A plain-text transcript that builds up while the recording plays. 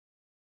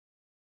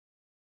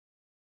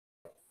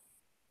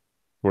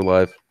We're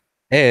live.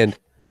 And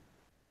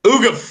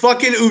Ooga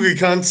fucking ooga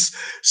cunts.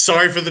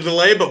 Sorry for the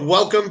delay, but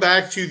welcome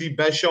back to the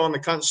best show on the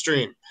cunt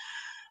stream.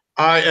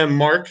 I am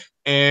Mark,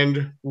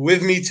 and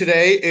with me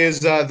today is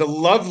the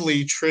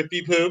lovely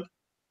Trippy Poop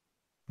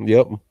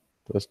yep,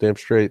 that's damn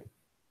straight.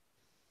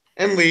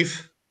 and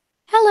Leaf.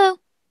 Hello.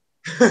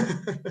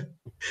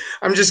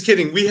 I'm just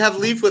kidding. We have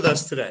Leaf with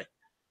us today.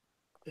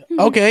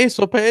 Okay,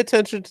 so pay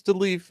attention to the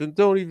leaf and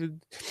don't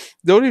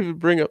even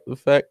bring up the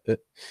fact that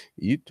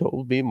you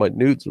told me my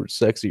nudes were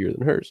sexier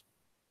than hers.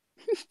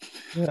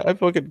 Yeah, I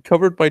fucking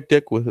covered my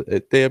dick with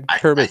a damn I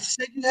Kermit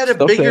said you had a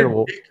stuffed bigger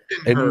animal, dick than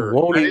and you her.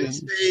 won't I didn't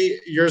even. say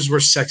yours were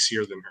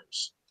sexier than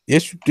hers.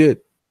 Yes, you did.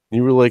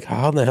 You were like,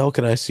 "How in the hell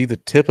can I see the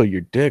tip of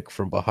your dick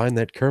from behind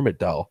that Kermit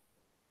doll?"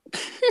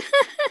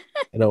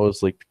 And I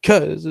was like,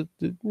 "Because you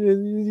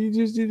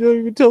don't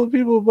even tell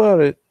people about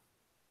it."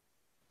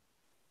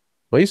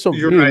 Why are you so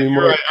You're mean to right. me,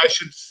 You're Mark? right. I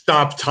should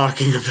stop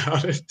talking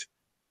about it.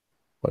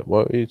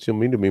 Why are you so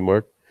mean to me,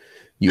 Mark?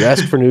 You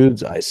ask for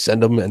nudes, I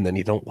send them, and then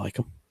you don't like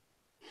them.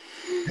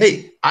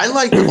 Hey, I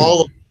liked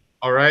all of them,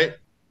 all right?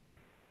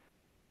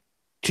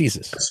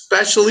 Jesus.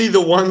 Especially the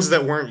ones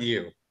that weren't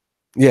you.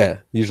 Yeah,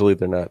 usually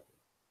they're not.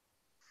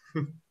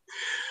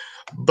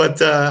 But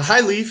hi,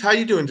 Leaf. How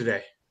you doing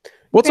today?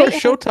 What's our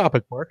Great. show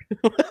topic, Mark?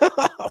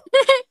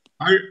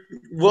 I,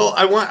 well,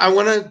 I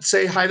want to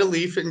say hi to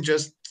Leaf and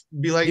just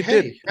be like, You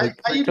did hey, like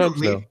how three you doing,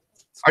 times Leaf? now.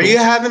 It's Are cool. you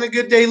having a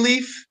good day,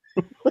 Leaf?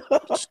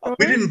 Sure.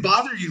 We didn't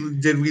bother you,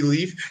 did we,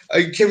 Leaf?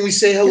 Can we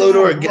say hello to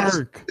Yeah, our guest,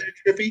 Mark.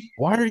 Trippy?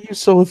 Why are you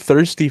so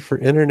thirsty for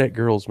internet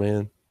girls,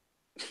 man?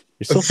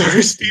 You're so Thirsty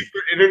thirsty.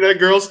 for internet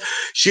girls?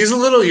 She's a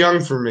little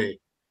young for me.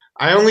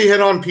 I only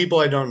hit on people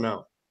I don't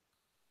know.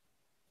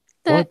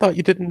 Well, I That thought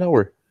you didn't know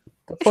her.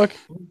 The fuck?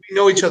 We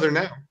know each other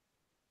now.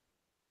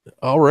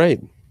 All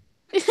right.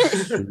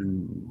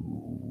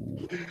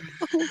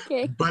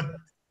 okay.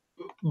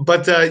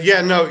 But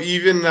yeah, no,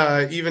 even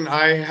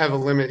I have a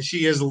limit.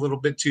 She is a little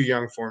bit too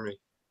young for me.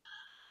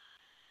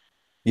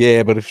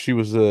 Yeah, but if she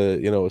was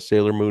a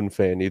Sailor Moon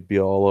fan, you'd be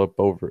all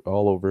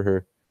over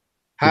her.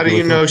 How You'd do be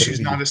you like, "Oh, know she's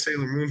not baby." a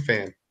Sailor Moon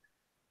fan?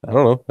 I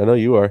don't know. I know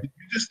you are. You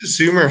just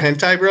assume her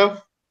hentai, bro?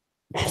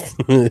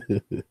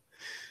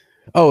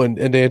 Oh, and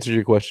to answer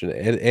your question,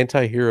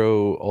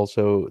 Anti-Hero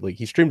also like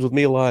he streams with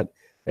me a lot,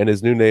 and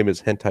his new name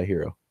is Hentai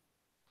Hero.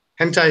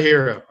 Hentai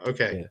Hero.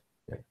 Okay.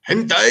 Yeah, yeah.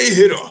 Hentai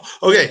Hero.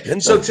 Okay.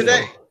 So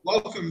today, Hentai-Hero.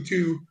 welcome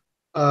to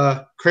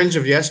Cringe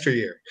of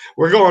Yesteryear.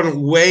 We're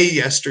going way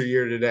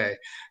yesteryear today,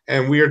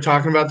 and we are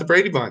talking about the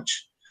Brady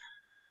Bunch.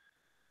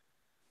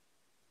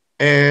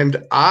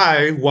 And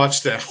I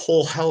watched a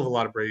whole hell of a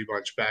lot of Brady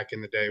Bunch back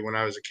in the day when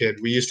I was a kid.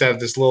 We used to have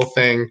this little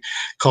thing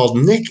called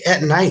Nick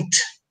at Night.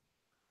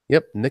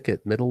 Yep, Nick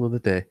at middle of the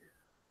day.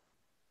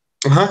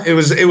 It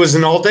was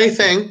an all day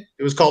thing.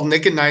 It was called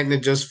Nick at Night, and it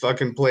just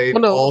fucking played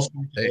Well, no, it all was sorts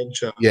all of day. old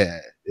shows. Yeah,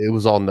 it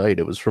was all night.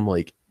 It was from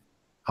like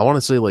I want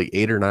to say like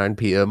 8 or 9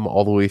 p.m.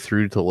 all the way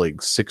through to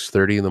like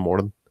 6:30 in the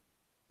morning.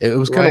 It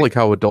was kind of Right. like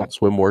how Adult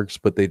Swim works,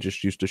 but they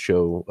just used to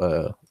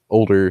show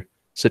older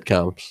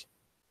sitcoms.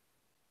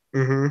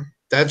 hmm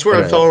That's where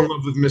And I fell in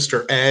love with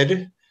Mr.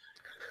 Ed.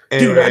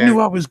 dude, I And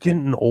knew I was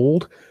getting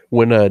old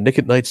when Nick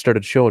at Night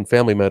started showing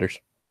Family Matters.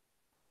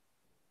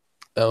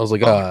 I was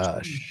like, oh, ah,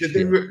 did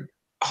they? shit.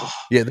 Oh,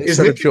 Yeah, they is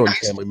Nick started at showing Night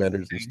Family still Matters a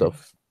and thing?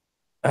 stuff.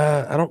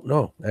 I don't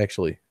know,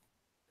 actually.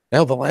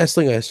 Now, the last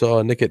thing I saw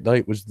on Nick at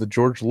Night was the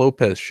George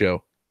Lopez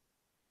show.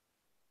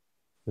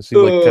 It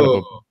seemed like kind of a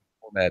Oh,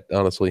 format,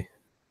 honestly.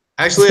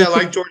 actually, I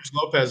like George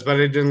Lopez, but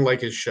I didn't like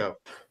his show.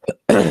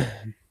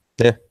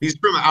 Yeah, He's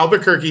from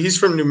Albuquerque. He's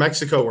from New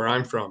Mexico, where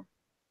I'm from.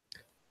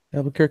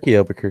 Albuquerque,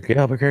 Albuquerque,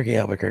 Albuquerque,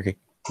 Albuquerque.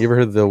 You ever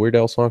heard the Weird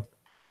Al song?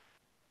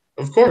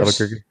 Of course,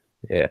 Albuquerque?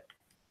 Yeah.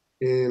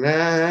 in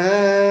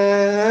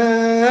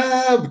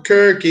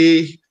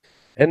Albuquerque.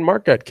 And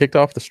Mark got kicked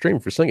off the stream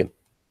for singing.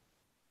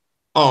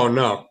 Oh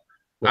no,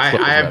 That I,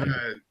 stuff I is have not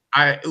good.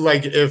 I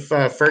like if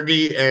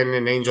Fergie and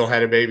an angel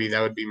had a baby,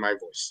 that would be my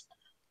voice.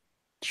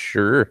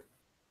 Sure.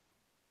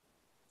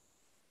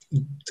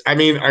 I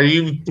mean, are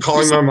you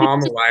calling Just, my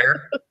mom a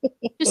liar?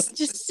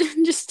 just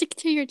stick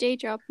to your day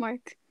job,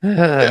 Mark. Are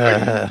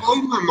you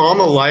calling my mom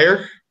a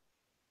liar?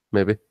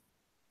 Maybe.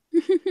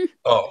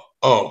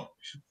 Oh,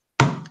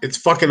 it's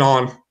fucking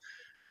on.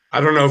 I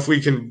don't know if we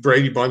can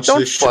Brady Bunch Don't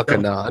this show.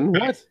 fucking on.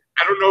 What?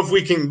 I don't know if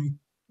we can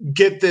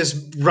get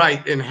this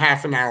right in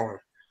half an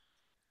hour,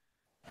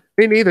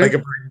 Me like neither. a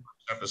Brady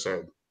Bunch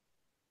episode.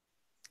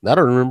 I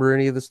don't remember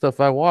any of the stuff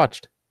I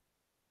watched.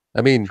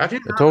 I mean, How do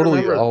you I not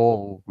totally. remember?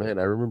 Oh man,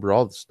 I remember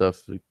all the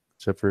stuff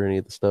except for any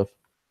of the stuff.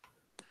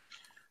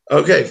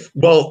 Okay,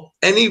 well,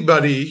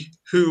 anybody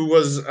who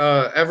was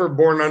ever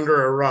born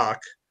under a rock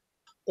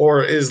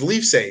or is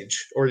Leaf's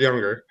age or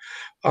younger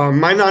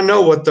might not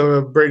know what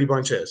the Brady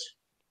Bunch is.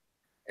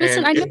 Listen,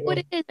 And I know it what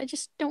was, it is. I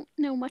just don't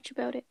know much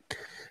about it.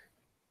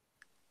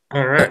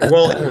 all right.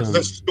 Well, it was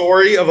the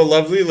story of a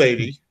lovely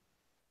lady,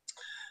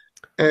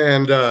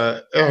 and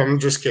I'm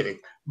just kidding.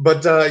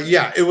 But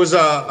yeah, it was a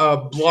She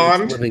was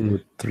blonde. living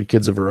with 3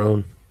 kids of her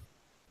own.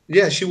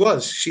 Yeah, she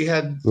was. She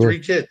had Yeah. 3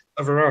 kids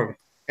of her own,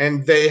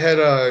 and they had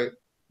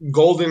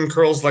golden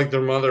curls like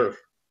their mother.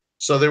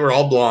 So they were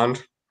all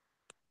blonde.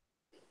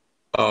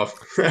 But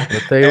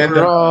they And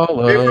were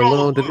all they were all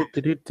alone. alone.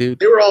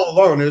 They were all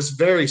alone. It was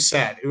very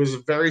sad. It was a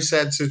very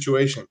sad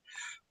situation.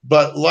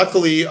 But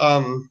luckily,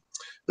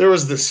 there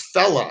was this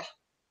fella.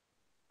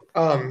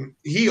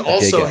 He A gay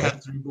also guy.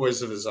 had three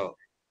boys of his own.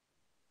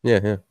 Yeah,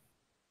 yeah.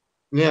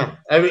 Yeah,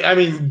 I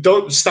mean,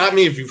 don't stop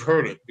me if you've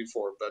heard it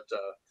before, but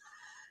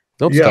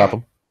Don't stop yeah.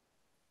 him.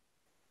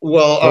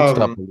 Well, Don't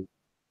stop him.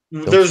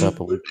 Don't there's stop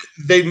him.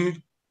 they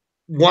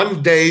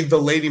one day the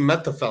lady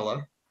met the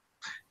fella,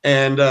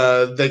 and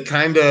they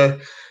kind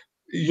of,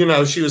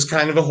 she was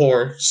kind of a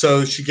whore,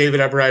 so she gave it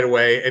up right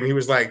away, and he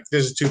was like,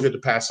 "This is too good to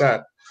pass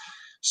up."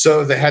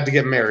 So they had to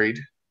get married,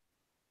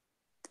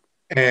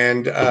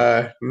 and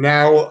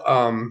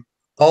now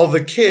all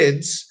the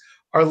kids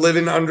are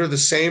living under the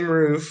same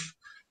roof,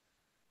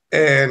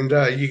 and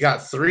you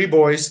got three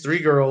boys, three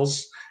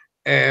girls,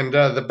 and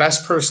the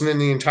best person in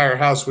the entire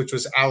house, which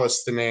was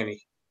Alice the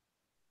nanny.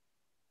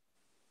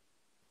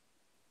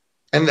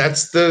 And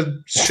that's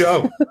the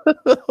show.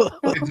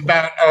 It's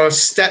about a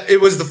step.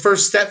 It was the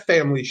first step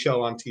family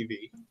show on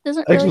TV.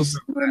 Doesn't I really just-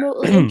 sound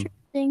remotely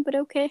interesting, but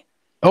okay.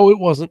 Oh, it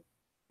wasn't.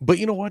 But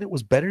you know what? It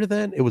was better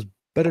than. It was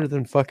better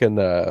than fucking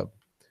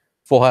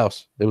Full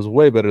House. It was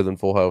way better than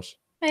Full House.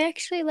 I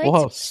actually Full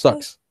liked House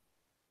sucks.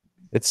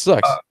 It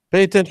sucks. Uh,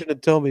 Pay attention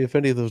and tell me if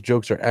any of those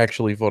jokes are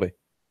actually funny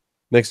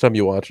next time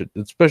you watch it,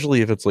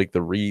 especially if it's like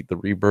the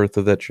rebirth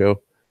of that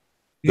show.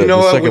 You know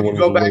The what? second When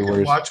you one go was way back and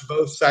worse. watch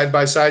both side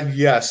by side,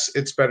 yes,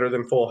 it's better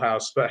than Full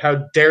House. But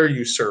how dare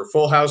you, sir?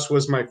 Full House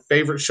was my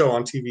favorite show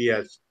on TV.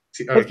 That's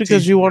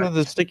because you wanted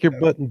to stick your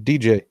butt in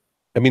DJ.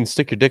 I mean,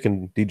 stick your dick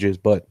in DJ's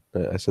butt.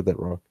 I said that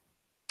wrong.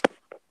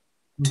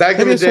 Back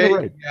in Maybe the I said it day,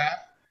 right. yeah.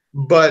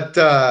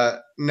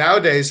 But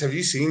nowadays, have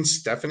you seen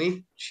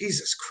Stephanie?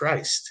 Jesus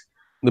Christ!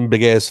 Them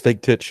big ass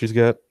fake tits she's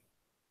got.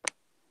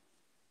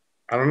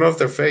 I don't know if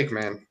they're fake,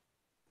 man.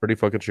 Pretty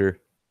fucking sure.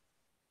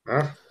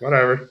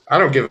 Whatever. I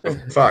don't give a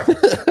fuck.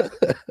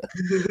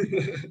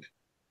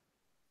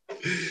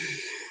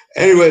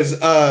 Anyways,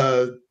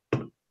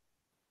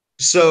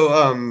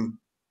 so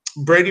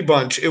Brady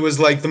Bunch, it was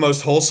like the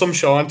most wholesome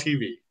show on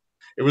TV.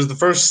 It was the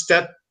first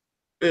step.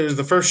 It was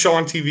the first show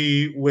on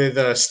TV with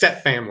a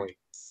step family,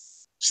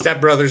 step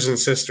brothers and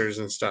sisters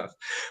and stuff.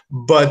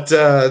 But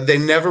they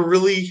never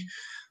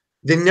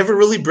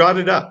really brought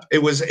it up. It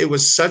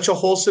was such a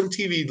wholesome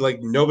TV.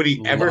 Like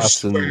nobody ever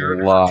Lots and sweared.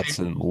 lots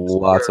and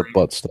lots of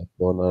butt stuff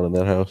going on in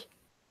that house.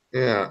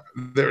 Yeah,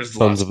 there's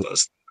Tons lots of of it.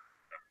 us.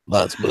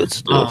 Lots of butt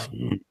stuff.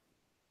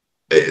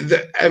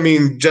 I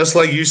mean, just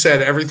like you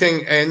said,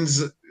 everything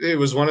ends. It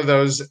was one of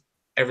those.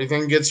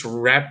 Everything gets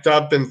wrapped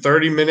up in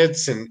 30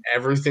 minutes, and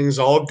everything's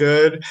all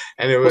good.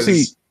 And it Well, was.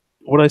 see,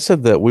 when I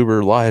said that, we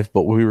were live,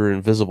 but we were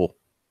invisible.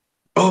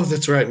 Oh,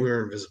 that's right. We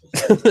were invisible.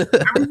 Why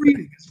were we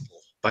invisible?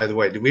 By the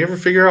way, did we ever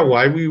figure out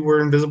why we were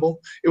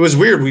invisible? It was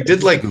weird. We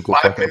did like Google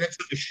 5 minutes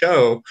of the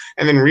show,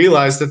 and then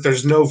realized that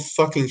there's no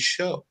fucking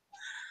show.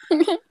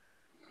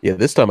 Yeah,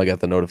 this time I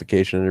got the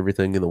notification and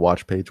everything, and the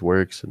watch page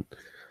works, and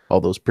all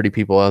those pretty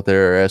people out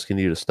there are asking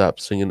you to stop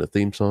singing the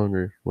theme song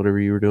or whatever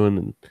you were doing.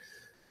 And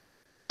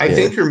I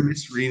think you're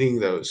misreading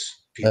those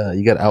people.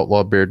 you got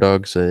Outlaw Bear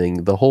Dog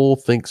saying the whole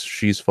thinks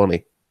she's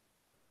funny.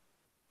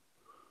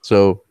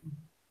 So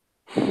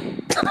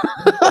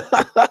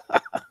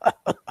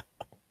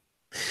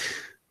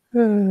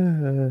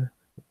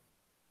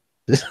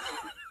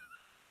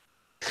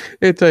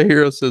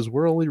Anti-Hero says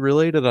we're only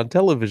related on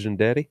television,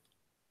 Daddy.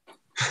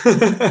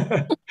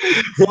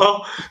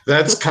 Well,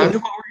 that's kind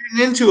of what we're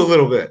getting into a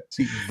little bit.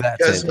 See, that's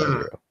Because,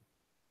 Anti-Hero.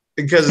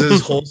 Because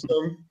as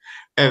wholesome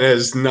and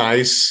as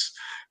nice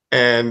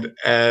and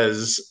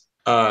as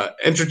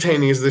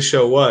entertaining as the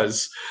show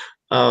was,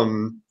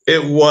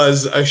 it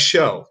was a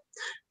show.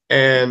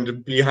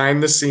 And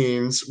behind the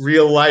scenes,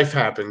 real life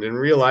happened, and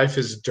real life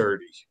is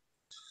dirty.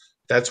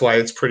 That's why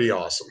it's pretty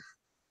awesome.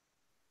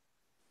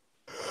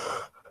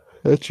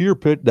 That's your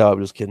pit. No, I'm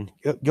just kidding.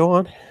 Go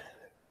on.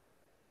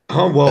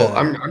 Oh well,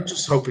 I'm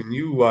just hoping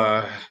you.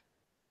 I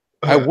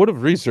would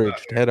have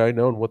researched had I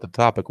known what the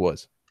topic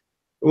was.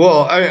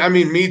 Well, I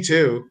mean, me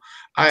too.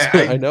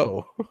 I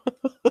know.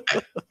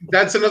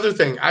 That's another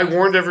thing. I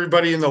warned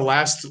everybody in the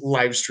last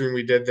live stream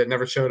we did that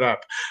never showed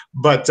up,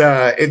 but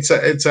it's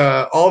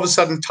a all of a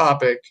sudden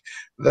topic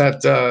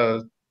that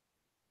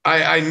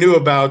I knew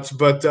about,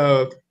 but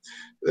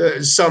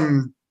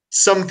some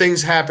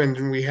things happened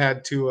and we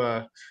had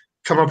to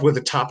come up with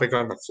a topic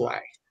on the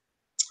fly,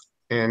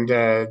 and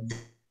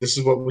this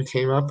is what we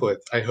came up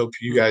with. I hope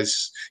you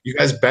guys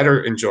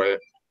better enjoy it,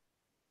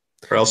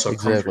 or else I'll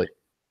come for Exactly.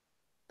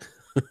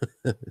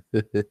 you.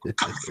 I'll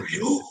come for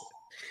you.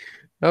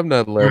 I'm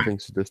not laughing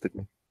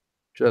sadistically.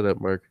 Shut up,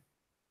 Mark.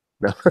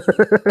 No.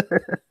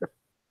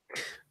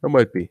 I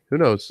might be. Who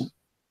knows?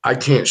 I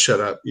can't shut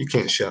up. You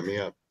can't shut me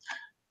up.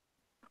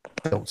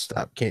 Don't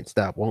stop. Can't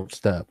stop. Won't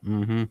stop.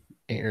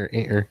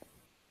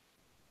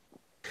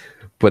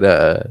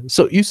 But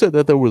so you said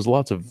that there was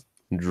lots of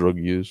drug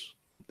use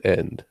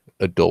and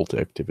adult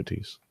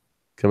activities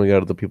coming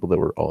out of the people that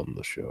were on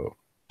the show.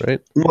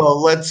 right?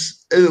 Well,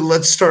 let's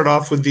start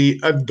off with the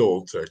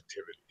adult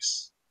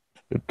activities.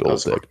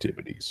 Adult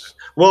activities.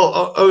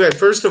 Well, okay.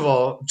 First of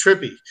all,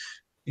 Trippy,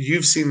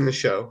 you've seen the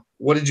show.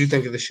 What did you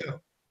think of the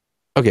show?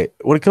 Okay,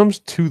 when it comes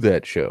to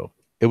that show,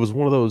 it was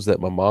one of those that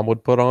my mom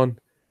would put on,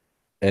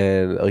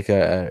 and like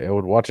I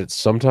would watch it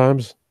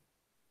sometimes.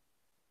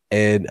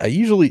 And I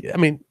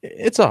mean,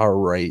 it's all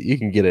right. You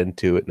can get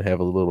into it and have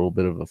a little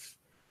bit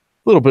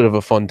of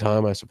a fun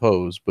time, I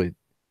suppose. But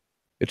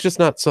it's just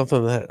not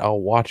something that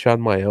I'll watch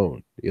on my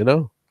own. You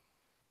know,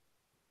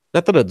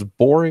 not that it's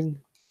boring,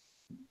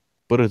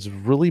 but it's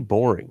really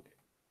boring.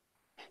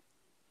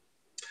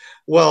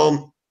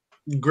 Well,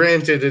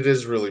 granted, it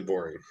is really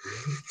boring.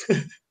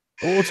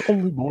 Well, it's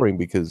only boring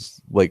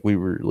because, like you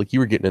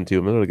were getting into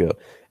a minute ago,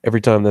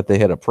 every time that they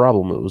had a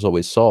problem, it was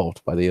always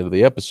solved by the end of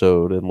the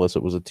episode, unless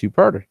it was a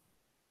two-parter.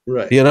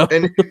 Right. You know?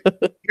 And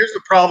here's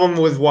the problem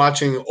with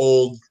watching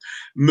old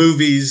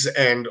movies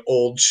and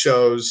old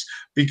shows,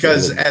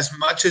 because Yeah, as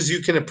much as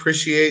you can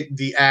appreciate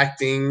the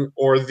acting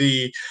or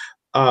the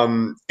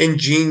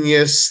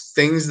ingenious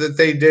things that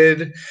they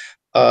did,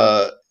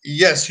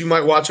 yes, you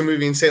might watch a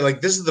movie and say,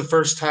 like, this is the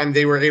first time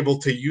they were able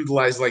to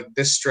utilize like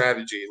this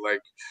strategy.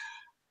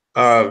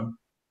 Uh,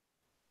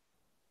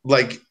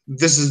 like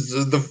this is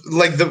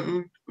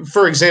the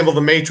for example,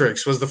 the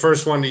Matrix was the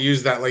first one to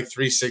use that like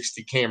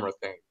 360 camera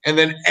thing, and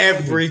then mhm,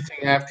 everything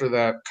after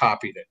that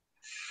copied it.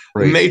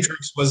 The right.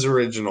 Matrix was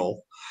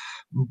original,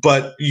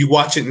 but you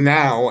watch it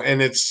now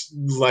and it's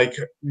like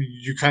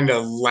you kind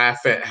of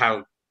laugh at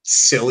how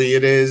silly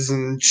it is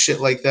and shit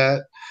like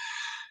that.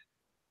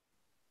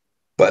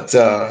 But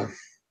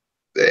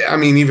I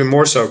mean, even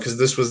more so because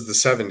this was the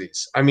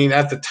 70s. I mean,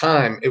 at the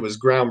time, it was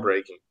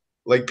groundbreaking.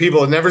 Like, people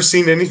had never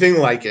seen anything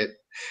like it.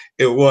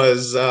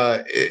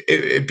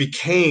 It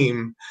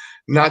became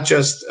not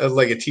just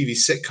like a TV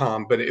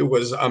sitcom, but it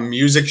was a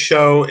music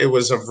show. It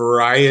was a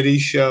variety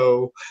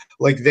show.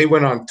 Like, they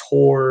went on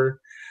tour.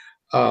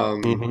 They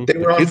The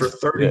were on for kids,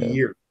 30 yeah.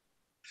 years.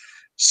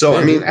 So, I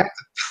Yeah, mean, at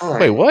the wait,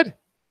 time, what?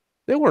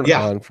 They weren't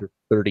yeah, on for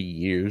 30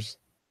 years.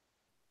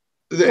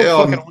 No they,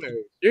 fucking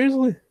way.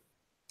 Seriously?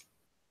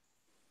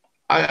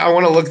 I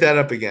want to look that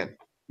up again.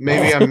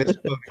 Maybe I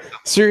misspoke.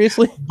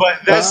 Seriously? But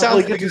that sounds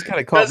Like like it just kind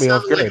of that caught me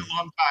off sounds like guard. a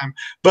long time.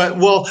 But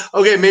well,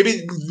 okay,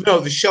 maybe no,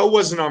 the show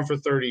wasn't on for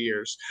 30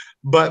 years.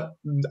 But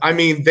I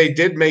mean, they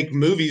did make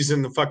movies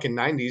in the fucking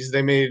 90s.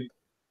 They made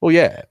Well,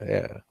 yeah,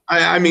 yeah.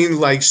 I mean,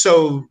 like,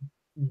 so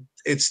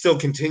it's still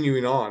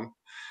continuing on.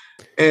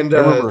 And I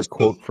remember a so,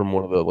 quote from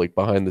one of the like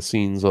behind the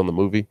scenes on the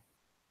movie.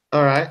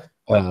 all right.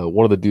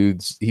 One of the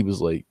dudes, he was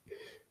like,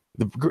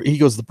 he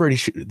goes, the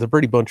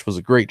Brady Bunch was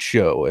a great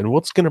show, and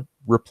what's gonna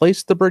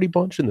replace the Brady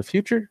Bunch in the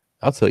future?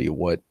 I'll tell you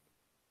what,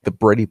 the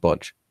Brady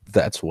Bunch.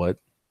 That's what.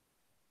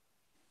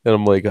 And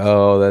I'm like,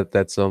 oh,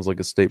 that sounds like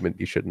a statement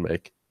you shouldn't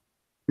make.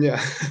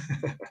 Yeah.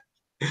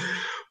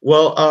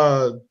 Well,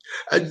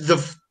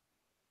 the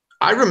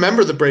I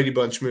remember the Brady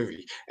Bunch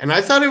movie, and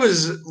I thought it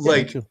was Yeah, me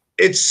like too.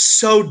 it's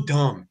so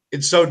dumb.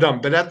 It's so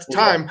dumb. But at the Well,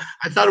 yeah. time,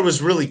 I thought it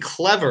was really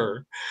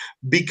clever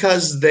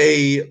because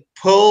they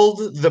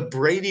pulled the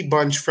Brady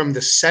Bunch from the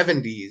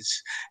 70s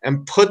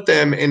and put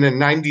them in a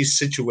 90s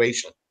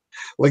situation.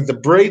 Like, the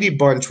Brady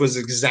Bunch was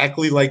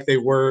exactly like they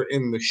were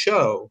in the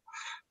show,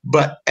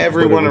 but But it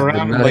everyone was the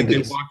around them, like,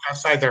 they 90s. walked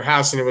outside their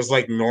house and it was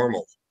like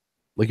normal.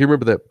 Like you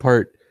remember that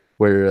part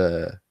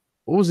where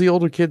what was the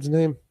older kid's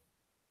name?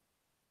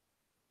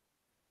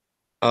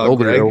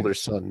 Greg, Older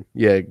son.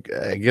 Yeah,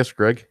 I guess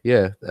Greg.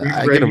 Yeah, I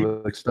get Greg,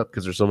 him mixed up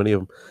because there's so many of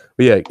them.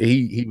 But yeah,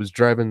 he was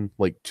driving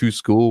like to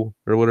school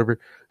or whatever,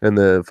 and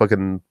the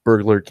fucking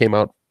burglar came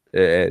out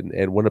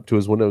and went up to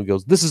his window and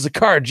goes, "This is a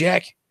car,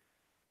 Jack."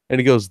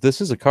 And he goes,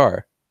 "This is a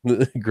car,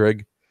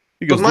 Greg."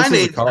 He but goes, my "This is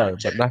a name's not car,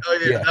 Jack. but not Oh,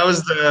 yeah, yeah." that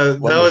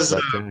My name's was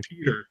not Jack.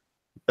 Peter.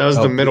 That was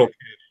the Oh, middle Peter.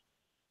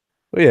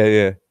 kid. Oh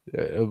yeah,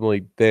 yeah. I'm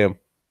like, damn,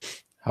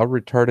 how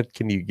retarded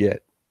can you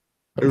get?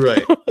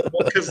 Right.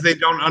 Well, because they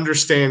don't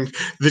understand.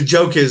 The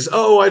joke is,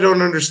 oh, I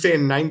don't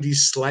understand 90s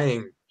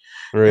slang.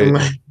 And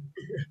Right.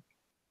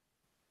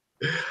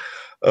 like,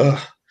 uh,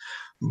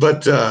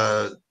 but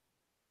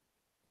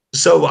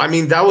so I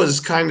mean, that was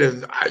kind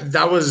of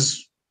that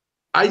was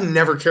I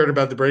never cared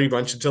about the Brady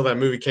Bunch until that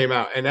movie came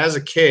out, and as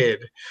a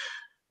kid,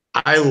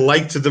 I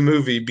liked the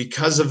movie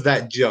because of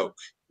that joke.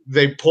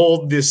 They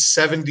pulled this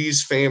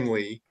 70s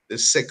family,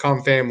 this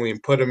sitcom family,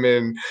 and put them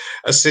in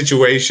a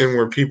situation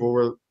where people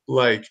were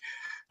like,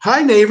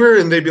 "Hi, neighbor,"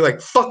 and they'd be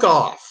like, "Fuck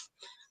off."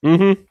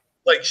 Mm-hmm.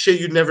 Like shit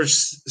you'd never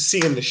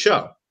see in the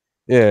show.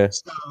 Yeah.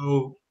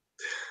 So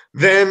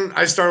then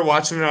I started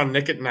watching it on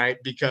Nick at Night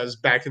because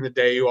back in the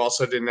day you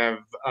also didn't have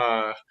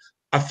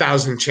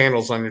 1,000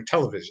 channels on your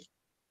television.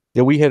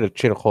 Yeah, we had a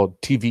channel called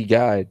TV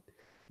Guide,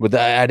 but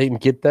I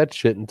didn't get that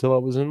shit until I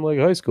was in like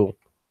high school.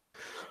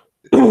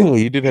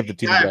 You did have the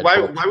TV Yeah, Guide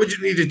book. why would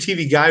you need a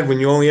TV guide when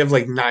you only have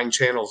like 9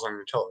 channels on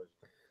your television?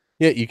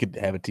 Yeah, you could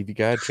have a TV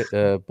Guide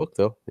book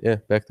though. Yeah,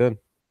 back then.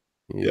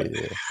 Yeah.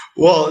 Yeah,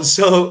 Well,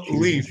 so cheers and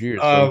Leaf,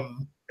 cheers,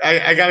 son.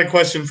 I got a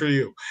question for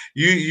you.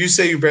 You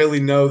say you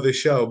barely know the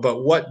show,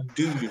 but what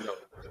do you know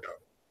of the show?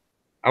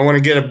 I want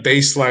to get a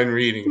baseline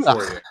reading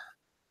for you.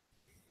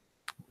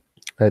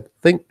 I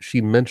think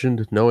she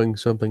mentioned knowing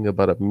something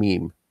about a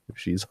meme. If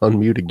she's on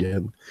mute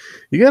again,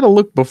 you got to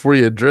look before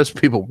you address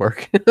people,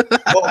 Mark.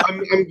 Well,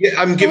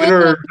 I'm giving I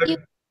her wasn't on mute.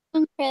 My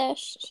phone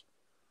crashed.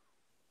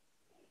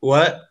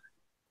 what?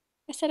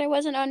 I said I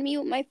wasn't on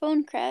mute. My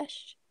phone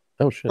crashed.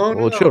 Oh shit! Oh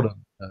Well, it showed.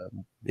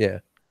 no. Yeah,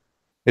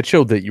 it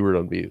showed that you were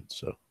on mute.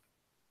 So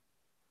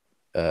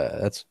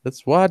that's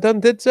why I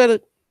did said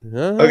it.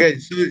 Okay,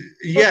 so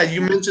yeah, you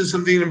mentioned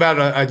something about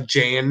a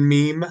Jan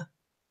meme.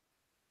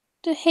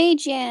 The Hey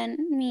Jan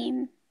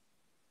meme.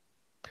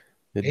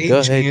 Hey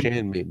Duh, hey, Jan.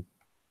 Jan meme.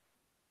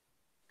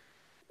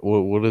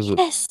 What is it?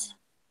 Yes.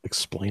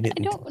 Explain it I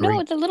in don't know.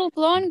 great. The little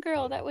blonde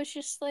girl that was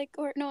just like,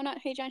 or no, not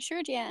Hey Jan,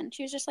 sure Jan.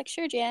 She was just like,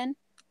 sure Jan.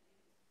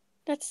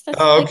 That's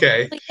Oh, like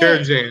okay, really sure,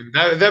 it. Jan.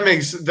 That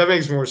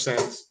makes more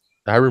sense.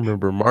 I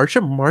remember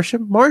Marsha.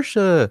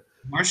 Marsha.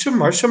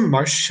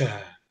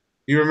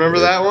 You remember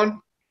Yeah. that one?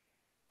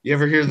 You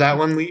ever hear that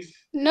one, Leaf?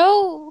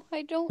 No,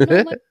 I don't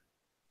know my.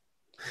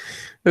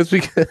 That's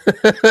because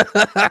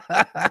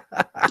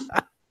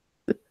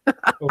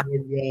Oh my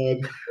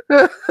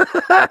god.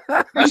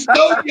 You're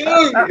so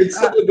young. It's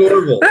so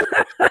adorable.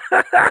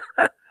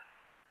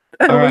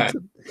 All right.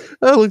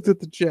 I looked at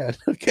the chat.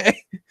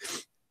 Okay.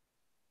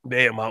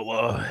 Damn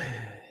outlaw.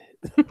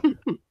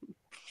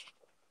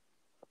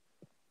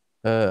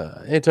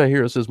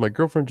 Anti-hero says my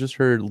girlfriend just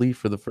heard Lee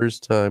for the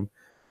first time.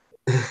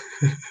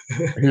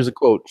 Here's a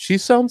quote. She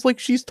sounds like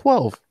she's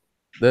 12.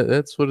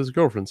 That's what his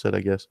girlfriend said,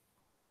 I guess.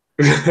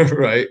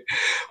 Right.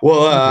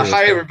 Well, hi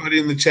Interesting. everybody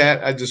in the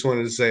chat. I just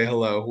wanted to say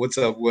hello. What's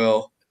up,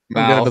 Will? We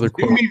got Mal. another Do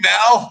quote. me,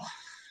 Mal.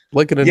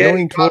 Like an Yeah,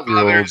 annoying Godfather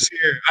 12-year-old. is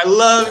here. I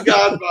love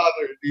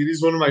Godfather, dude.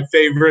 He's one of my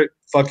favorite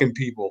fucking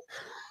people.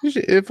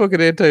 If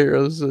fucking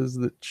anti-hero says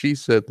that she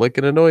said, like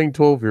an annoying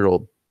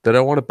 12-year-old, that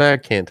I want a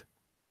backhand,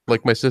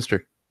 like my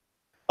sister.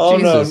 Oh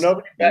no, Jesus.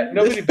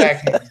 nobody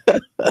backhands.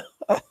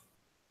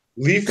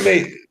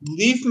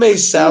 Leaf may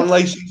sound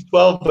like she's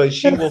 12, but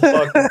she will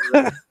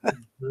fucking.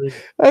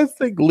 I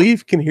think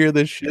Leaf can hear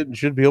this shit and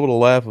should be able to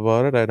laugh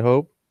about it, I'd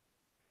hope.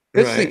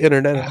 It's the Right.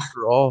 internet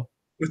after all.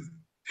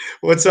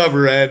 What's up,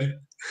 Red?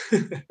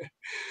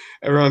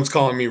 Everyone's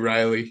calling me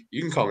Riley.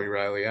 You can call me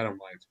Riley. I don't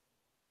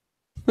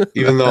mind.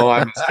 Even though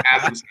I'm as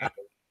Adam's.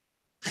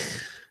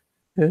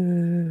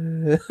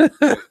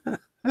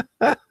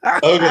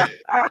 Okay.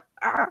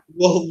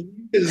 Well, Leaf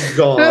is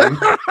gone.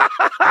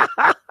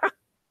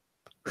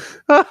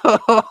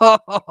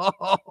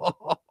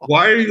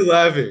 Why are you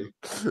laughing?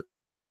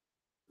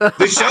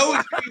 The show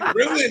is being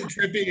ruined,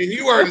 Trippy, and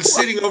you are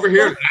sitting over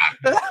here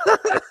laughing.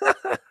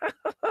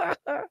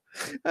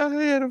 I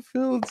had a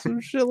feeling some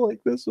shit like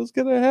this was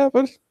gonna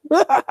happen.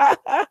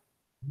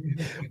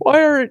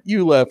 Why aren't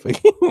you laughing?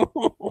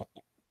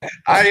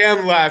 I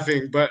am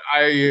laughing, but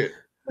I'm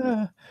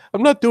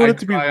not doing I it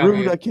to be cry on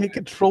rude. the I can't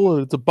control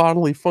it. It's a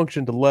bodily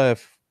function to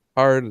laugh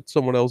hard at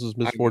someone else's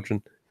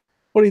misfortune.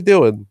 What are you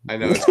doing? I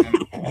know it's kind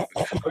of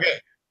okay.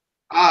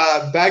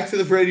 Back to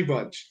the Brady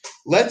Bunch.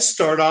 Let's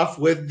start off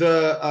with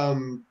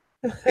the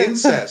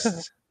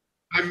incest.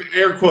 I'm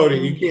air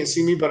quoting. You can't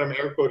see me, but I'm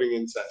air quoting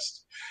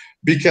incest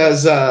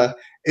because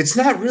it's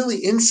not really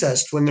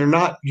incest when they're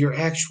not your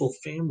actual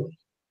family.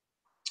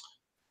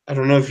 I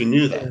don't know if you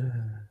knew that,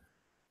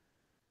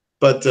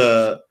 but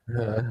a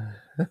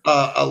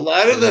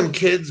lot of them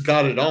kids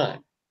got it on.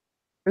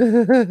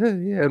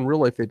 Yeah, in real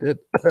life they did.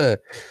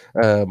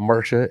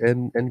 Marsha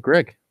and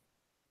Greg.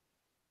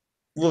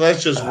 Well,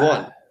 that's just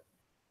one.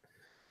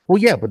 Well,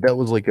 yeah, but that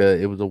was like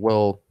it was a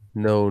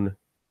well-known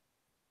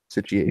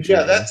situation.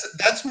 Yeah,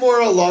 that's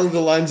more along the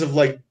lines of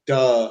like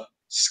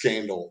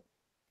scandal.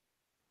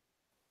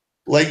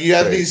 Like you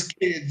have Right. these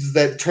kids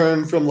that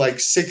turn from like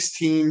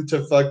 16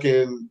 to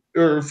fucking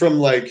or from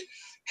like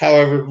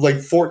however like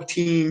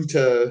 14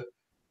 to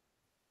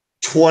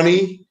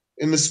 20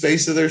 in the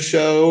space of their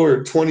show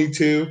or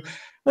 22.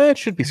 It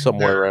should be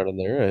somewhere They're, around in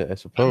there, I I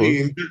suppose.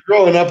 mean, they're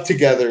growing up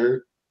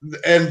together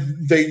and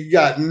they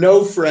got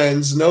no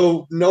friends,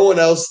 no one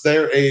else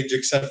their age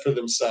except for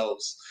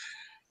themselves.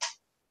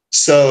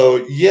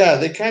 So yeah,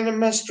 they kind of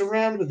messed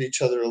around with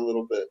each other a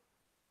little bit.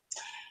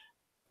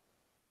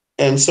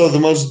 And so the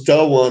most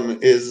dull one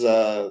is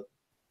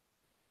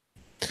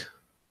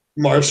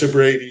Marsha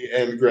Brady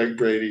and Greg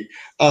Brady.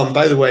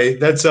 By the way,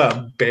 that's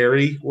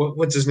Barry.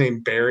 What's his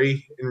name?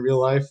 Barry in real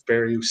life?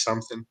 Barry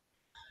something.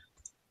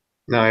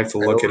 Now I have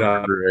to I look don't it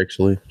up. remember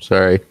actually.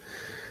 Sorry,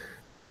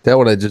 that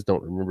one I just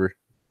don't remember.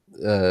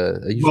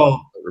 I usually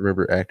Well, don't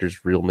remember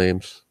actors' real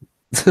names.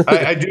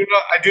 I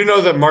do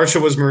know that Marsha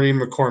was Maureen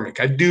McCormick.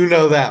 I do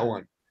know that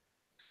one.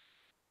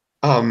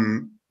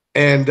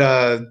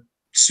 And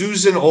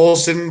Susan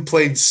Olsen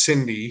played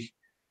Cindy.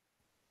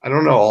 I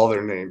don't know all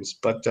their names,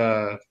 but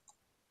I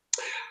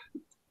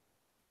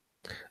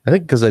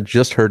think because I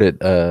just heard it.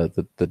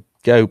 The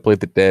guy who played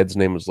the dad's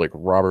name was like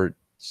Robert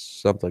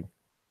something.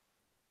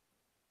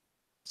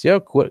 See how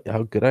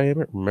good I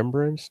am at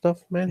remembering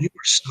stuff, man. you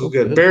were so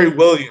good. Barry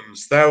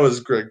Williams, that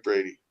was Greg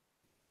Brady.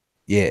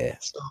 Yeah.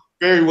 So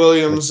Barry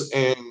Williams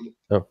and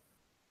Oh.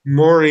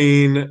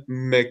 Maureen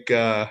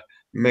McCormick.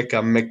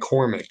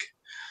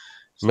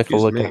 Make a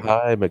Excuse look a me.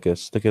 high, make a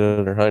stick it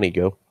in her honey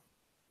go.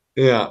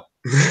 Yeah.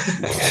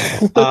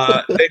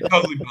 They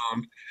totally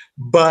boned.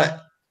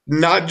 But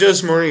not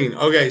just Maureen.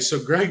 Okay, so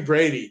Greg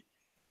Brady,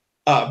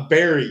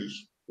 Barry,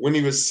 when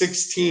he was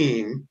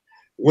 16,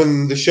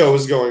 when the show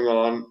was going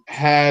on,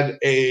 had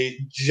a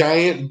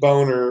giant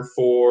boner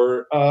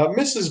for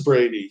Mrs.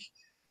 Brady.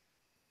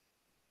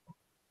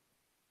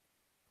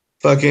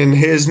 Fucking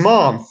his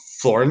mom,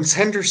 Florence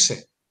Henderson.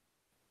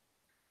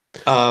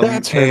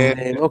 That's her And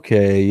name.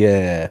 Okay,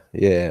 yeah.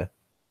 yeah,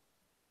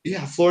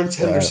 Florence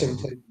Henderson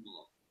played.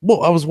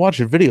 Well, I was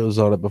watching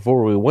videos on it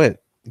before we went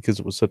because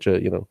it was such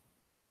a,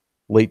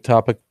 late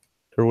topic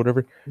or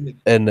whatever.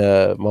 And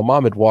my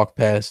mom had walked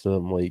past and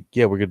I'm like,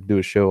 yeah, we're gonna do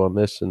a show on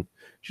this. And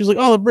she's like,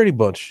 oh, the Brady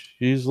Bunch.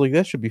 She's like,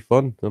 that should be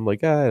fun. I'm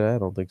like, I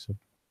don't think so.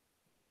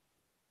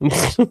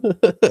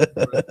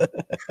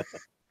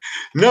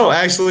 No,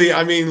 actually,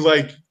 I mean,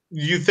 like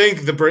you think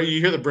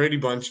you hear the Brady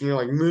Bunch, and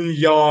you're like,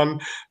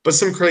 yawn, but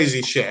some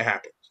crazy shit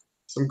happened.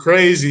 Some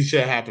crazy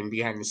shit happened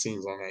behind the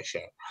scenes on that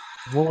show.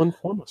 Well,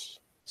 inform us,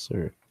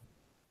 sir.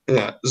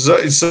 Yeah.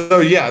 So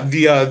yeah,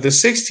 the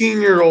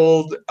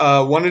 16-year-old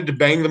wanted to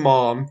bang the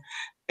mom,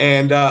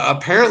 and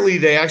apparently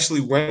they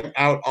actually went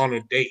out on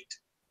a date.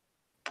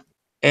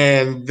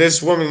 And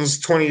this woman's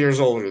 20 years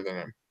older than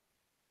him.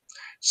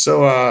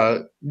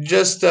 So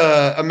just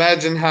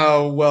imagine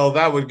how well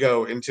that would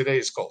go in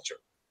today's culture.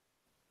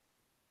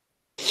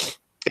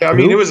 Yeah, I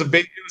mean, Who? it was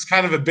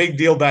kind of a big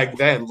deal back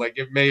then. Like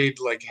it made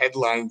like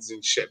headlines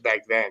and shit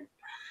back then.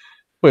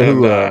 Wait,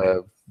 And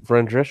who?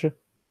 Fran Drescher?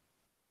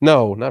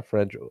 No, not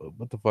Fran.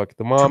 What the fuck?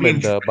 The I mom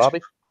mean, and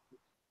Bobby?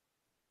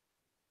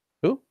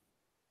 Who?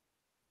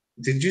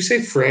 did you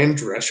say Fran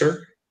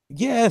Drescher?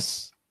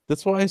 Yes.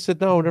 That's why I said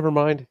no. Never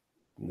mind.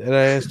 And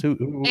I asked who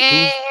was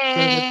trying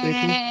to say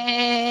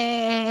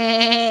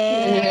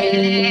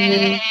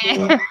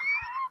who?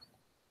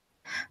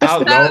 Out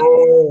Sup,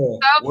 no.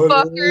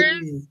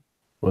 fuckers?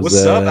 Was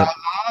What's up, that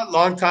Outlaw?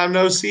 Long time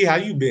no see. How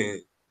you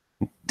been?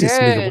 this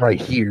nigga Good.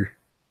 right here?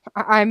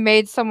 I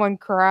made someone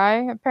cry,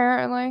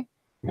 apparently.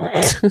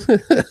 I didn't We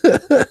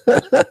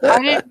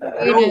mean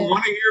don't it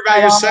want to hear about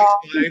at your sex all.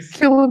 life.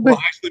 Killing me. Well,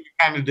 actually, we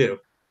kind of do.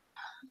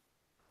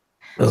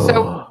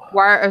 So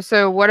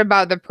what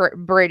about the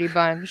Brady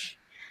Bunch?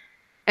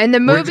 And the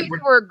movies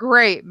were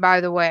great, by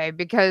the way,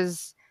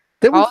 because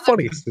they were all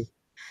funny.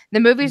 the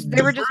movies they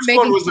The were just first one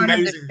making was fun of the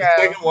amazing. The show.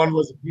 second one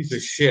was a piece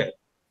of shit.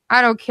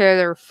 I don't care,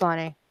 they're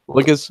funny.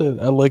 Like I said,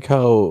 I like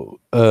how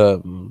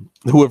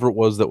whoever it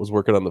was that was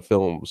working on the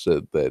film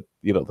said that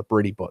the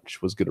Brady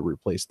Bunch was going to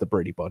replace the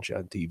Brady Bunch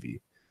on TV.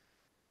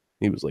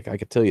 He was like, I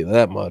could tell you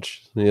that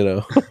much.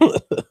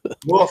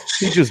 Well,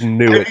 he just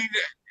knew it. I mean,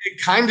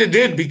 it kind of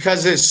did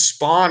because it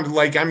spawned,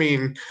 like, I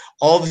mean,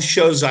 all the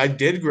shows I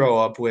did grow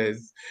up with,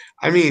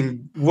 I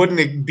mean, wouldn't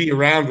it be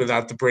around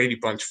without the Brady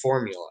Bunch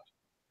formula?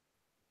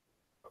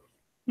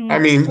 I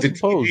mean, the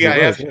suppose you're right,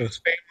 TGIF yeah.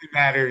 shows, Family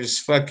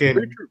Matters, Very fucking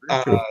true,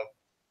 very true.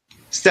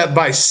 Step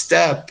by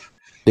Step,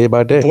 Day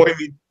by day. Boy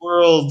Meets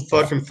World,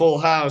 fucking Full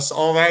House,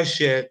 all that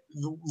shit.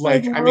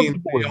 Like, I mean,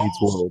 Boy they Meets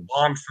all World.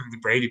 spawned from the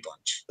Brady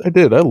Bunch. I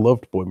did. I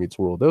loved Boy Meets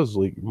World. That was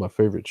like my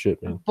favorite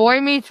shit, man.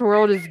 Boy Meets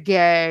World is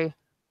gay.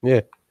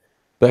 Yeah.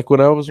 Back when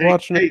I was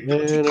watching it,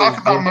 Don't you man,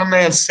 talk about my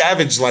man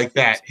Savage like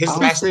that. His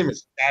awesome. last name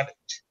is Savage.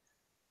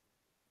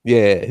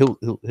 Yeah, he'll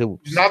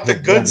Not the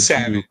good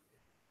Savage.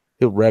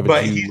 He'll ravage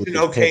But you he's with an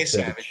his okay pet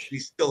savage.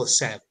 He's still a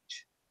savage.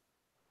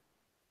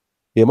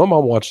 Yeah, my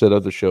mom watched that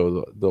other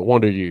show, the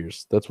Wonder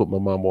Years. That's what my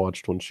mom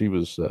watched when she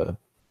was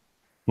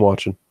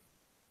watching.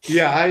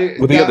 Yeah,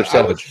 With the other I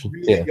Savage. was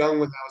really young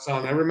when that was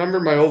on. I remember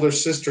my older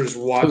sisters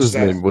watched What's his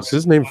that. name? Was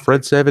his name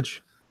Fred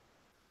Savage?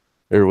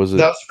 Or was it?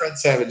 That was Fred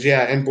Savage,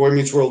 yeah. And Boy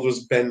Meets World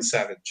was Ben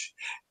Savage.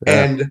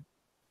 And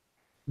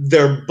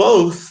they're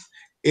both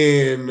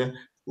in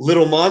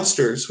Little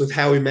Monsters with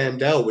Howie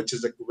Mandel, which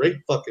is a great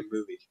fucking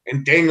movie.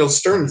 And Daniel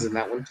Stern's in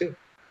that one too.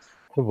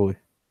 Oh boy.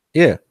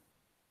 Yeah.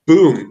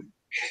 Boom.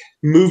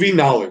 Movie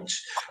knowledge.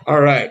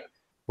 All right.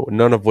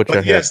 None of which I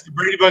But yes, have. the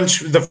Brady Bunch,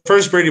 the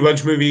first Brady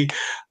Bunch movie,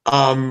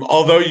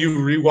 although you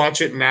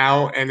rewatch it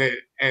now and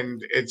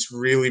it's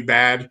really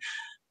bad,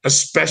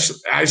 especially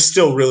I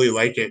still really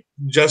like it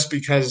just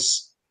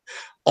because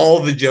all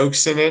the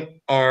jokes in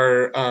it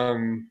are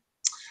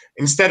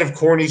instead of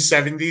corny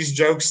 70s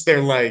jokes,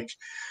 they'll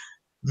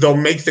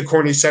make the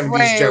corny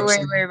 70s jokes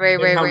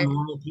and how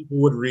normal people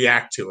would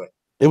react to it.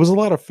 It was a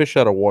lot of fish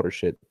out of water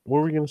shit. What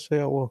were we gonna say,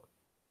 Outlaw?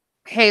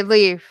 Hey,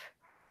 Leaf.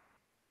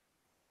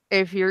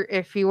 If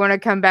you want to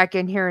come back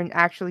in here and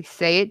actually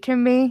say it to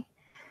me,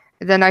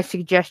 then I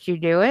suggest you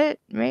do it.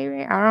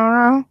 Maybe,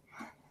 I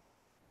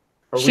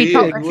don't know.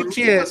 Get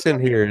your ass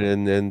in here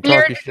and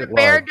talk your shit The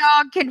bear live.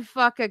 dog can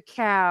fuck a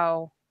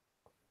cow.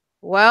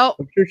 Well,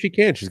 I'm sure she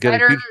can. She's got a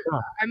huge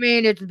cock. I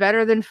mean, it's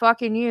better than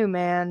fucking you,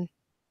 man.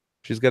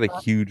 She's got a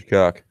huge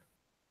cock.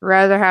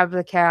 Rather have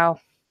the cow.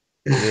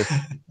 Yeah.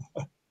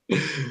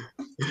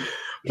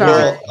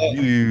 Well,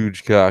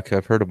 huge cock.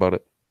 I've heard about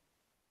it.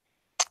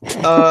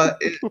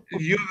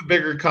 You have a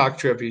bigger cock,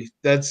 Trippy.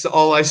 That's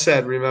all I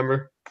said.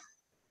 Remember?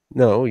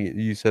 No,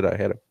 you said I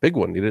had a big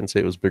one. You didn't say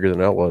it was bigger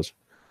than Outlaws.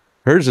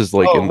 Hers is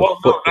like Oh in the well,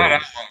 foot no, not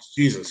range. Outlaws.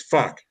 Jesus,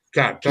 fuck,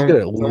 God, She's got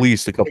don't at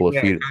least a couple take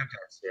of me out of feet.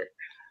 context here.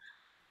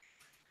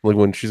 Like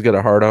when she's got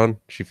a hard on,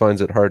 she finds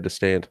it hard to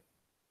stand.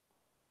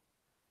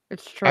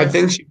 It's I true.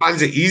 think she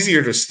finds it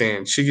easier to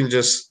stand. She can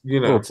just,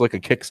 Well, it's like a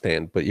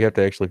kickstand, but you have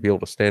to actually be able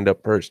to stand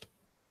up first.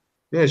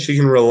 yeah, she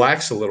can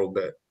relax a little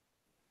bit.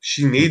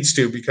 She needs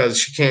to because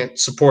she can't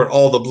support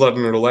all the blood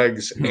in her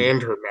legs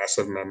and her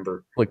massive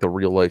member. Like the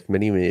real life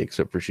mini me,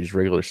 except for she's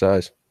regular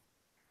size.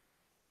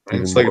 And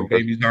Even it's like more a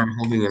impressive. baby's arm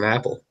holding an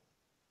apple.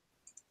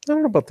 I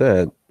don't know about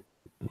that.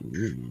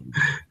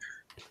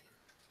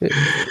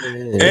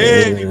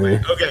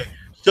 Anyway, okay.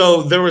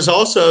 So there was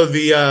also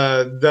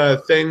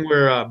the thing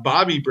where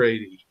Bobby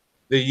Brady,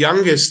 the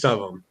youngest of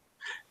them,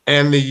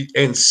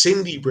 and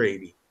Cindy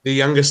Brady, the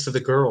youngest of the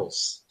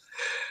girls,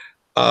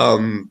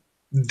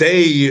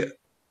 they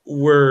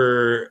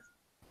were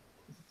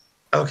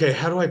okay.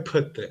 How do I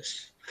put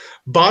this?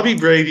 Bobby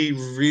Brady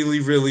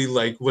really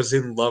like was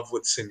in love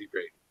with Cindy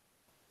Brady.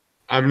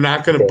 I'm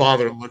not going to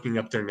bother looking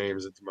up their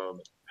names at the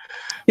moment.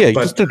 Yeah, you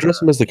But just address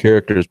them as the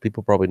characters.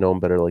 People probably know them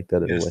better like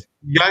that anyway.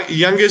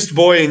 youngest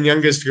boy and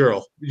youngest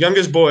girl.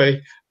 Youngest boy,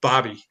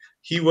 Bobby.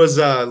 He was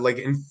like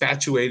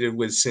infatuated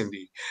with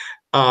Cindy.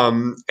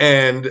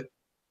 And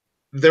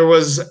there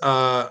was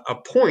a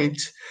point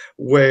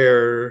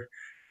where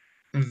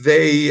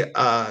they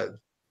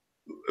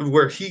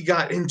where he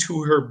got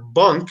into her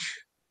bunk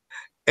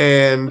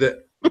and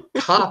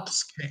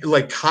cops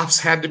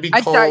had to be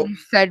I thought called. you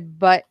said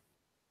but.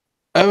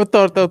 I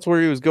thought that's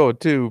where he was going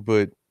too,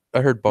 but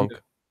I heard bunk.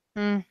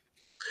 Mm.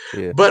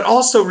 Yeah. But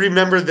also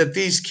remember that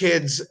these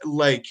kids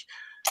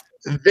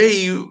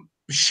they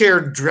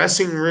shared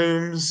dressing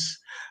rooms.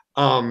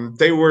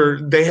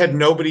 They had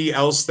nobody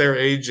else their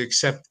age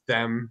except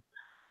them.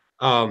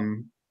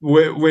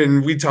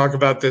 When we talk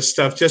about this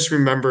stuff, just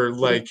remember,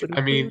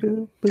 I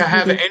mean, to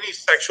have any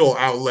sexual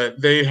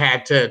outlet, they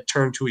had to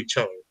turn to each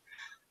other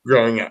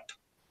growing up.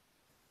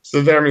 So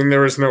I mean, there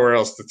was nowhere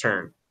else to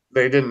turn.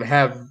 They didn't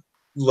have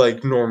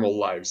like normal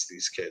lives.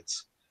 These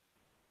kids.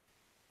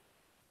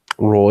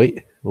 Roy.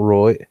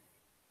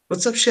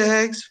 What's up,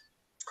 Shags?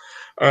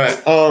 All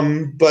right.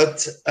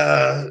 But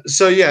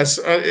so yes,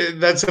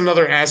 that's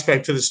another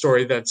aspect to the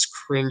story that's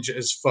cringe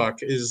as fuck.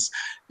 Is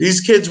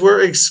these kids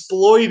were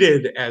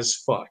exploited as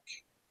fuck.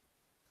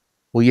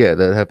 Well, yeah,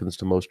 that happens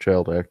to most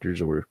child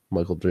actors or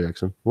Michael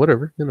Jackson.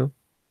 Whatever, you know.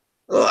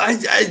 Well,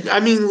 I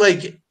mean,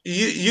 like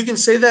you can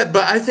say that,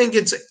 but I think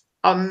it's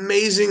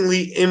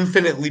amazingly,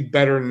 infinitely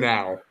better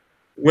now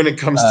when it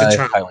comes to I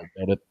child. highly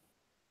doubt it.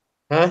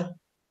 Huh?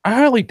 I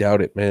highly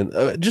doubt it, man.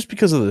 Just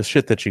because of the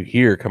shit that you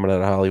hear coming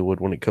out of Hollywood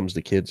when it comes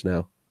to kids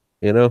now,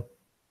 you know,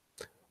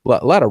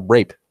 a lot of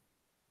rape.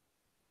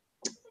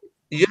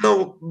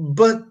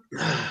 But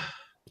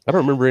I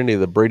don't remember any of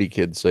the Brady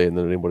kids saying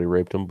that anybody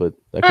raped them, but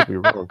I could be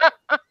wrong.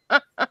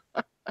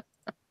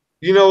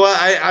 you know what?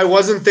 I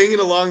wasn't thinking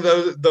along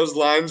those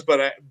lines, but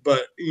I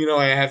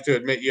have to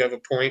admit you have a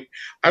point.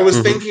 I was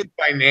thinking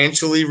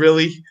financially,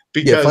 really,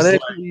 Yeah, because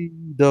financially,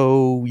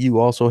 though, you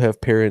also have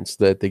parents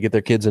that they get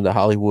their kids into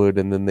Hollywood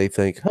and then they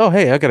think, oh,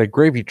 hey, I got a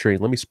gravy train.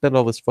 Let me spend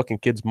all this fucking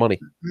kid's money.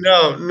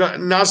 no,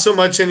 not so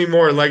much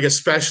anymore. Like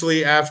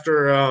especially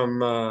after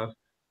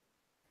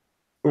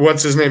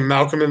what's his name,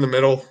 Malcolm in the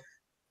Middle.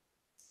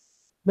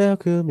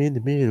 Malcolm in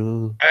the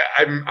Middle.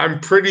 I'm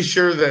pretty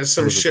sure that That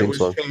some was the shit theme was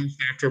song.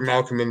 changed after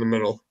Malcolm in the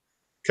Middle,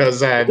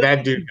 because that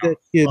dude That got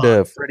kid,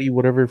 fucked. Freddie,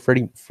 whatever,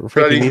 Frankie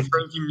Frankie Muniz.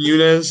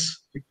 Muniz.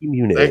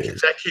 Frankie That,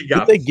 Muniz. that kid Did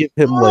got they give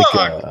him like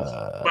fucked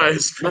by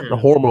his not the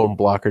parents. hormone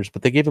blockers,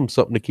 but they gave him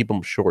something to keep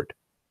him short.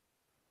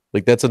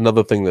 Like that's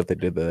another thing that they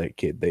did to that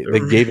kid. They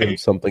gave him Right?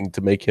 something to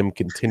make him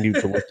continue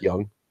to look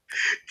young.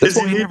 That's Because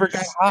why he he needed never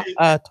to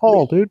got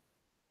tall, dude.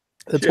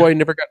 That's yeah. why he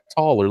never got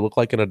tall or looked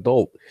like an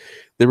adult.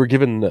 They were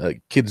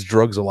giving kids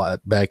drugs a lot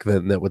back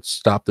then that would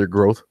stop their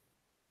growth,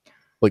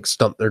 like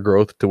stunt their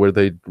growth to where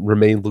they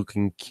remain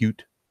looking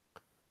cute.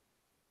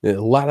 Yeah,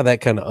 a lot of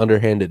that kind of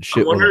underhanded I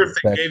shit went wonder on if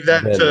they back gave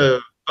that then. to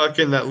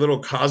fucking that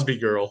little Cosby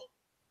girl.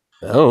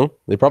 Oh,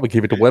 they probably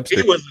gave it to He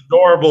Webster. was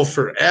adorable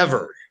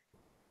forever.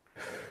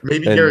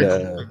 Maybe And Gary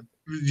Coleman.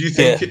 Do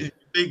yeah, you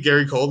think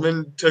Gary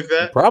Coleman took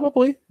that?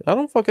 probably. I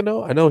don't fucking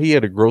know. I know he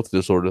had a growth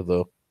disorder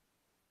though.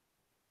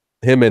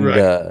 Him and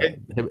Right.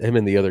 him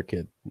and the other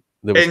kid.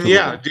 There was And two of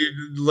yeah, them.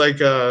 dude, like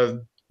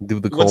Do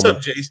the what's Coleman.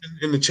 up, Jason,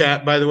 in the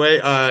chat, by the way?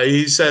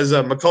 He says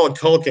Macaulay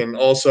Culkin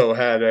also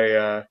had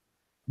a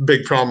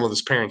big problem with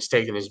his parents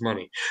taking his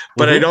money.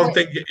 But I don't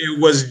think it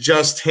was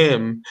just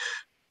him.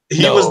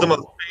 He was the most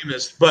No.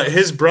 famous, but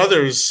his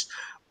brothers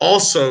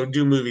also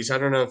do movies. I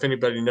don't know if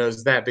anybody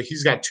knows that, but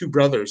he's got two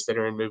brothers that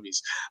are in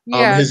movies.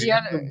 Yeah, His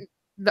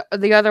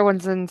the other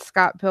one's in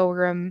Scott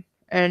Pilgrim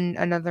and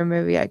another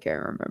movie I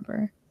can't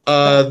remember.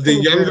 the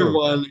younger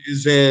one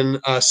is in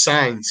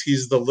Signs.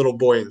 He's the little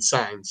boy in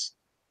Signs.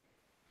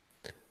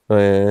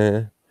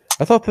 I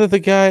I thought that the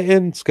guy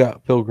in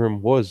Scott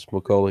Pilgrim was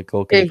Macaulay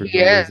Culkin for He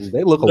some is. reason.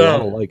 They look a No. lot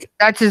alike.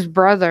 That's his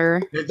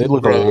brother. They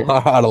look a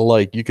lot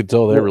alike. You could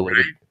tell they're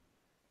related.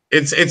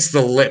 It's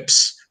the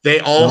lips. They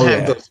all Oh, have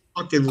yeah. those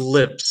fucking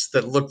lips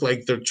that look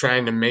like they're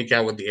trying to make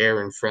out with the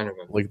air in front of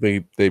them. Like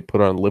they put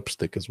on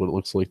lipstick is what it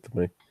looks like to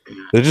me.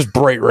 They're just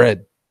bright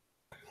red.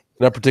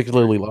 Not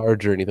particularly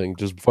large or anything,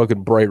 just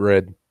fucking bright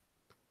red.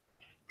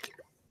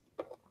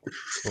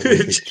 Like they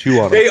chew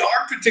on They them.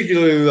 are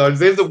particularly large.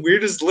 They have the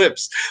weirdest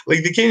lips.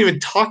 Like they can't even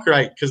talk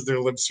right because their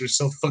lips are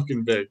so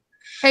fucking big.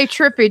 Hey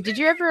Trippy, did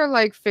you ever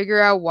like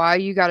figure out why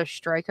you got a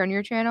strike on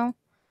your channel?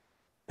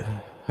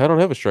 I don't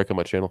have a strike on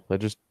my channel. I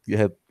just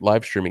had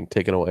live streaming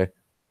taken away.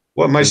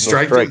 What, my There's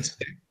no strike?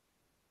 strike.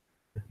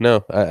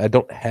 No, I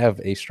don't have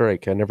a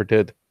strike. I never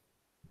did.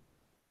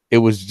 It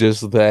was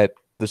just that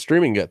the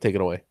streaming got taken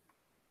away.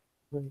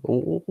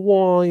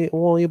 Why you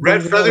Red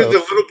bringing Feather, that the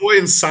up? little boy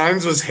in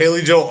Signs was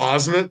Haley Joel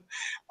Osment.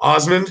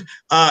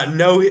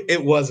 No,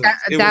 it wasn't.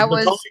 It That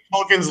was was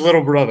Macaulay Culkin's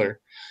little brother.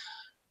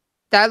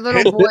 that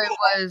little boy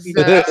was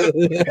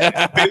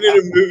Been in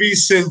a movie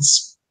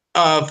since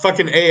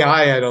fucking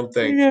AI, I don't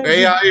think. Yeah.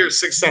 AI or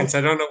Sixth Sense.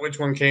 I don't know which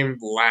one came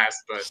last,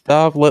 but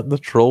Stop letting the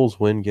trolls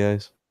win,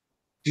 guys.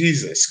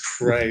 Jesus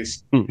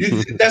Christ.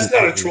 That's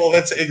not a troll,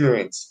 that's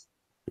ignorance.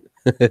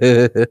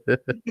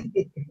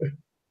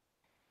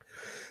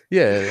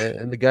 Yeah,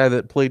 and the guy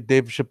that played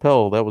Dave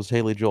Chappelle, that was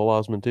Haley Joel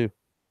Osment too.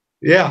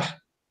 Yeah.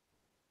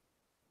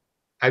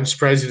 I'm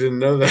surprised you didn't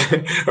know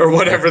that. Or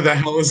whatever the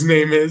hell his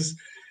name is.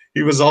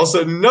 He was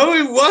also no,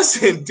 he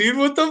wasn't, dude.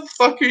 What the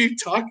fuck are you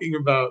talking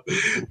about?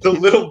 The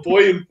little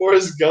boy in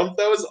Forrest Gump,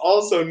 that was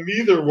also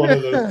neither one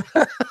of those.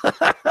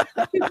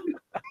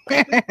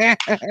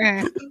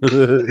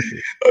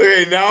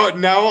 Okay,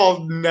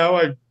 now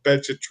I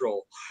bet you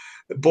troll.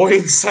 The boy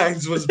in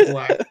Signs was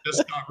black,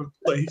 just got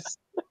replaced.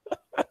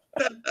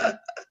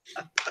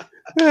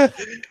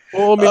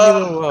 Well, I mean, you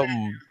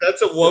know,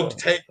 That's a woke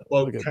take,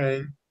 woke okay.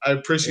 Kang. I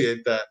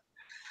appreciate that.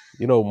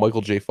 You know,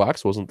 Michael J.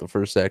 Fox wasn't the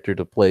first actor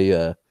to play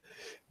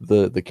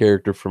the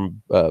character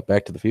from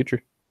Back to the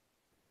Future.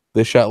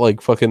 They shot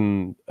like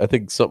fucking, I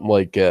think something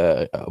like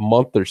a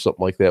month or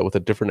something like that with a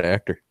different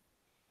actor.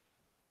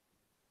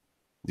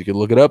 You can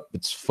look it up.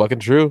 It's fucking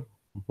true.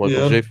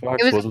 Michael J.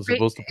 Fox wasn't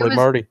supposed to play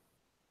Marty.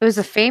 It was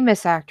a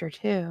famous actor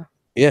too.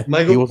 Yeah, he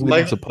wasn't even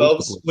Michael supposed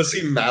Phelps, to play. was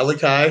he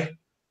Malachi?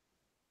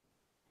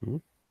 Hmm?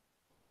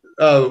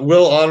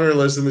 Will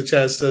Honorless in the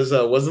chat says,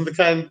 wasn't the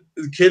kind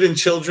kid in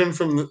Children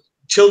from the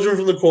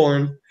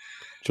Corn,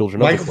 Children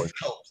Michael of the Corn.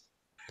 Phelps?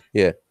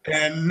 Yeah,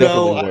 And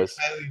definitely no, I was.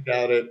 highly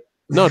doubt it.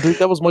 No, dude,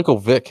 that was Michael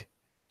Vick.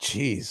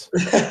 Jeez.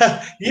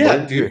 Yeah,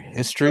 Learn your dude.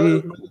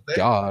 history.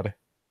 God.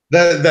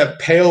 That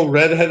pale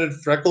redheaded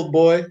freckled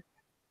boy.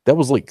 That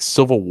was like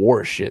Civil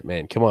War shit,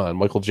 man. Come on,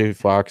 Michael J.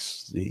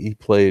 Fox. He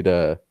played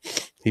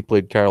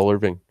Kyle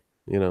Irving.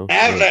 You know,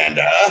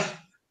 Outlander.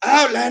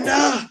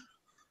 Outlander.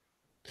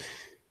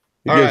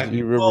 You All guys, right.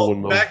 you remember Well,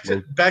 when Mel?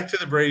 back to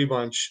the Brady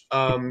Bunch.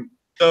 You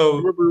So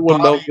remember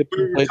when Mel Bobby, we Gibson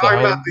were played the talking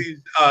about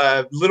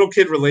Hind? these little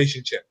kid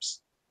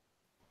relationships.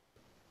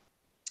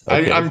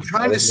 Okay. I'm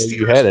trying I to didn't know steer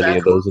you us had any back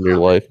of those in your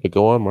life, but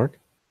go on, Mark.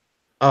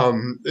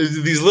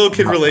 these little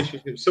kid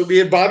relationships. So we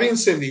had Bobby and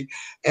Cindy,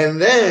 and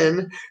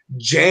then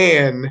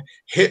Jan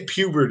hit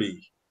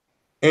puberty,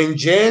 and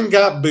Jan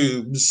got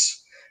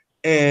boobs,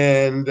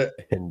 and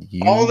And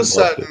you all of a loved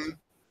sudden,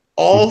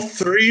 all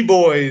three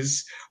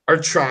boys are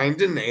trying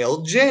to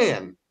nail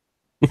Jan.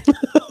 it.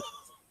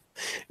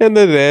 And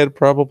the dad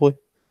probably.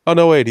 Oh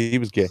no, wait, he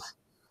was gay.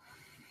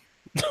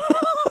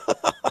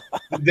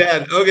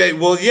 Dad, okay,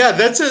 well, yeah,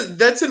 that's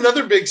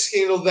another big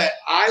scandal that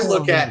I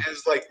look at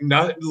as like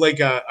not like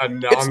a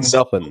It's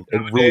non. nothing.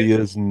 It really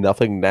is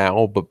nothing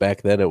now, but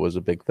back then it was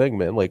a big thing,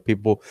 man. Like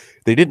people,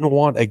 they didn't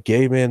want a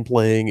gay man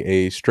playing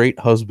a straight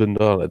husband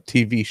on a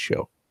TV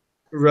show,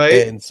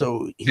 Right? and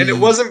so And it he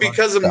wasn't tried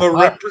because of to my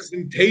hide.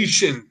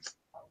 representation.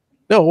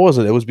 No, it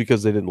wasn't. It was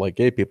because they didn't like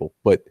gay people.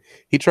 But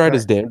he tried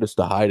his Right. damnedest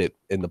to hide it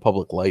in the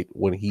public light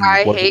when he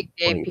I wasn't hate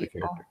gay playing the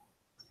people.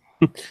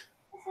 character.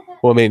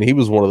 Well, I mean, he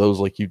was one of those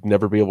like you'd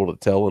never be able to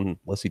tell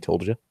unless he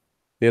told you,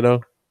 you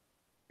know.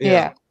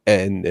 Yeah.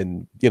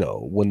 And you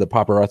know, when the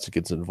paparazzi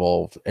gets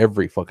involved,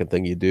 every fucking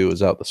thing you do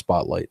is out in the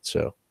spotlight.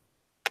 So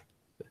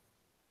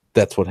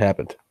that's what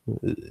happened.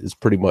 Is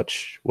pretty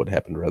much what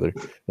happened, rather.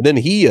 And then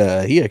he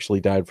actually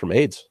died from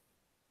AIDS.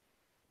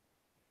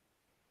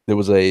 There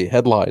was a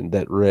headline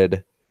that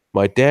read,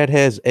 "My dad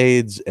has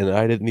AIDS, and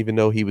I didn't even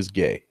know he was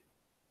gay."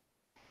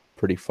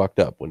 Pretty fucked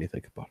up when you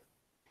think about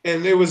it.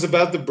 And it was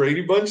about the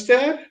Brady Bunch,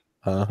 Dad?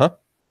 Uh-huh.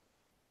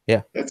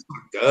 Yeah. That's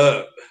fucked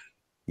up.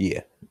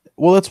 Yeah.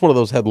 Well, that's one of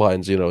those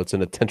headlines, you know, it's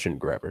an attention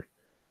grabber.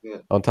 Yeah.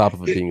 On top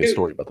of it being a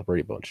story about the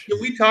Brady Bunch. Can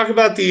we talk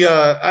about the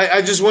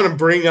I just want to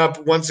bring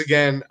up once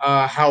again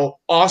how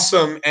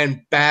awesome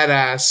and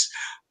badass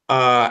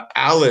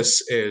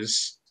Alice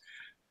is,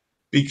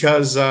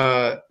 because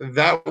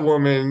that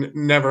woman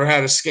never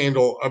had a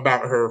scandal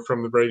about her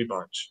from the Brady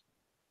Bunch.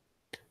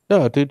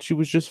 No, dude, she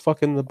was just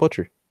fucking the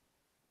butcher.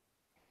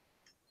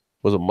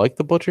 Was it Mike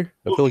the Butcher?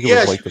 I feel like it Yeah,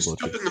 was she Mike the was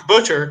Butcher. stooping the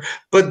butcher,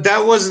 but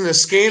that wasn't a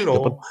scandal.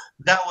 Stooping?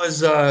 That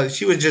was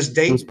she was just It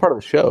dating was part of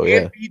the show,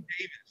 Ann yeah. B.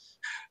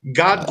 Davis.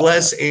 God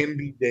bless Ann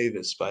B.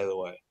 Davis, by the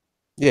way.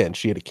 Yeah, and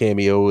she had a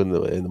cameo in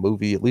the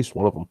movie, at least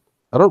one of them.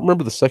 I don't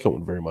remember the second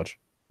one very much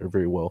or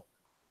very well.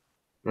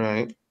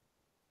 Right.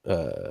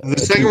 The I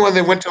second do. one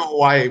they went to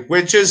Hawaii,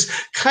 which is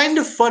kind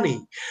of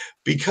funny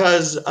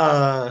because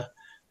okay,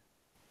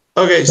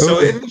 so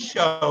in the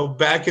show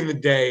back in the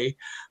day,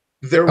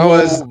 there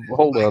was Oh,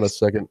 hold on a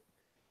second.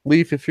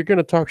 Leaf, if you're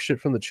gonna talk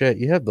shit from the chat,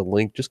 you have the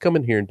link. Just come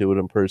in here and do it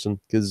in person.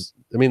 Because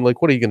I mean,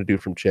 like, what are you gonna do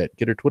from chat?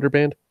 Get her Twitter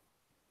banned?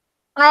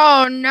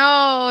 Oh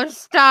no!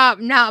 Stop!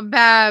 Not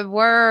bad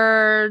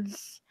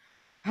words.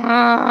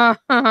 I'm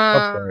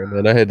sorry,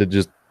 man. I had to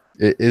just.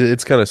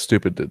 It's kind of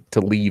stupid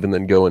to leave and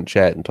then go and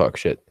chat and talk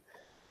shit.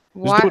 Just do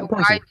Why? it in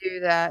person. Why do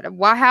that?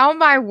 Why? How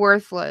am I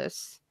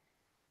worthless?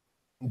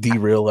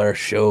 Derail our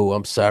show.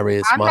 I'm sorry.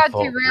 It's I'm my not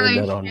fault. Blame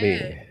derailing that on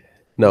shit. me.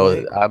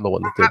 No, I'm the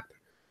one that did.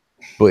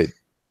 But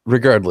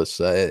regardless,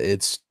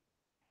 it's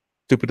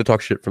stupid to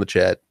talk shit from the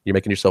chat. You're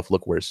making yourself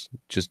look worse.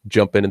 Just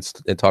jump in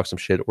and talk some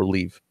shit or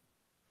leave.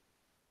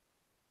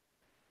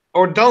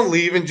 or don't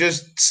leave and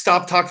just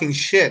stop talking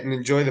shit and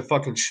enjoy the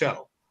fucking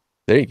show.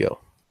 There you go.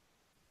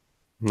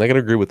 I can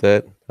agree with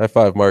that. High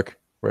five, Mark.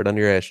 Right on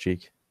your ass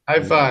cheek.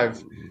 High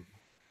five.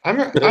 I've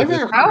never How heard am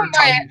her I?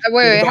 talking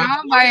Wait. shit about How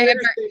am you. I I? heard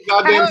her say a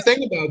goddamn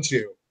thing about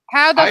you.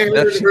 How I the?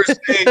 heard her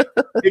say,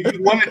 if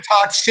you want to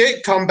talk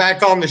shit, come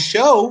back on the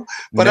show.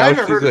 But I Now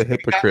haven't she's heard her a say a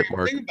hypocrite, goddamn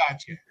Mark. thing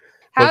about you.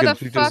 How Fucking, the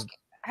she fuck? just-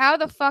 How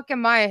the fuck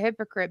am I a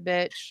hypocrite,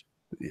 bitch?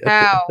 I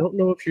How? don't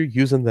know if you're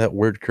using that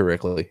word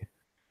correctly.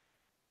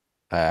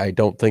 I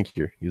don't think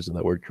you're using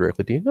that word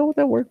correctly. Do you know what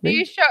that word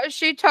means?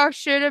 She talked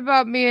shit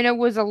about me and it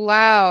was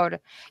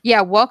allowed.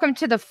 Yeah, welcome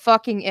to the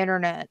fucking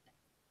internet.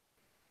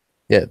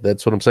 Yeah,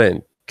 that's what I'm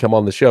saying. Come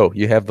on the show.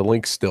 You have the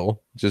link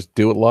still. Just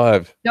do it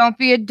live. Don't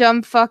be a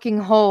dumb fucking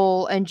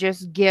hole and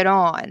just get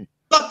on.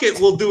 Fuck it,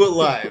 we'll do it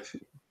live.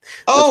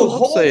 What I'm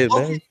Hole. saying,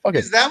 Okay, man. Fuck it.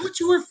 is that what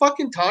you were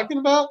fucking talking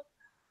about?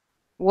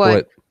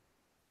 What?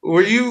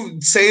 Were you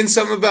saying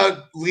something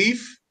about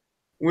Leaf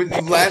when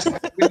you first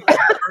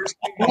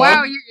came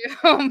Wow, on?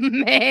 oh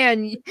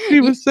man.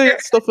 She was saying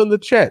stuff in the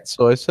chat,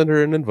 so I sent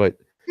her an invite.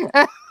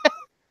 I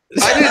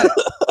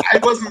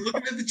wasn't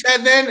looking at the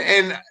chat then,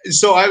 and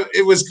so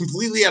it was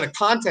completely out of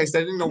context. I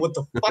didn't know what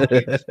the fuck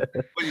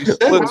what you said.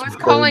 I Let's was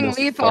burn calling this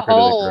Leaf a fucker to the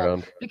hole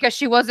ground. because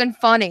she wasn't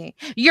funny.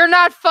 You're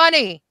not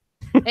funny.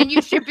 And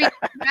you should be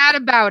mad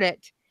about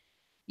it.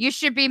 You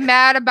should be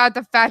mad about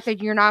the fact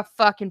that you're not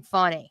fucking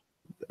funny.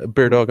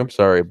 Bear Dog, I'm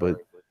sorry, but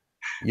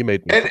you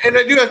made me. And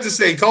I do have to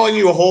say, calling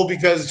you a hole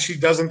because she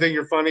doesn't think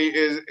you're funny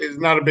is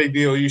not a big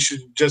deal. You should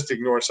just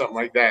ignore something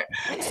like that.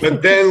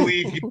 But then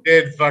Leaf, you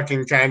did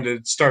fucking kind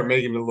of start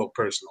making it a little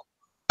personal.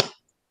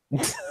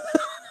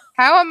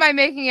 How am I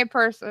making it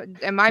personal?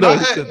 Am I? No,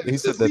 making- he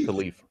said that to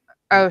Leaf.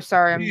 Oh,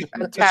 sorry.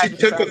 I'm a tad She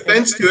took distracted.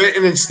 offense to it,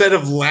 and instead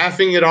of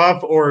laughing it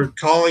off or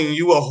calling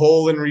you a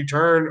hole in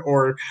return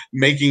or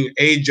making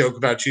a joke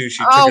about you,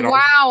 she Oh took it off.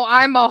 wow,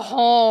 I'm a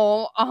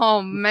hole.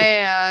 Oh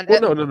man.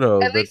 Well,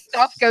 no. At least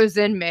stuff goes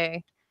in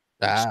me.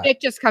 Ah, Shit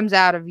just comes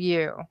out of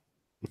you.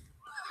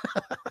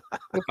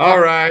 All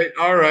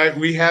right.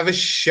 We have a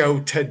show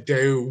to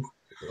do.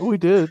 we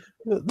did.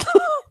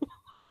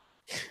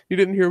 You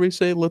didn't hear me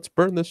say, "Let's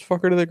burn this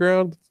fucker to the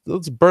ground."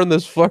 Let's burn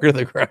this fucker to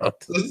the ground.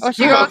 Oh,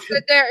 she gonna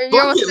sit there. You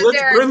gonna sit Let's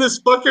there. burn this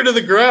fucker to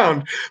the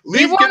ground. You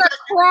Leave. want to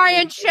cry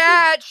in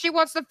chat? She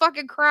wants to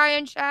fucking cry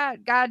in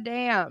chat. God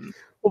damn.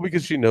 Well,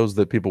 because she knows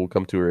that people will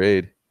come to her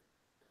aid,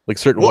 like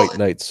certain Well, white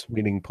knights,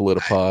 meaning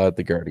Politipod,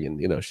 the Guardian.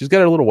 You know, she's got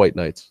her little white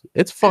knights.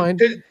 It's fine.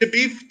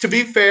 To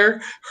be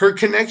fair, her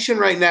connection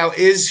right now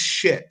is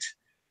shit.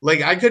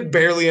 Like I could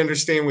barely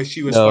understand what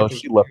she was No, fucking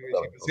she left saying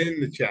when she was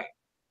in the chat.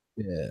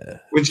 Yeah,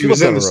 When she she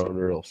was left in on the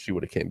her own, or else she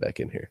would have came back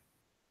in here.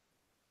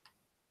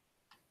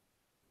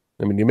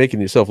 I mean, you're making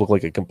yourself look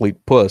like a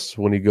complete puss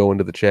when you go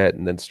into the chat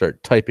and then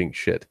start typing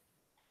shit.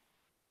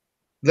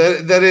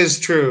 That is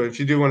true. If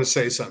you do want to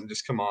say something,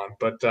 just come on.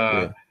 But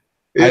Yeah.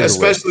 Either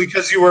especially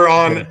because you were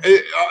on Yeah.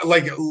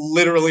 like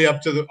literally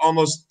up to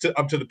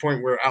the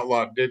point where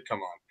Outlaw did come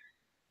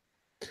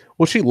on.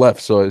 Well, she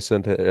left, so I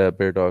sent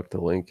Bear Dog the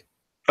link.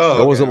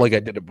 Oh, It wasn't okay. like I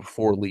did it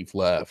before Leaf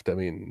left. I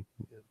mean,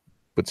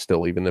 but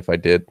still, even if I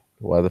did,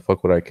 why the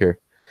fuck would I care?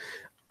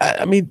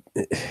 I mean,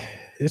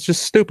 it's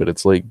just stupid.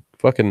 It's like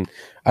fucking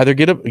either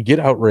get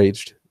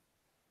outraged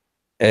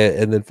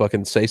and then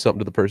fucking say something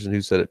to the person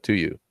who said it to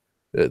you,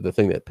 the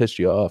thing that pissed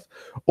you off,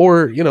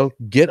 or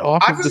get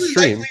off of the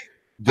stream,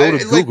 go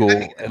to Google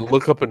and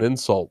look up an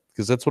insult,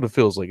 because that's what it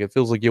feels like. It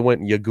feels like you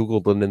went and you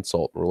Googled an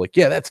insult and we're like,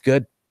 yeah, that's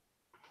good.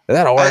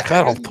 That'll work.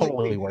 That'll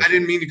totally work. I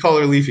didn't mean to call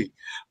her Leafy,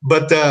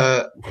 but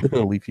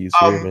Leafy's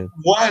here, man.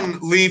 one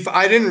Leaf,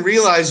 I didn't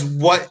realize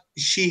what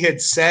she had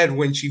said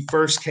when she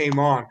first came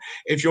on.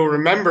 If you'll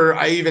remember,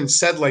 I even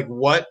said like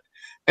what,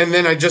 and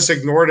then I just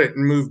ignored it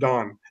and moved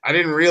on. I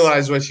didn't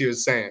realize what she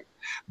was saying.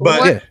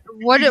 But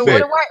what do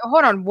I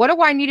hold on? What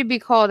do I need to be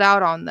called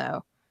out on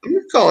though? I'm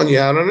not calling you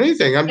out on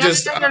anything. I'm No,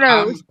 just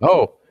no.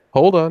 Oh,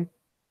 Hold on.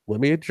 Let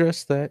me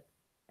address that.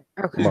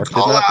 Okay. Mark did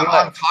Call not out on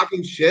laugh.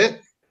 talking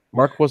shit.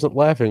 Mark wasn't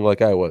laughing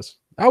like I was.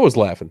 I was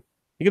laughing.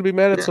 You gonna be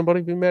mad at Yeah.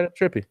 somebody? Be mad at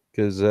Trippy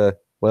because,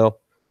 well,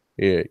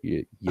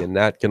 you're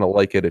not gonna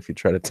like it if you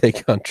try to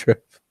take on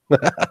Trip.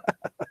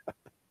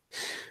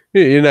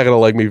 You're not gonna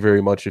like me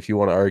very much if you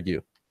want to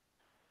argue.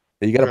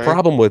 You got a Right.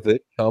 problem with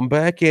it? Come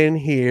back in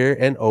here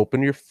and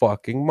open your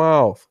fucking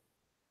mouth.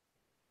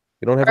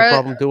 You don't have a Alright,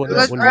 problem doing that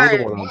let's- when you're the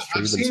alright. one on stream I've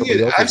and seen somebody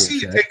you. else I've is in seen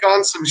you chat. take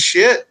on some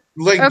shit.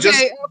 Like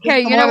just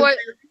Okay, come you know on what?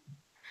 and-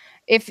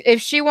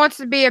 If she wants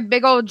to be a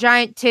big old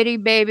giant titty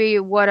baby,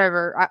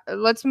 whatever.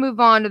 Let's move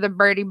on to the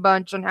Brady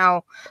Bunch and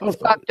how Oh,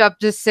 fucked up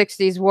the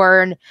 '60s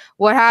were and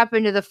what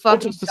happened to the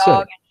fucking just a dog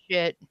sec. and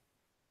shit.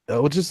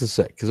 well, just a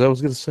sec, because I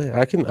was gonna say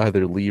I can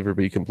either leave or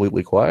be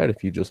completely quiet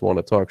if you just want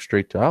to talk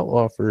straight to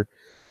Outlaw for a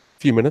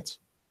few minutes.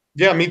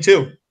 Yeah, me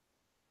too.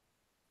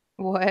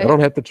 I What? don't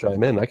have to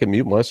chime in. I can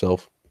mute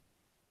myself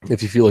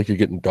if you feel like you're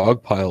getting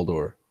dogpiled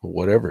or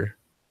whatever.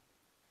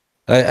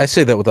 I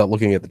say that without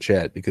looking at the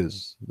chat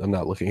because I'm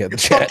not looking at the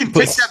chat. Fucking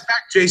but- take that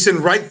back,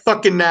 Jason, right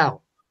fucking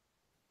now.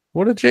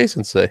 What did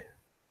Jason say?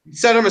 He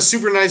said I'm a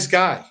super nice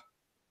guy.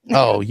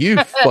 Oh, you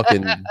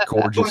fucking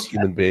gorgeous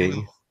human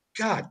being.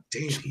 God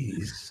damn.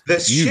 Jeez. The You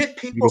shit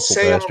people beautiful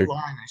say bastard.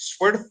 online, I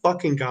swear to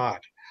fucking God.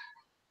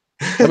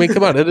 I mean,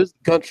 come on, it is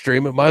the cunt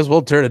stream. It might as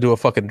well turn into a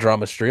fucking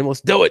drama stream.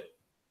 Let's do it.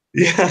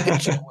 Yeah.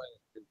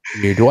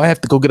 Here, do I have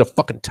to go get a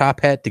fucking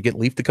top hat to get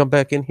Leaf to come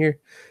back in here?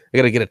 I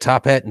gotta get a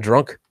top hat and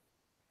drunk.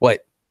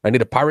 What? I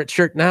need a pirate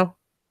shirt now?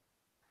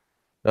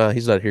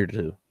 He's not here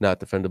to not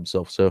defend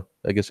himself, so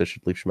I guess I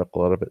should leave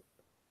Schmeckle out of it.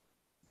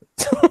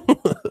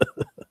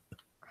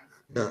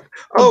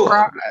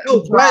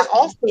 But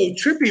also,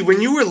 Trippy,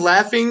 when you were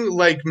laughing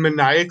like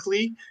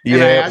maniacally, and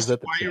Yeah, I it was asked you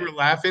at the why you chat. were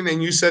laughing,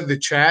 and you said the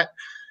chat,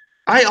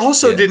 I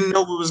also Yeah. didn't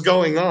know what was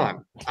going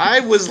on. I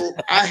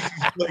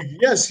like,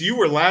 yes, you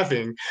were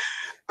laughing.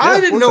 Yeah, I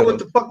of didn't course know I what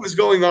was. the fuck was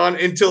going on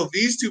until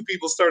these two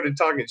people started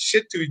talking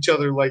shit to each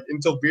other, like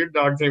until Beard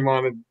Dog came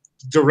on and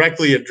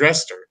directly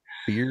addressed her.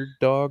 Beard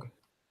dog?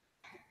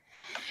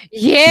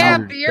 Yeah,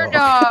 Beard beer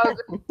dog.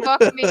 dog.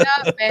 Fuck me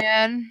up,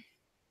 man.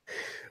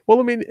 Well,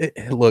 I mean,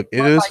 look, it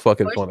Or is like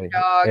fucking push funny.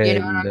 dog, you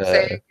know And what I'm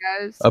saying,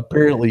 guys?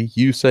 apparently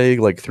you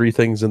saying like 3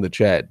 things in the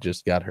chat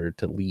just got her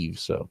to leave,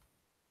 so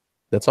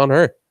that's on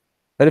her.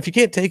 And if you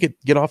can't take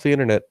it, get off the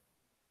internet.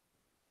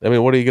 I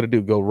mean, what are you going to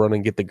do? Go run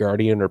and get the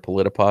Guardian or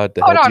Politipod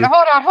to Hold help on, you?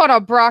 hold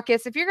on,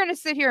 Brockus. If you're gonna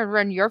sit here and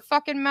run your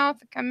fucking mouth,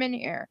 come in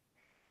here.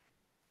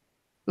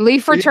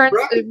 Leaf returns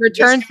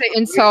the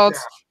insults,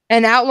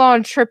 and Outlaw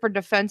and Trip are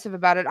defensive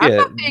about it. I'm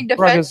not being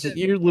Ruckus, defensive.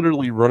 you're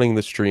literally running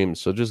the stream,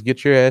 so just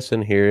get your ass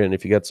in here, and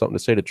if you got something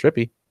to say to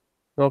Trippy,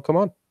 oh, come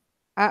on.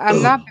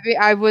 I'm not.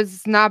 I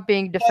was not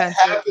being What defensive.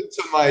 happened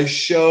to my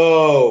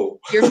show?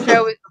 Your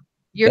show,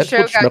 your That's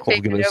show what got Schmeckle's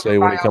taken going to over say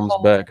when by he a comes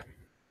hole. back.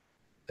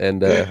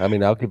 And, I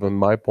mean, I'll give him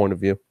my point of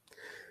view.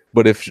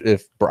 But if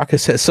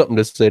Brockus has something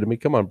to say to me,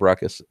 come on,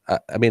 Brockus.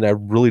 I mean, I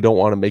really don't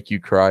want to make you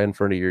cry in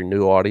front of your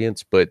new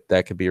audience, but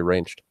that could be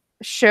arranged.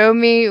 Show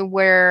me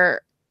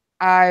where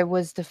I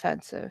was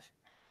defensive.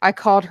 I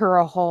called her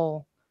a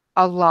hole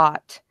a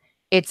lot.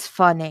 It's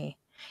funny.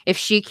 If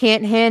she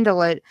can't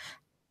handle it,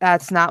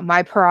 that's not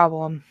my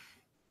problem.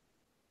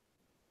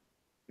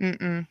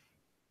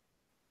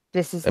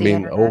 This is I the mean,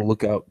 internet. oh,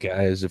 look out,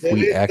 guys. If That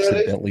we is- that is-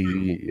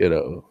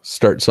 accidentally,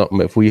 start something,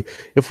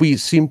 if we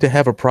seem to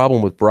have a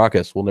problem with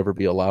Brockus, we'll never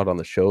be allowed on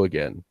the show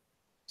again.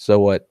 So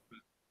what?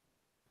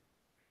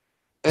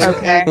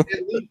 Okay.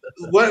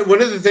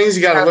 One of the things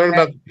you got to learn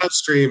Okay. about the cut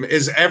stream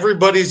is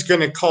everybody's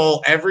going to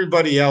call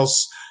everybody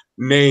else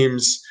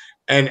names,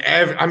 and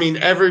I mean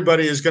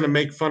everybody is going to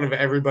make fun of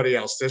everybody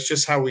else. That's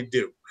just how we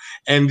do.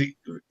 And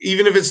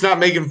even if it's not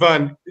making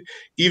fun,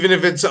 even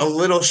if it's a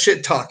little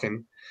shit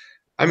talking,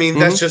 I mean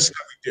that's just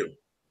how we do.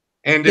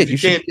 And if you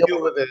should can't be able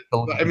deal with it,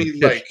 to I mean,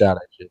 shit like shot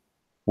at you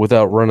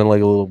without running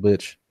like a little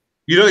bitch.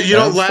 you don't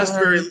I'm last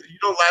sorry. you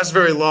don't last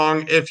very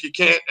long if you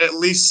can't at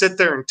least sit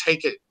there and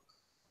take it.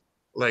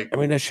 Like, I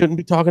mean, I shouldn't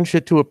be talking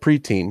shit to a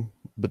preteen,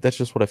 but that's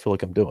just what I feel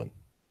like I'm doing.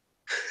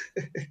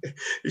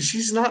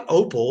 she's not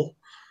Opal.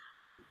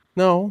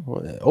 No,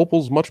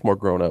 Opal's much more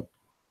grown up.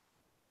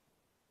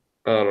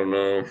 I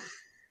don't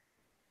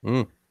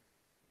know.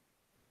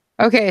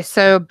 Okay,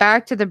 so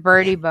back to the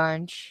Brady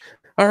Bunch.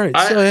 All right,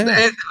 so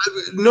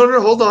No,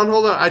 hold on.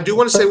 I do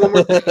want to say one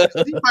more thing.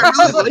 Steve, I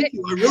really like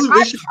you. I really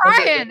wish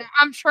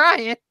I'm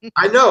trying.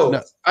 I know.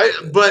 No.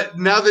 But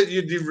now that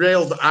you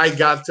derailed, I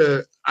got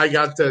to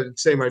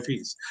say my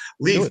piece.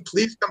 Leave,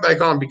 please come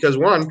back on because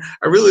one,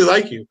 I really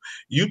like you.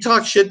 You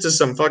talk shit to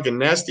some fucking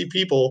nasty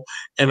people,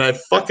 and I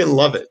fucking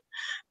love it.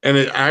 And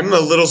I'm a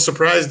little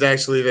surprised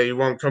actually that you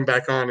won't come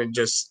back on and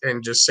just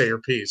say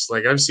your piece.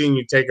 Like I've seen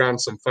you take on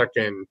some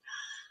fucking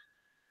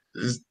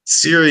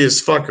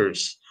serious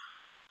fuckers.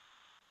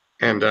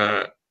 And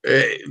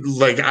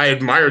like I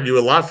admired you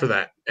a lot for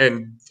that,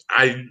 and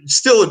I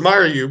still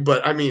admire you.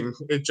 But I mean,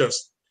 it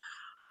just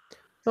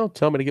don't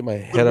tell me to get my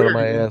head out of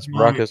my ass,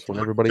 Brockus, when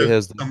everybody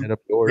has their head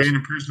up yours.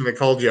 Random person that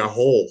called you a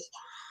hole.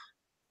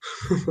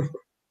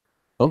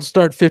 Don't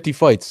start 50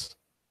 fights.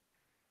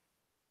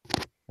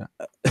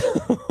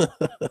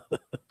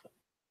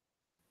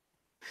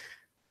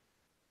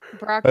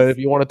 Brock, If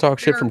you want to talk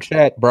shit from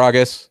chat,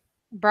 Bragus.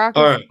 Brock,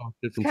 All right. Talk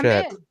shit from come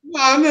chat. in.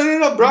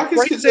 No. Brockus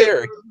Right can say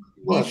there.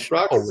 what He's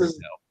Brockus right is.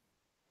 now.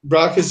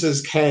 Brockus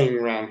is king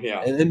around here.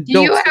 And then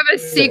Do you don't have a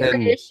sit there secret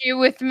and issue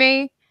with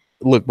me?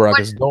 look, What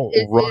Bragus. Don't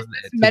is run this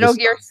to the Metal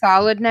Gear side.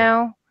 Solid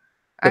now?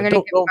 I'm gonna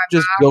Don't give my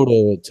just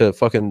go to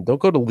fucking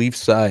don't go to Leaf's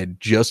side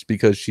just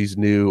because she's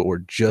new or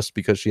just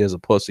because she has a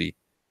pussy.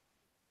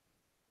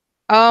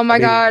 Oh my I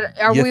mean, god,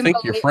 are you we? think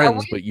you're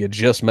friends, but you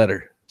just met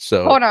her.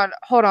 So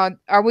Hold on.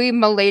 Are we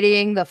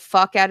maladying the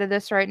fuck out of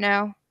this right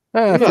now?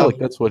 I feel No. like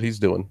that's what he's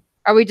doing.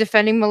 Are we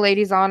defending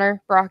Milady's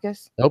honor,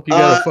 Brockus? I hope you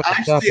got a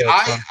fucking top Actually,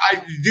 hat,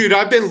 son. dude,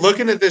 I've been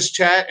looking at this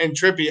chat and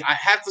Trippy. I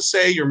have to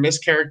say, you're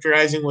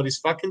mischaracterizing what he's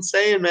fucking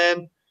saying,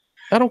 man.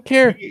 I don't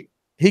care.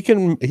 He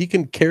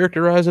can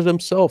characterize it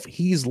himself.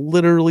 He's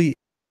literally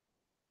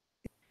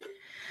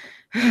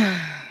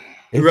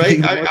if Right?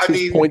 he wants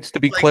his mean, points to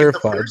be like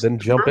clarified, then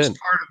jump in.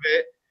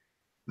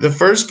 The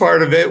first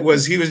part of it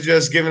was he was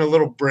just giving a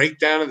little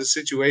breakdown of the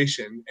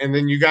situation, and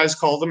then you guys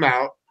called him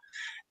out,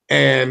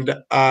 and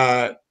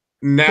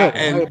now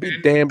I would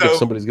be damned if so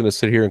somebody's going to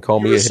sit here and call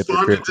you me a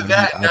responded hypocrite to when he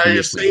that. Now you're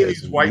obviously saying has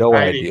he's white no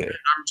knighting. idea.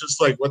 I'm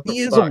just like, what the He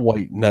is fuck? a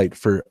white knight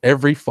for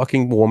every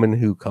fucking woman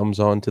who comes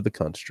on to the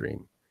cunt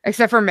stream.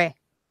 Except for me.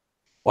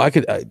 Well,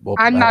 I'm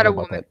I not don't a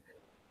know about woman. that.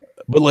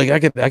 But like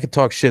I could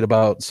talk shit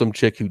about some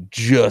chick who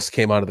just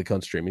came out of the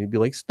cunt stream and he'd be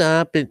like,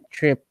 "Stop it,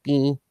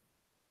 Trippy."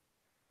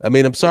 I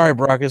mean, I'm sorry,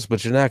 Brockus,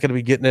 but you're not going to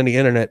be getting any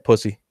internet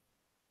pussy.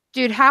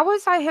 Dude, how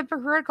was I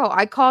hypocritical?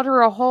 I called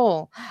her a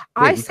hole.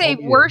 I you say called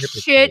me a worse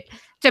hypocrite shit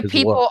to as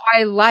people well.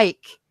 I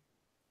like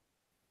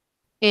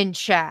in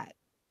chat.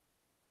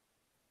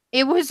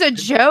 It was a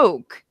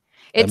joke.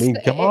 I mean,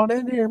 come on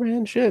in here,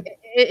 man. Shit.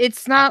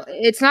 It's not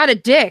a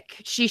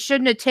dick. She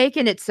shouldn't have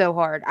taken it so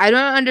hard. I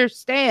don't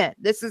understand.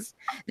 This is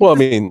Well, I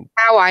mean,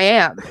 how I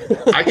am.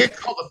 I get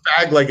called a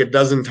fag like a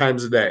dozen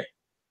times a day.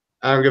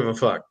 I don't give a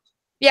fuck.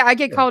 Yeah, I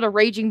get called a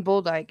raging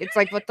bulldog. It's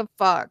like, what the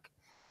fuck?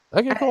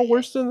 I get called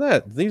worse than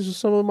that. These are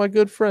some of my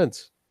good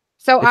friends.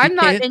 So If I'm you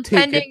not can't take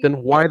intending. it,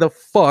 then why the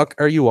fuck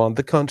are you on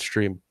the cunt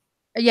stream?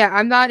 Yeah,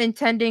 I'm not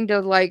intending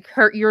to like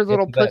hurt your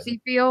little Answer that.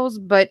 pussy feels,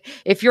 but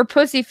if your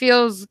pussy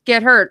feels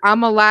get hurt,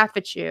 I'm gonna laugh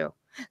at you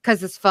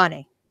because it's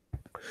funny.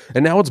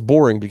 And now it's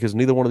boring because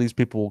neither one of these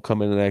people will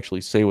come in and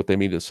actually say what they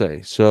mean to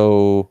say.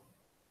 So,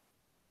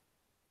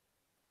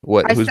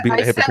 what? Who's being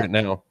a hypocrite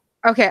now?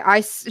 Okay,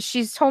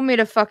 she's told me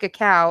to fuck a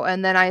cow,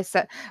 and then I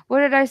said, what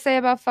did I say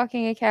about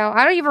fucking a cow?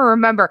 I don't even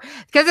remember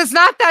because it's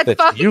not that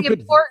fucking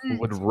important.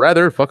 Would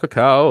rather fuck a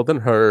cow than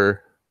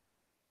her.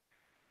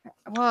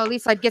 Well, at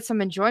least I'd get some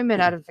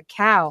enjoyment out of the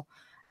cow.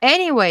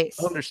 Anyways.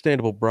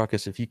 Understandable,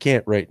 Brockus, if you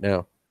can't right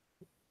now.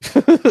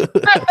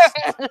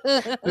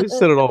 I just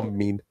said it all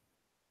mean.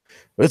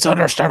 It's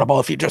understandable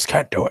if you just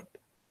can't do it.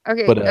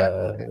 Okay. But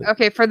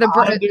okay, for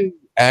the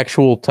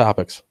actual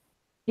topics.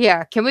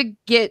 Yeah, can we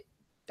get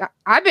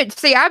I've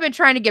been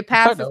trying to get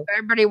past this, but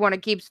everybody want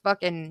to keep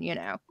fucking, you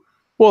know.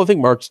 Well, I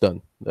think Mark's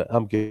done.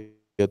 I'm good.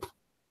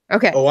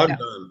 Okay. Oh, I'm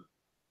done.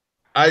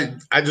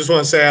 I just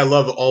want to say I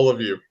love all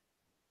of you.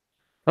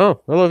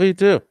 Oh, I love you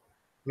too.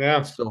 Yeah.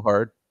 It's so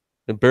hard.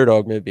 And Bear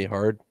Dog made me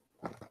hard.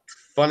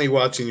 Funny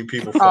watching you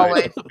people fight.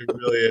 Always. It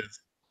really is.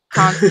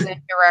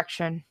 Constant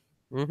direction.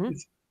 Mm-hmm.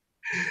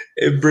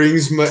 It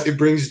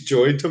brings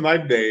joy to my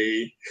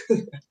day.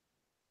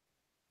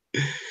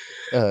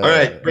 All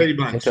right, Brady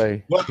Bunch.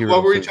 What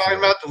were we talking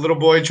about? The little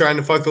boy trying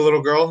to fuck the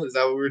little girl? Is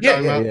that what we were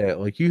talking about? Yeah.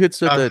 Like you had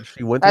said that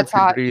she went through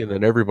puberty and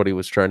then everybody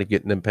was trying to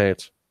get in them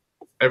pants.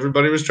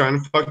 Everybody was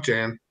trying to fuck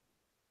Jan.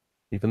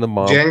 Even the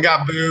mom. Jan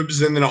got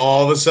boobs, and then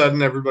all of a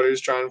sudden, everybody was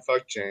trying to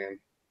fuck Jan.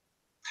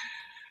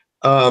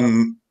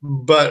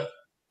 But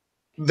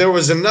there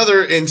was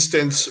another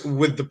instance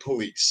with the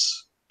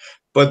police,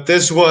 but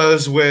this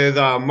was with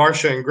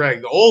Marcia and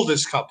Greg, the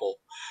oldest couple.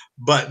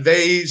 But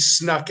they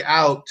snuck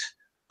out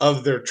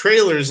of their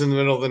trailers in the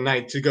middle of the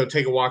night to go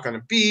take a walk on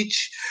a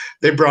beach.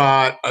 They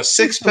brought a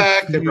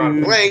six-pack. They brought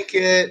a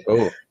blanket,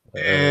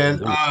 and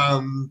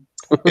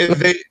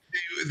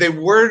they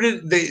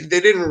worded they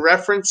didn't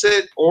reference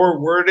it or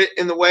word it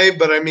in the way,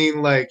 but I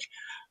mean, like,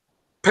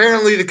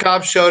 apparently the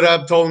cops showed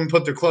up, told them to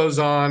put their clothes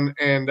on,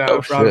 and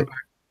brought them back.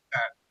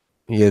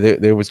 Yeah,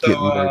 they was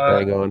getting their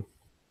bang on.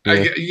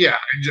 Yeah.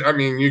 I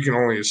mean, you can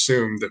only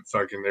assume that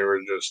fucking they were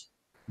just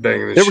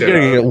banging the they shit were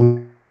getting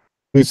out.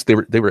 At least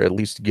they were at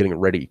least getting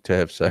ready to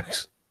have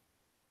sex.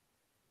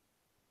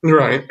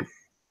 Right.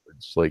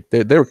 It's like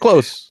they were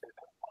close,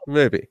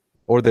 maybe.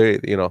 Or they,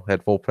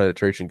 had full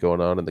penetration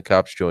going on and the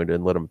cops joined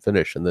in, let them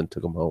finish, and then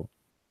took them home.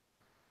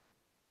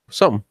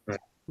 Something. Right.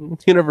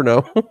 You never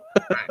know.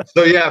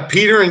 So yeah,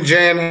 Peter and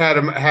Jan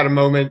had a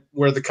moment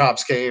where the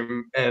cops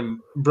came and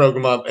broke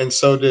them up, and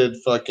so did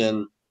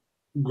fucking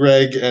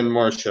Greg and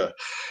Marcia.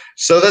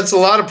 So that's a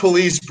lot of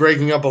police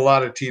breaking up a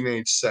lot of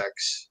teenage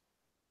sex.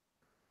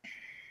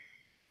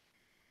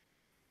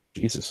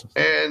 Jesus.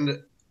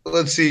 And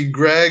let's see,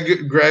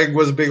 Greg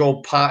was a big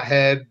old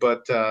pothead,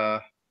 but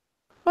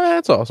Oh,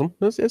 that's awesome.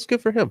 It's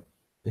good for him.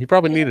 He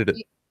probably needed it.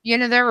 You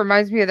know, that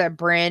reminds me of that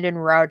Brandon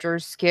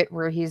Rogers skit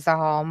where he's the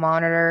hall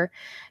monitor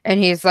and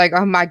he's like,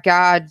 oh my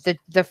God,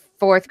 the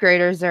fourth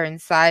graders are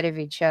inside of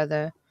each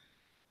other.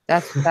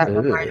 That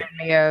reminded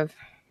me of.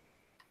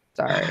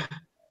 Sorry.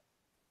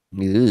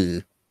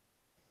 Ugh.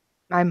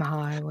 I'm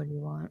high. What do you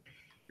want?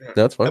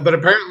 That's fine. But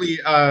apparently,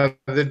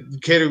 the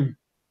kid who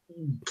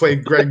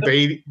played Greg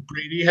Brady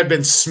had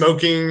been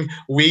smoking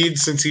weed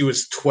since he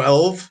was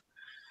 12.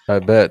 I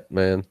bet,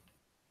 man.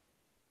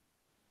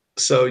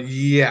 So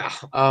yeah,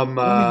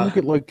 Look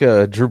at like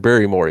Drew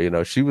Barrymore. You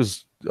know, she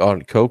was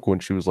on coke when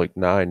she was like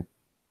 9.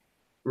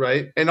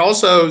 right. And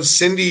also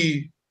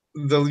Cindy,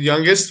 the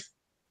youngest,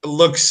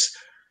 looks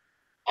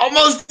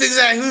almost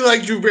exactly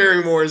like Drew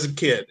Barrymore as a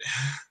kid.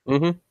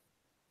 Mm-hmm.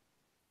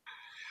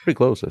 Pretty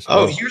close, I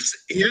Oh, suppose.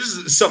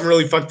 here's something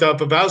really fucked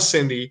up about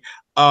Cindy.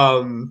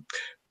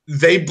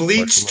 They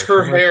bleached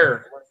her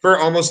hair for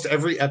almost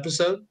every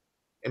episode.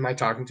 Am I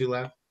talking too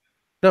loud?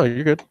 No,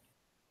 you're good.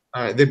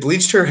 They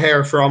bleached her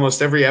hair for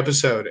almost every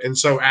episode, and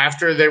so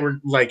after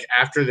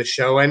after the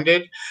show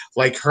ended,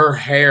 like her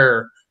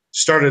hair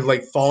started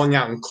like falling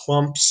out in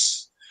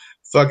clumps.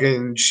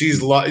 Fucking,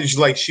 she's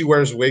like she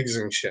wears wigs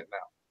and shit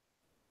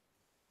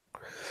now.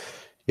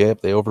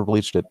 Yep, they over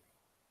bleached it.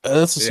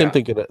 That's the same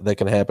thing that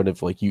can happen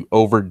if like you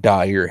over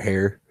dye your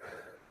hair.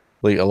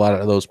 Like a lot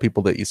of those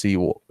people that you see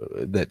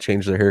that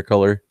change their hair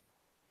color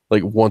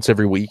like once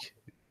every week.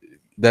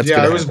 That's Yeah,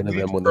 gonna it was happen to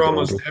them bleached when they for get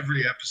almost older.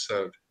 every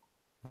episode.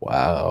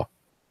 Wow.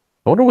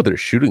 I wonder what their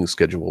shooting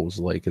schedule was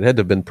like. It had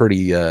to have been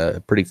pretty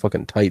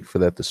fucking tight for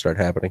that to start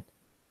happening.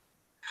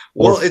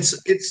 Well,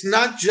 it's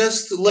not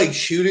just like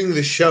shooting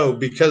the show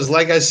because,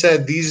 like I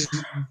said,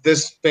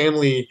 this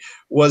family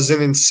was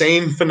an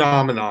insane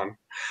phenomenon.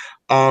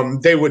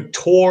 They would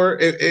tour.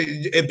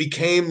 It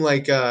became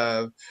like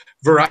a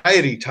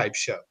variety type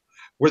show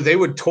where they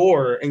would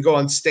tour and go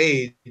on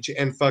stage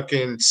and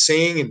fucking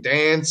sing and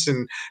dance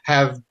and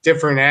have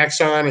different acts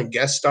on and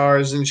guest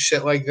stars and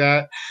shit like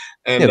that.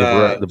 Yeah, And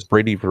the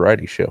Brady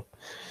variety show.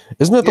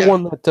 Isn't that the yeah.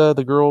 one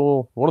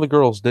that one of the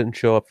girls didn't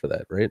show up for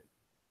that, right?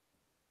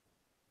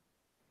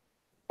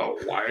 Oh,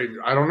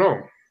 I don't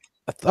know.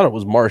 I thought it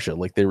was Marsha.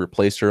 Like they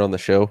replaced her on the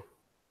show.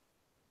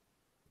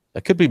 I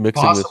could be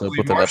mixing this up Possibly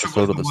with an Marsha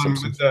episode was of the The one with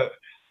Simpsons. the.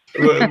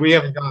 We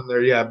haven't gotten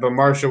there yet, but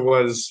Marsha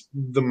was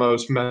the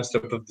most messed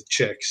up of the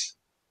chicks.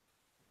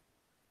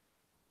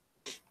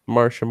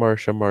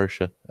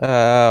 Marsha.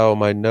 Ow,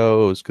 my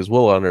nose. Because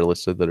Will on her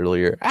list said that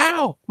earlier.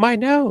 Ow, my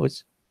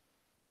nose.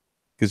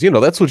 Because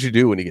that's what you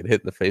do when you get hit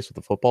in the face with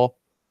a football.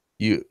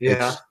 You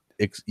Yeah.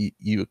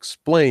 you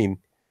explain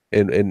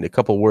in a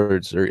couple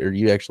words, or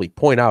you actually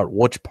point out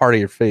which part of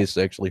your face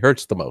actually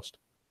hurts the most.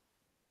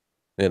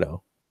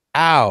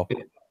 Ow,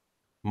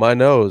 my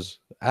nose.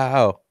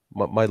 Ow,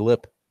 my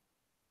lip.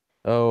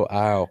 Oh,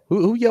 ow.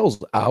 Who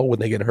yells ow when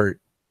they get hurt?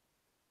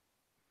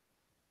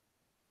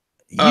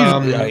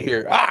 Usually I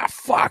hear,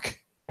 fuck.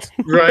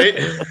 Right.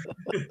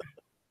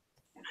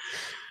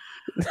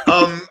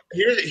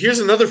 Here's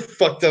another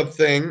fucked up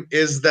thing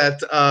is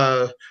that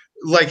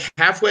like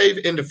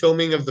halfway into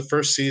filming of the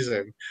first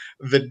season,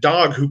 the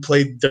dog who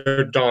played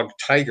their dog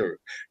Tiger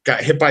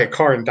got hit by a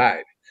car and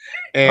died.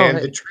 And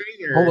hey, the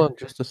trainer hold on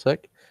just a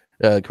sec.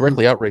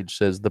 Correctly Outraged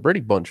says the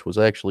Brady Bunch was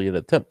actually an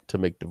attempt to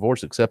make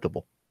divorce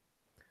acceptable.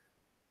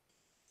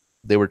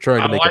 They were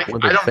trying to make a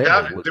blended I don't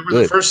doubt family it. look They were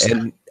good, the first,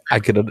 and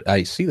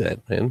I see that,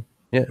 man.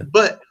 Yeah,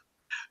 but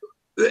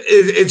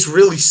it's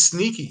really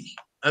sneaky,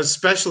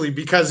 especially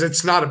because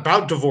it's not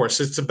about divorce.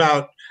 It's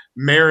about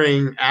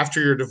marrying after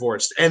you're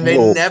divorced, and they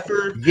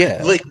never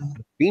like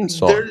Bean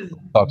Song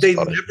they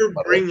never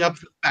bring up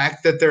the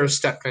fact that they're a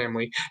step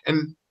family.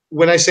 And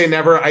when I say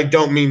never, I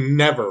don't mean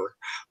never,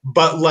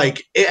 but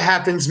like it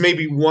happens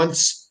maybe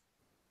once.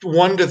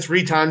 1 to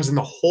 3 times in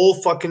the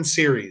whole fucking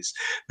series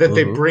that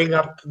they bring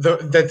up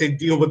that they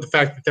deal with the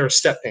fact that they're a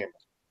step family.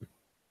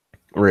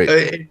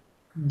 Right.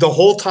 The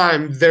whole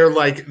time they're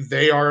like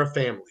they are a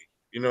family.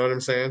 You know what I'm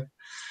saying?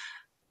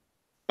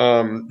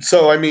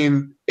 So I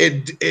mean,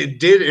 it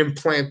did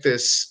implant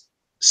this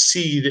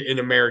seed in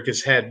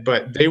America's head,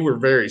 but they were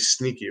very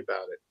sneaky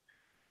about it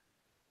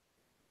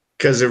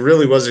because it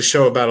really was a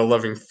show about a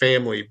loving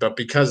family. But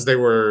because they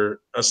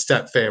were a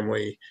step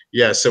family,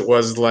 yes, it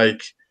was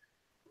like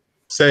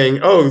saying,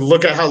 "Oh,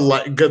 look at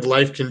how good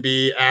life can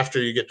be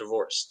after you get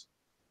divorced."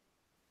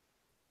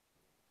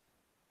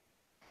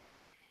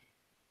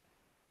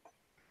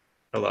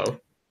 Hello.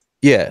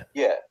 Yeah.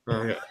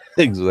 Okay.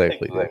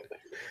 Exactly.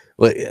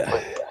 Like,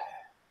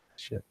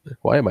 shit.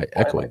 Why am I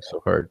echoing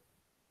so hard?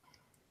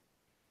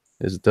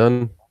 Is it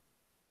done?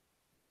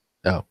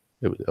 Oh,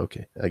 it was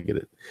okay. I get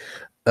it.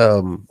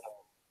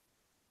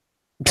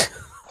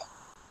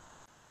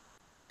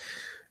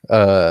 I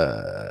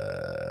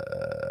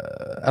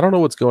don't know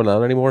what's going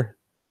on anymore.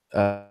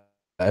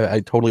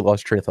 I totally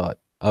lost train of thought.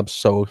 I'm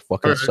so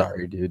fucking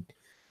sorry, dude.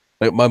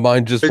 Like, my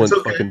mind just went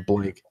fucking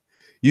blank.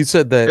 You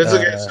said that. It's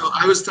okay. So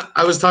I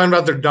was talking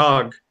about their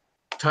dog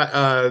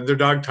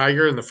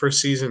Tiger in the first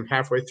season.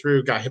 Halfway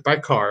through, got hit by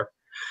a car,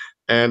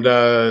 And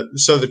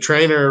so the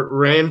trainer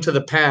ran to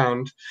the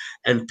pound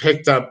and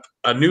picked up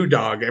a new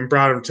dog and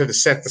brought him to the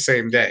set the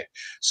same day.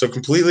 So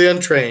completely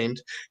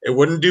untrained. It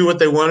wouldn't do what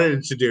they wanted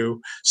it to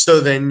do. So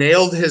they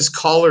nailed his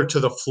collar to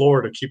the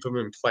floor to keep him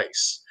in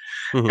place.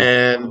 Mhm.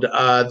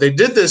 And they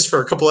did this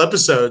for a couple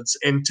episodes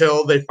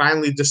until they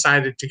finally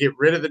decided to get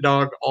rid of the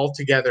dog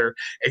altogether,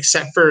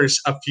 except for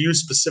a few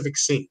specific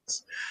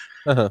scenes.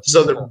 Uh-huh.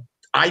 So the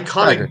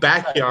iconic Tiger.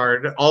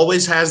 backyard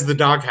always has the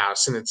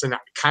doghouse, and it's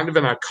kind of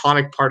an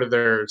iconic part of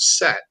their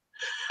set.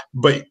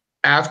 But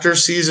after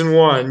season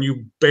 1,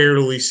 you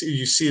barely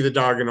see the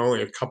dog in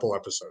only a couple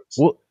episodes.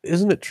 Well,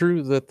 isn't it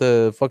true that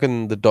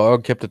the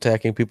dog kept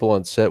attacking people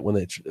on set when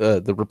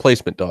the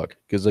replacement dog,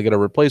 because they got a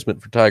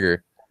replacement for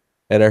Tiger,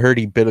 and I heard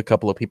he bit a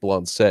couple of people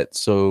on set.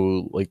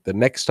 So like the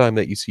next time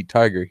that you see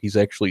Tiger, he's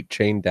actually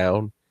chained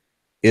down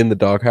in the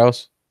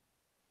doghouse.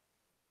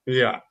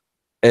 Yeah.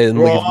 And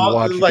like Well, if you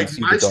watch, you like can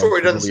see my the dog's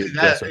story doesn't really say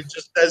that. aggressive. It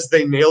just says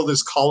they nailed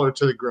his collar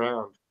to the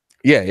ground.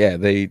 Yeah,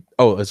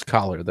 his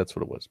collar, that's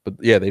what it was. But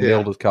yeah, they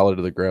nailed his collar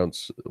to the ground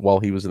while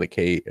he was in the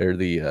cage or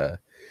the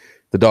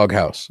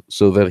doghouse,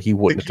 so that he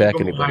wouldn't attack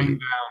anybody. Down.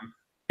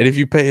 And if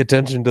you pay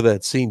attention to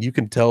that scene, you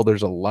can tell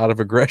there's a lot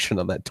of aggression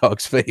on that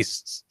dog's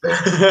face.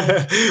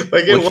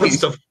 Like it wants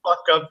to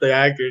fuck up the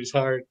actors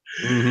hard.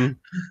 Mm-hmm.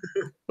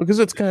 Because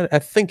it's kind of, I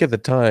think at the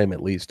time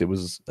at least, it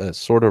was a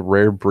sort of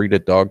rare breed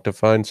of dog to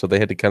find, so they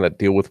had to kind of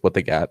deal with what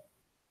they got.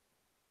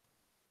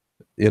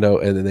 And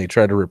then they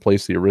tried to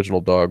replace the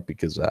original dog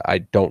because I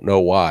don't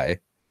know why,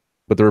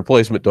 but the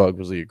replacement dog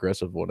was the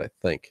aggressive one, I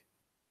think.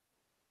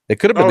 It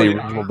could have been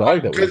the original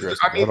dog that was aggressive.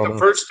 I mean, the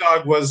first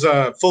dog was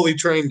a fully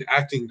trained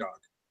acting dog.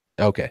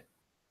 Okay.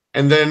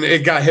 And then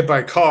it got hit by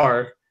a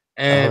car,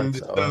 and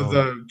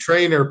the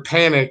trainer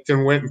panicked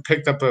and went and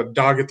picked up a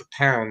dog at the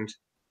pound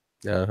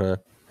to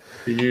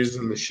use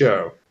in the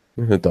show.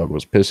 The dog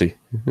was pissy.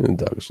 The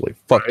dog was like,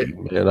 fuck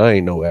you, man. I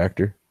ain't no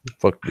actor.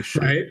 Fuck this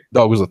shit. Right?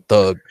 Dog was a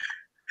thug.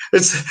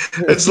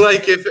 It's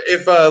like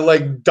if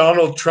like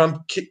Donald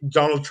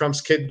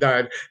Trump's kid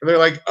died, and they're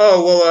like,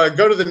 oh well,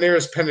 go to the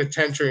nearest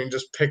penitentiary and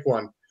just pick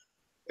one.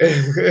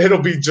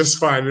 It'll be just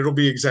fine. It'll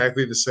be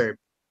exactly the same.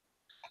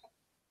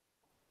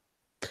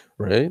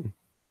 Right.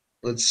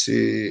 Let's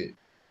see.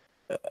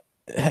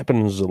 It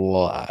happened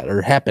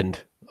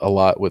a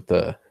lot with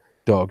the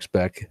dogs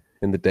back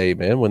in the day,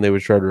 man. When they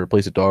would try to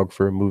replace a dog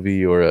for a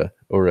movie or a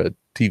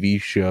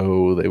TV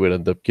show, they would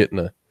end up getting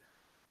a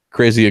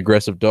crazy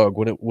aggressive dog,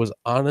 when it was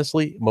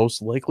honestly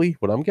most likely,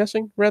 what I'm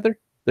guessing, rather,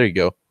 there you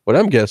go. What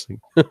I'm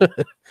guessing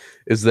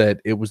is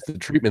that it was the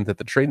treatment that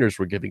the trainers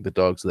were giving the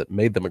dogs that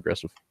made them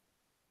aggressive.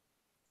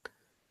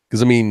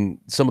 Because, I mean,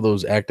 some of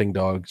those acting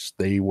dogs,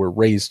 they were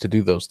raised to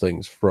do those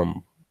things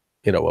from,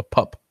 a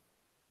pup.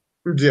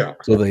 Yeah.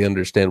 So they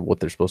understand what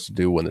they're supposed to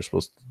do when they're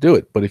supposed to do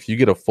it. But if you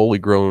get a fully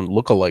grown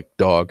lookalike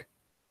dog,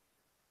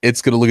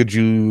 it's going to look at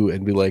you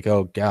and be like,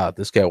 oh, God,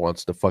 this guy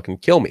wants to fucking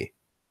kill me.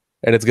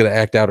 And it's going to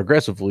act out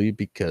aggressively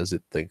because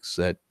it thinks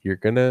that you're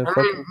going to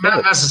fucking kill not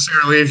it.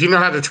 necessarily. If you know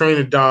how to train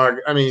a dog,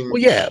 I mean...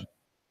 Well, yeah,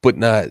 but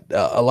not...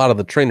 a lot of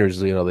the trainers,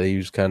 they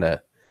use kind of...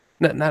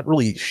 Not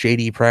really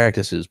shady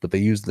practices, but they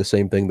use the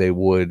same thing they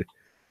would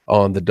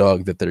on the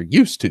dog that they're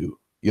used to.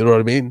 You know what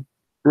I mean?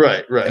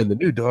 Right. And the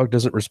new dog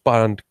doesn't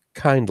respond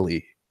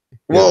kindly.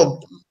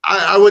 Well,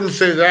 I wouldn't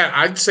say that.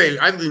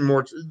 I'd lean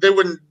more...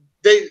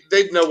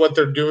 They'd know what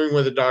they're doing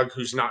with a dog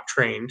who's not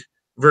trained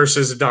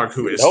versus a dog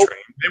who is trained.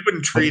 They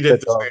wouldn't treat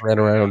it the same. Ran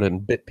around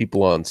and bit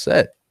people on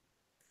set.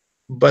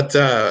 But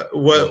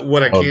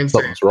what I can say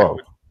is wrong.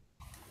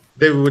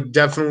 They would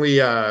definitely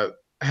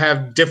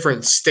have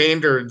different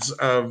standards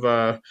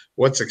of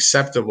what's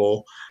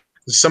acceptable.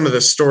 Some of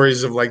the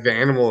stories of like the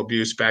animal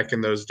abuse back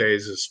in those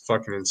days is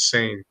fucking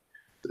insane.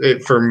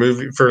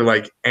 For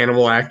like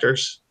animal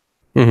actors.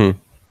 Mm-hmm.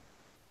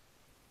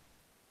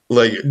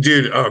 Like,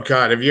 dude, oh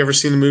God, have you ever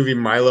seen the movie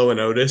Milo and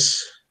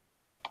Otis?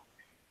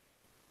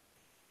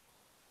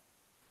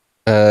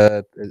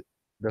 It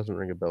doesn't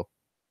ring a bell.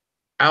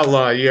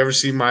 Outlaw, you ever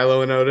see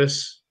Milo and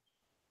Otis?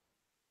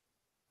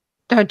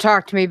 Don't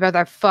talk to me about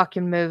that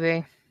fucking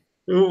movie.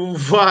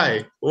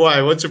 Why?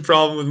 What's your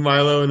problem with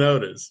Milo and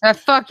Otis? That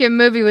fucking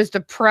movie was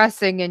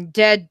depressing and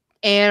dead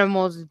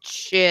animals and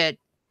shit.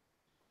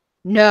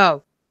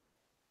 No.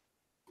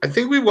 I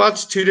think we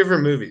watched two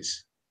different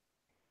movies.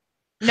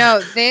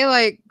 No, they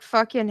like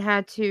fucking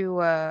had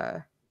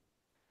to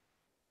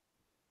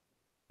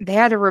they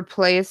had to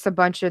replace a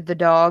bunch of the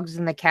dogs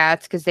and the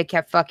cats because they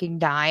kept fucking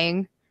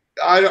dying.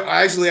 I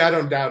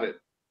don't doubt it.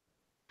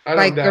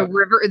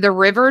 The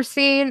river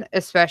scene,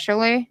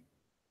 especially.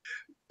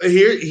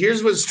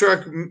 Here's what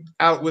struck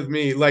out with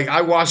me. Like, I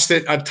watched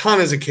it a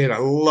ton as a kid. I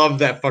loved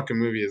that fucking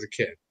movie as a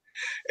kid.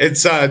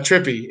 It's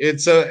trippy.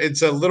 It's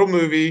a little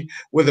movie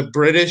with a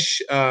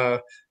British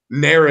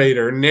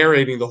narrator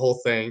narrating the whole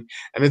thing,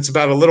 and it's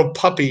about a little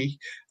puppy,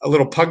 a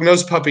little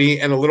pug-nosed puppy,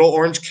 and a little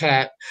orange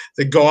cat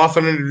that go off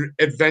on an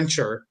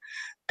adventure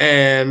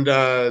and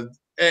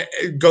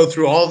go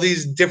through all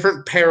these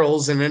different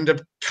perils and end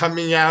up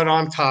coming out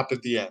on top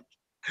at the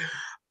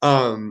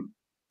end.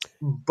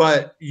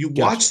 but you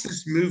Gotcha. watch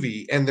this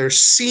movie and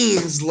there's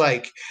scenes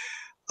like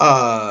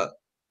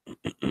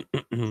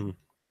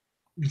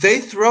they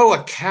throw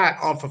a cat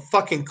off a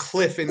fucking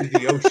cliff into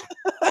the ocean.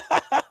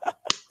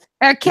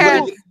 That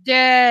cat's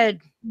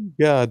dead.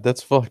 God,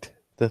 that's fucked.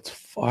 That's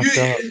fucked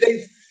up.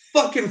 They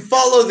fucking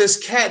follow this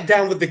cat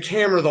down with the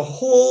camera the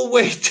whole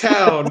way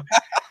down.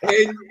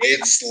 And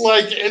it's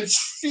like its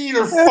feet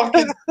are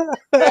fucking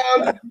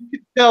down. You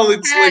can tell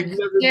it's like Cat's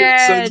never been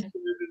dead. sensitive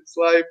in its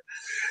life.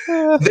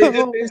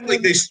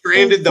 They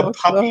stranded the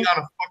puppy on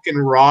a fucking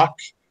rock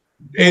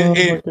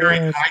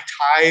during high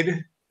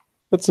tide.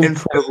 That's and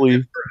filmed it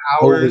incredibly for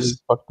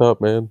hours, fucked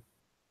up, man.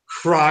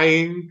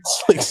 crying.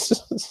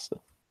 It's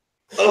like,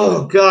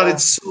 Oh god,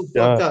 it's so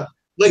fucked up.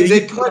 Like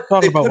yeah,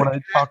 talk about when I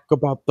talk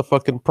about the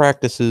fucking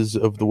practices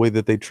of the way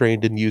that they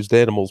trained and used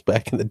animals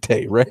back in the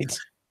day, right?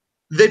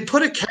 They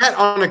put a cat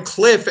on a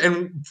cliff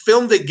and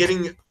filmed it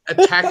getting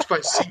attacked by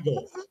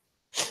seagulls.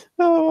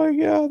 Oh my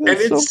god,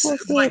 that's And it's so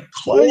fucked like up.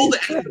 cold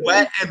and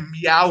wet and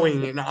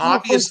meowing and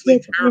obviously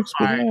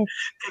terrified and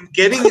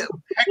getting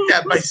pecked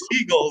at by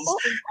seagulls,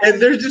 and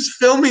they're just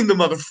filming the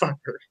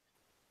motherfucker.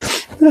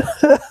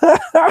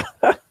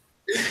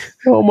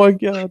 Oh my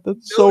god,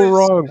 that's so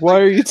wrong. Why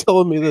are you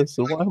telling me this?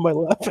 And why am I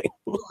laughing?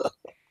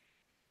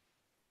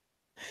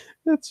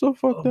 That's so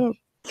fucked up.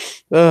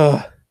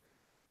 Oh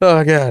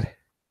god.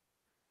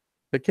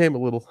 It came a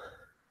little.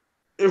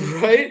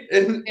 Right?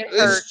 And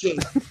it's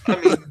just, I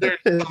mean, there's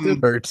some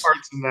parts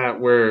in that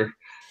where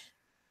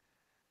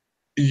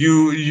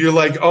you're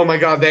like, oh my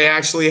god, they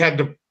actually had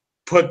to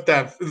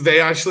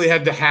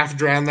half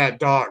drown that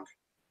dog.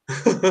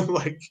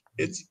 Like,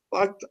 it's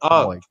fucked up.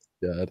 Oh my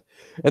god.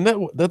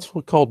 And that's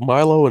what called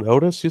Milo and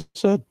Otis, you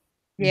said?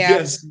 Yeah.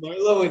 Yes,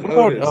 Milo and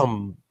Otis.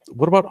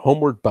 What about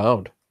Homeward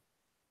Bound?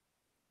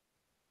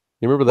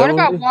 You remember that What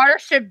about movie?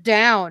 Watership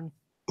Down?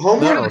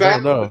 Homeward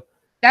Bound. No.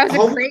 That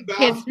was a great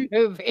kids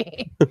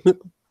movie.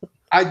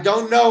 I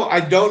don't know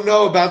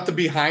about the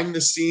behind the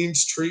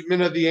scenes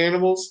treatment of the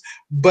animals,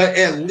 but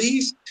at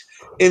least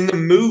in the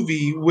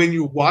movie, when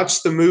you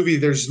watch the movie,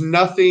 there's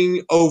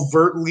nothing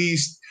overtly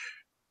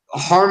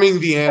harming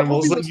the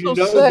animals. Like, you know,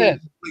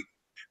 that, like,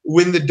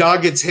 when the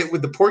dog gets hit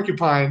with the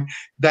porcupine,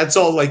 that's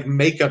all like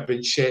makeup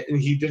and shit, and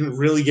he didn't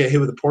really get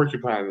hit with a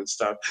porcupine and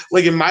stuff.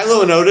 Like in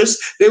Milo and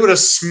Otis, they would have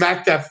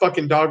smacked that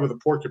fucking dog with a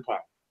porcupine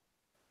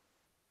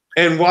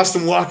and watched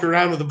him walk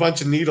around with a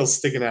bunch of needles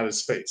sticking out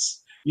his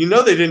face. You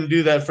know they didn't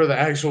do that for the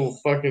actual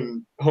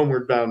fucking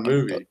Homeward Bound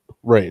movie.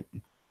 Right.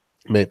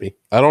 Maybe.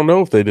 I don't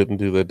know if they didn't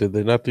do that. Did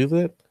they not do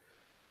that?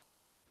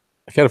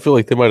 I kind of feel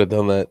like they might have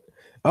done that.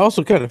 I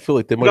also kind of feel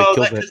like they might have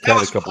killed that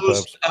cat a couple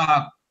times.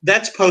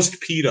 That's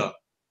post PETA.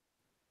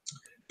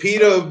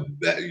 PETA,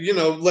 you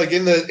know, like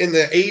in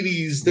the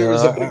 80s, there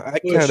was a big I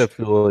kind of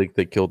feel like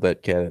they killed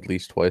that cat at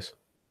least twice.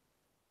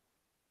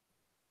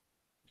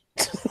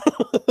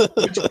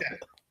 Which cat?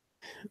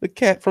 The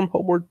cat from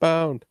Homeward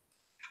Bound.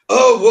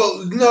 Oh,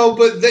 well, no,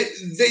 but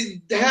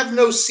they have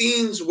no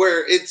scenes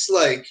where it's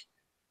like,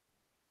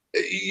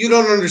 you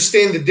don't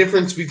understand the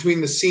difference between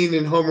the scene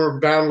in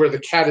Homeward Bound where the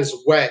cat is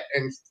wet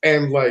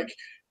and like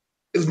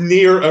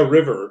near a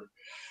river.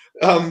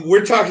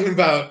 We're talking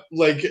about,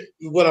 like,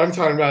 what I'm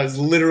talking about is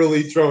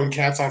literally throwing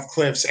cats off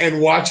cliffs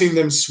and watching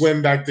them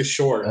swim back to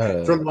shore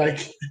from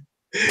like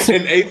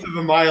an eighth of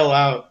a mile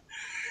out.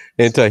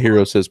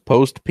 Antihero says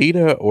post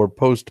PETA or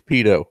post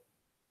pedo.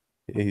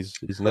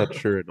 He's not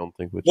sure. I don't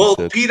think. Well,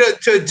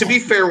 PETA, to be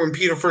fair, when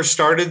PETA first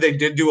started, they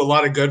did do a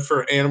lot of good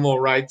for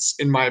animal rights,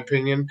 in my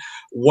opinion.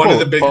 One of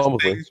the biggest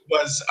things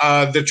was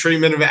the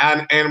treatment of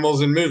animals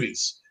in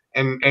movies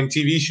and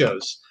TV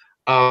shows.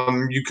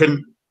 You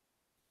couldn't.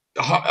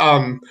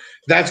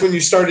 That's when you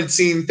started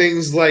seeing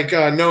things like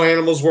no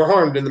animals were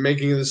harmed in the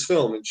making of this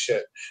film and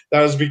shit.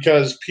 That was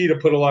because PETA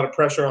put a lot of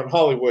pressure on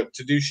Hollywood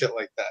to do shit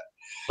like that.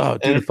 Oh,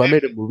 dude, if I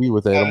made a movie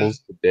with animals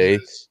today,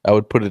 I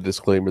would put a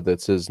disclaimer that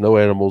says no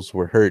animals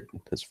were hurt,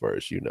 as far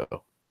as you know.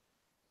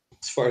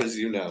 As far as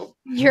you know.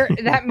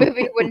 That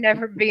movie would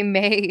never be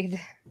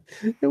made.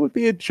 It would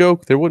be a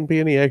joke. There wouldn't be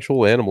any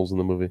actual animals in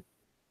the movie.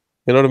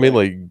 You know what I mean?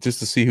 Like, just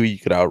to see who you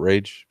could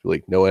outrage.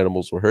 Like, no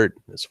animals were hurt,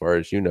 as far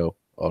as you know,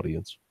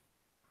 audience. ...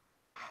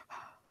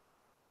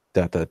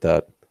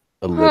 Allegedly.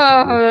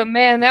 Oh,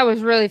 man, that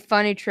was really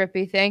funny,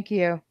 Trippy. Thank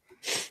you.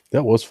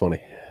 That was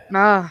funny.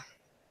 Ah.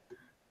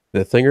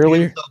 That thing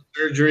earlier?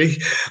 Surgery.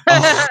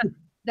 A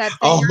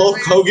Hulk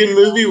Hogan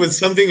movie with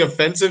something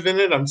offensive in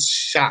it? I'm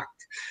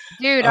shocked.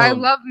 Dude, I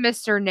love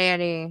Mr.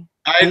 Nanny.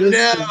 I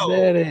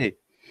know.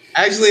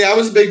 Actually, I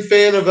was a big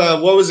fan of,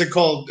 what was it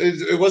called?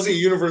 It wasn't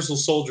Universal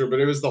Soldier,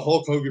 but it was the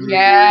Hulk Hogan movie.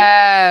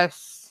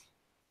 Yes.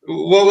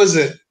 What was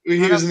it?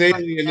 He was an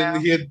alien,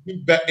 and he had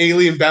two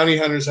alien bounty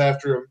hunters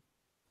after him.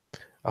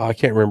 Oh, I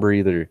can't remember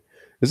either.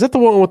 Is that the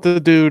one with the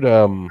dude,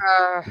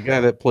 the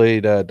guy that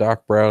played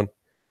Doc Brown,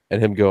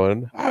 and him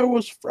going, I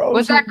was frozen.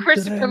 Was that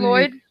Christopher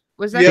Lloyd?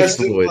 Was that yes,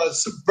 it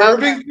was.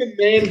 Suburban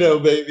Commando,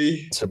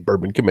 baby.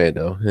 Suburban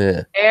Commando,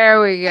 yeah.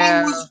 There we go.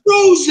 I was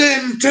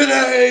frozen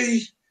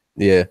today.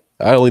 Yeah,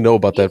 I only know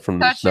about that from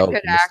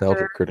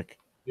Nostalgia Critic.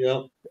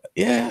 Yeah.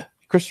 Yeah,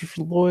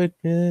 Christopher Lloyd,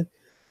 man.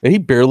 And he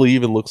barely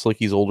even looks like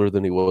he's older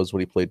than he was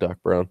when he played Doc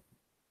Brown.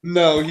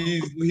 No,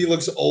 he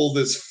looks old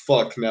as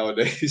fuck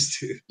nowadays,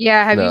 dude.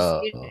 Yeah, have you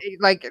No. seen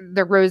like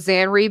the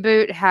Roseanne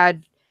reboot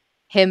had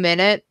him in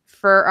it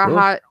for a Really?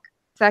 hot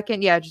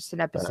second? Yeah, just an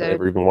I episode.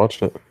 never even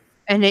watched it.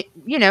 And it,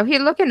 he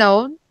looking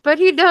old, but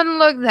he doesn't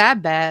look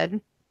that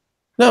bad.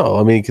 No,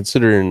 I mean,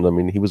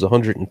 considering, he was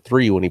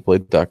 103 when he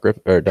played Doc Brown.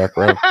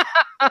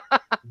 I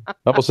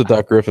almost said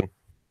Doc Griffin.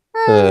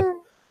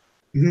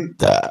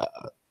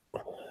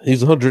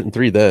 He's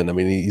 103 then. I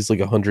mean, he's like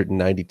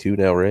 192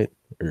 now, right?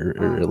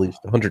 Or at least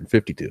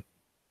 152.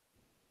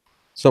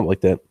 Something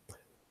like that.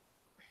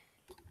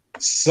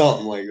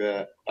 Something like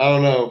that. I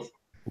don't know.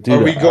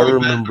 Dude, Are we I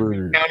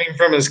remember counting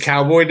from his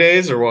cowboy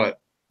days or what?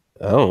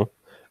 I don't know.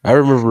 I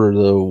remember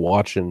though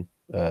watching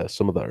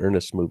some of the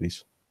Ernest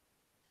movies.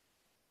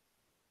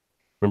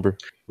 Remember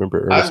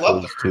Ernest I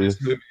love the movies too?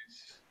 Ernest movies.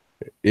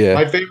 Yeah.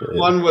 My favorite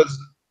one was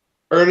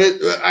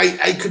Ernest.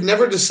 I could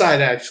never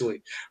decide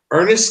actually.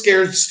 Ernest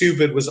Scared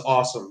Stupid was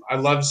awesome. I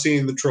loved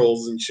seeing the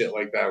trolls and shit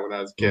like that when I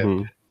was a kid.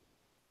 Mhm.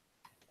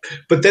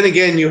 But then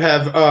again, you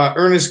have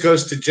Ernest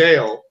Goes to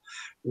Jail,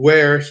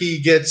 where he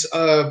gets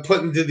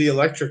put into the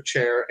electric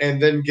chair and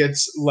then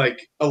gets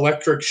like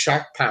electric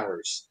shock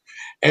powers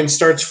and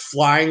starts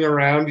flying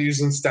around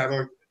using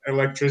static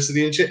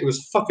electricity and shit. It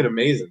was fucking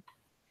amazing.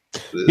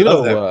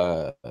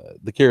 The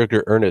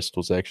character Ernest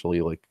was actually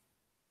like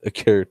a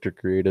character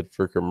created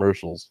for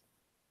commercials.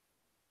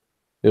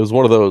 It was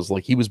one of those,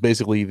 like he was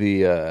basically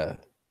the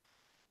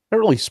not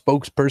really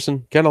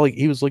spokesperson, kind of like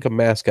he was like a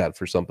mascot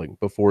for something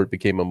before it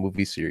became a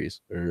movie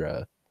series.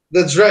 Or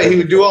That's right. He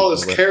would do all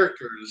his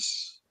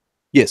characters.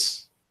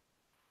 Yes,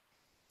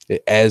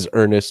 as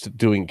Ernest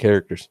doing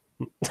characters.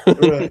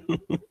 Right.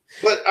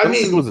 But I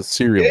mean, it was a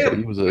serial, but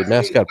he was a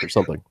mascot for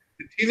something.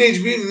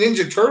 Teenage Mutant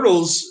Ninja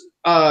Turtles,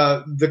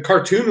 the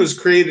cartoon was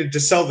created to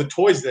sell the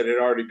toys that had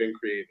already been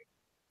created.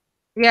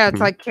 Yeah, it's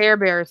like Care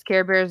Bears.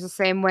 Care Bears the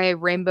same way.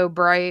 Rainbow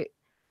Bright.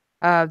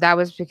 That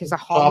was because of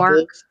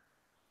Hallmark.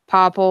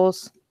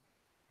 Popples.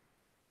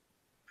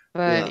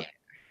 But yeah.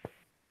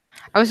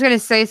 I was gonna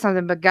say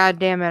something, but god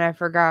damn it, I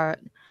forgot.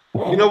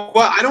 You know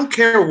what? I don't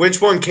care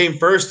which one came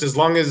first, as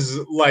long as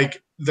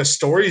like the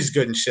story's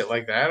good and shit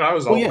like that. I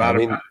was all about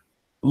it.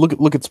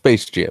 Look at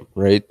Space Jam,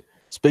 right?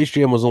 Space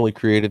Jam was only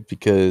created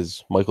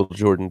because Michael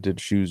Jordan did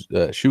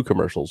shoe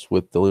commercials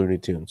with the Looney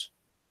Tunes,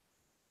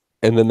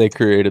 and then they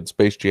created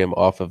Space Jam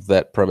off of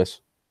that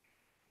premise.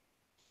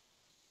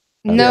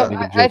 No,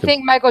 I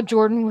think Michael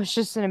Jordan was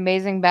just an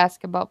amazing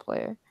basketball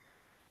player.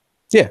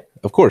 Yeah,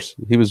 of course.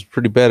 He was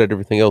pretty bad at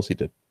everything else he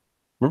did.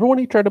 Remember when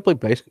he tried to play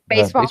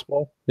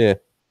baseball? Yeah.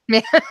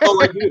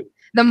 Oh, I do.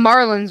 The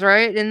Marlins,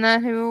 right? Isn't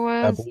that who it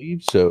was? I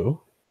believe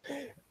so.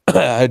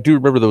 I do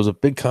remember there was a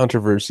big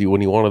controversy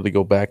when he wanted to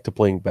go back to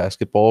playing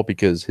basketball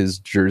because his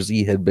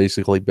jersey had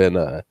basically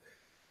been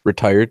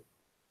retired.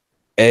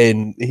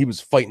 And he was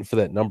fighting for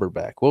that number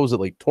back. What was it,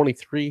 like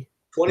 23?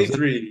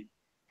 23.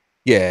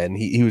 Yeah, and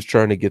he was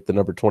trying to get the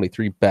number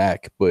 23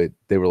 back, but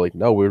they were like,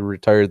 no, we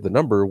retired the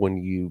number when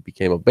you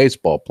became a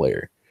baseball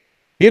player.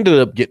 He ended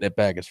up getting it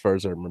back as far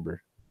as I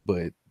remember,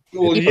 but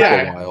well, it took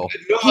a while.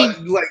 No,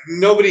 like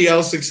nobody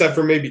else except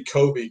for maybe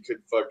Kobe could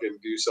fucking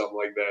do something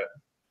like that.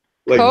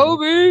 Like,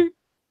 Kobe!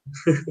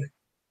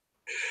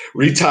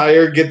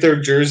 Retire, get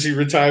their jersey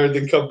retired,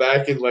 then come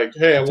back and like,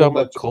 hey, I want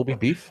about Kobe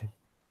beef.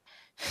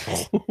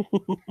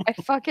 I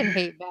fucking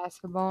hate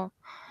basketball.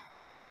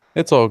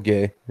 It's all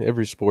gay.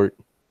 Every sport.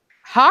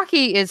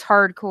 Hockey is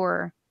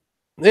hardcore.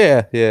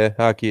 Yeah.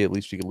 Hockey, at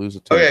least you can lose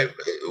it too. Okay,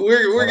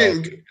 we're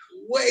getting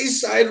way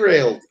side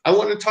railed. I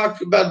want to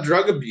talk about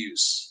drug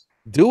abuse.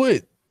 Do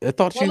it. I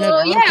thought you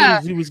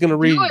had he was going to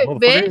read.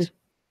 Bitch.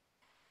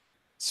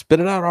 Spit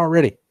it out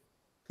already.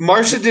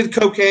 Marsha did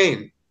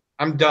cocaine.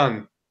 I'm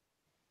done.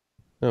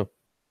 Oh.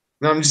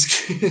 No, I'm just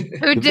kidding.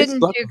 Who didn't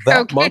do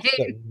that cocaine? much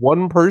that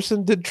one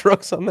person did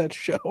drugs on that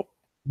show?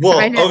 Well,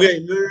 okay,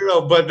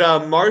 no. But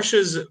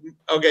Marsha's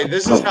okay.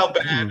 This is how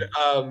bad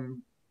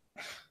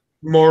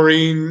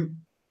Maureen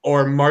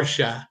or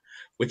Marsha,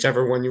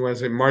 whichever one you want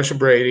to say, Marsha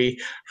Brady,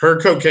 her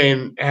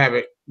cocaine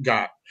habit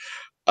got.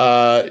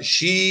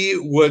 She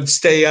would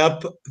stay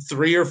up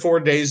 3 or 4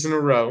 days in a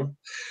row.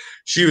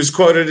 She was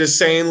quoted as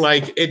saying,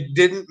 like, it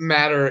didn't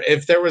matter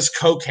if there was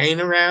cocaine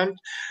around.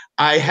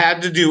 I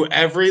had to do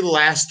every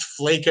last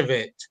flake of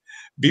it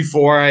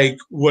before I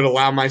would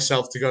allow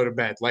myself to go to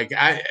bed. Like,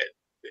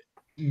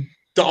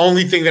 the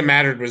only thing that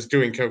mattered was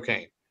doing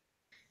cocaine.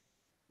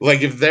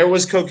 Like, if there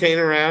was cocaine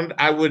around,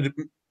 I would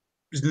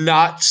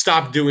not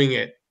stop doing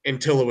it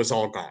until it was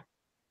all gone.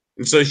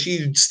 And so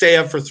she'd stay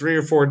up for 3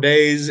 or 4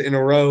 days in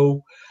a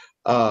row.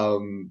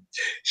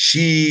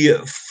 She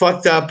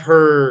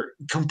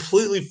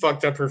completely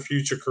fucked up her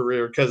future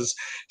career because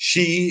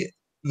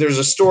there's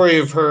a story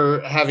of her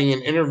having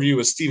an interview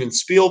with Steven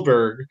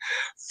Spielberg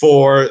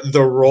for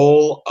the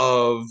role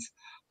of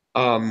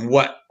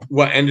what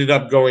ended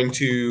up going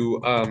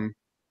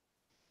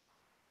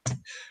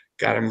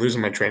God, I'm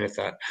losing my train of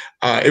thought.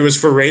 It was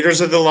for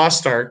Raiders of the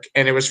Lost Ark,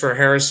 and it was for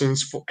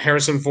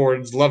Harrison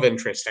Ford's love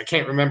interest. I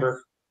can't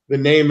remember the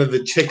name of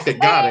the chick that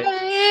got it.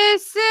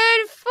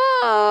 Harrison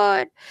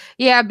Ford.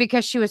 Yeah,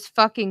 because she was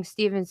fucking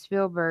Steven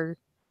Spielberg.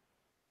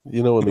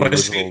 You know, in the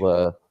Was she?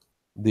 original,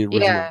 the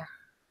original, Yeah.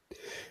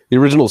 the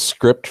original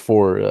script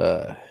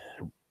for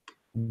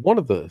one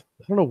of the,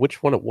 I don't know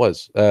which one it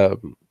was.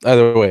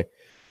 Either way,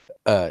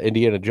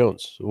 Indiana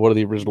Jones. One of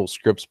the original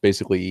scripts,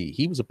 basically,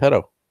 he was a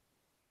pedo.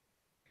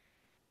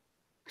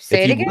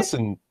 Say If it you again.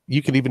 listen,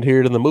 you can even hear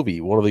it in the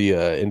movie. One of the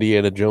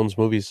Indiana Jones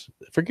movies.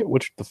 I forget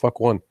which the fuck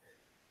one.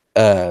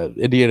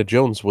 Indiana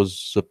Jones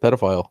was a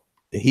pedophile.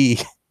 He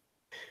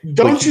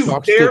Don't he you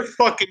talks dare to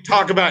fucking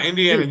talk about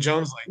Indiana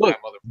Jones like look. that,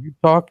 mother. You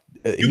talk.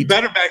 You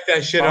better back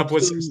that shit up talks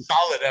with some to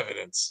solid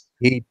evidence.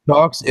 he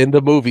talks in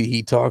the movie.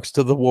 He talks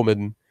to the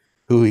woman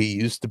who he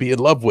used to be in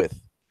love with,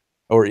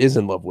 or is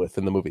in love with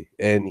in the movie,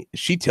 and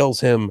she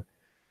tells him,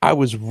 "I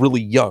was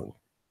really young,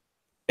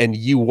 and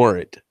you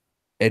weren't."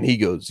 And he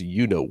goes,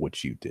 "You know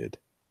what you did."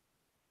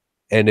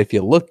 And if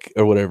you look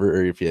or whatever,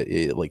 or if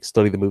you like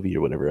study the movie or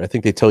whatever, I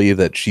think they tell you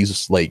that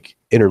she's like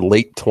in her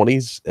late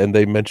 20s, and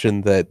they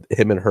mentioned that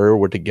him and her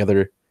were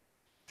together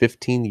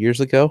 15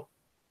 years ago,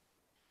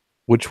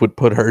 which would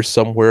put her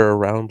somewhere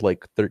around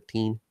like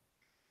 13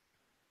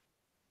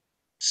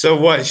 So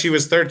what? She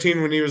was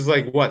 13 when he was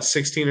like what,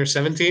 16 or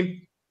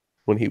 17?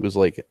 when he was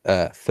like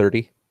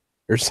 30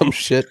 or some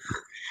shit.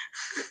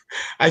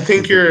 I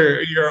think He's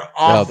like, you're no,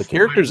 off the by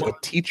character's a 1 2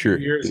 teacher,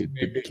 years dude.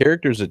 The maybe.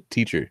 character's a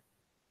teacher.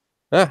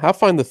 I'll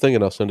find the thing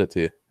and I'll send it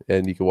to you,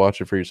 and you can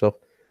watch it for yourself.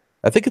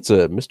 I think it's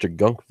a Mr.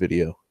 Gunk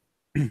video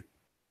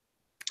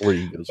where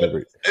he goes over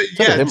it.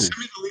 Instead of Yeah, him, send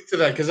me the link to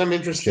that because I'm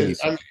interested.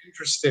 Jason. I'm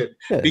interested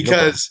Yeah, no problem.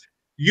 because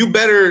you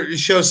better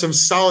show some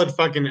solid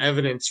fucking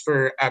evidence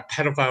for a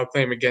pedophile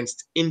claim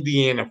against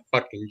Indiana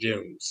fucking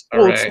Jones. All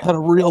Well, it's right. not a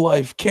real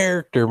life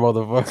character,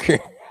 motherfucker.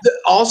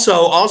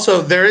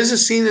 Also, there is a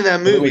scene in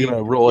that They're movie making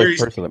a real where life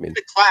he's person. I in mean,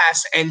 the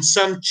class and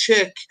some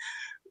chick,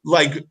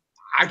 like,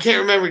 I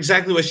can't remember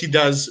exactly what she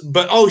does,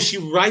 but she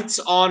writes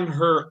on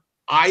her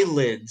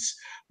eyelids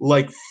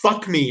like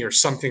 "fuck me" or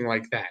something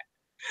like that.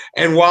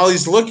 And while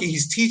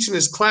he's teaching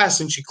his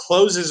class, and she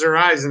closes her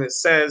eyes, and it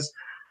says,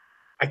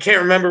 I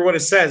can't remember what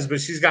it says,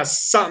 but she's got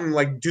something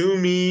like "do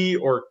me"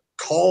 or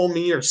 "call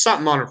me" or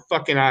something on her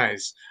fucking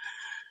eyes.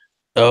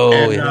 oh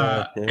And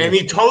yeah, and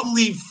he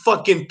totally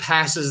fucking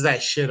passes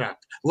that shit up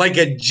like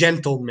a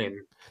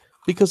gentleman.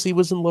 because he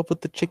was in love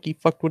with the chick he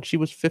fucked when she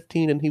was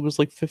 15, and he was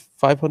like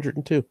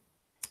 502.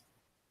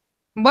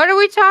 What are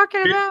we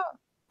talking about?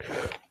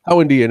 How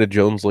Indiana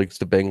Jones likes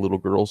to bang little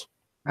girls.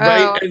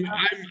 Right? Oh, And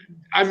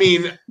I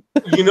mean,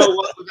 you know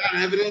what? Without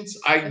evidence,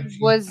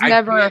 was I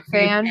never a can't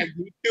fan. hashtag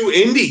Me Too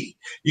Indie.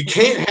 You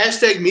can't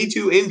hashtag Me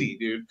Too Indie,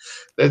 dude.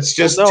 That's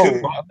just Well, too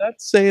no, much. I'm not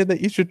saying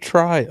that you should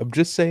try. I'm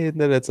just saying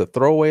that it's a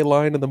throwaway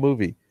line in the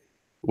movie,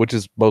 which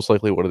is most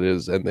likely what it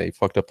is, and they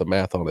fucked up the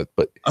math on it.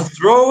 But A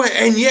throwaway,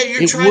 and yet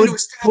you're it trying to would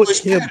put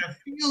establish him,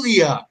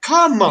 pedophilia.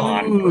 Come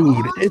on, bro.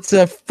 dude. It's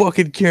a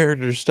fucking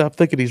character. Stop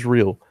thinking he's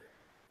real.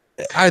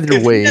 Either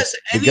If he way, has the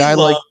any guy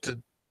love, liked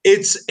to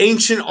it's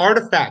ancient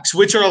artifacts,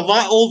 which are a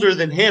lot older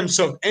than him.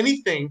 So if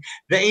anything,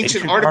 the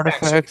ancient ancient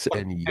artifacts are artifacts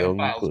and young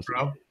pedophiles, pussy.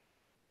 bro.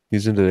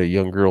 He's into the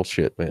young girl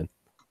shit, man.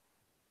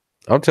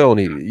 I'm telling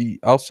you,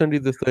 I'll send you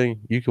the thing.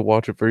 You can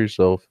watch it for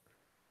yourself.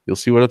 You'll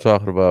see what I'm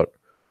talking about.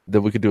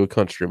 Then we could do a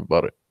cunt stream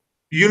about it.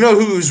 You know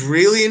who's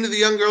really into the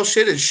young girl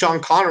shit? Is Sean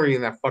Connery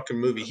in that fucking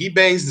movie. He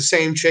bangs the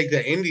same chick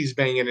that Indy's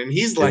banging, and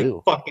he's like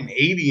Ew. fucking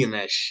 80 in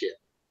that shit.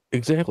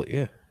 Exactly,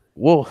 yeah.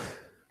 Well,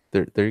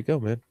 there you go,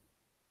 man.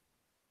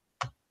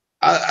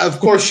 Of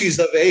course, she's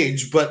of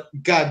age, but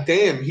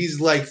goddamn, he's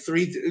like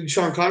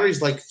Sean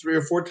Connery's like 3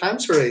 or 4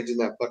 times her age in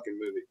that fucking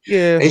movie,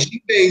 Yeah. and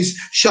she bangs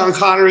Sean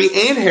Connery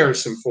and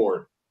Harrison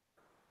Ford.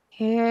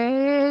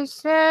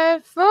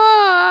 Harrison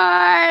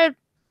Ford.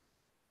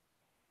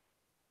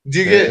 Do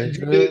you get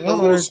a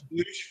little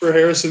sploosh for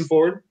Harrison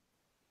Ford?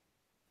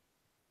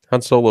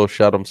 Han Solo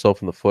shot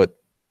himself in the foot.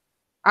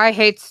 I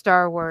hate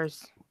Star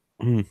Wars.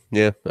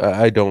 Yeah,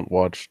 I don't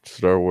watch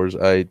Star Wars.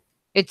 I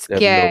It's have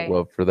gay. no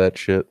love for that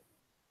shit.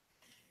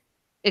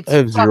 It's I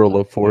have zero fucking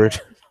love for it. gay.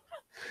 So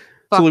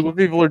like Fucking when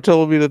people are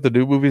telling me that the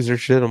new movies are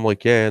shit, I'm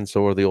like, yeah, and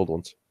so are the old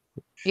ones.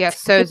 yeah,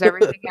 so is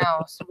everything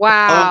else.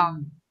 Wow.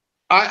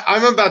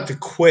 I'm about to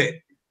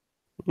quit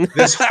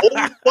this whole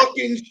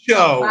fucking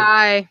show.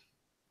 Bye.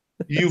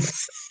 You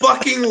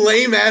fucking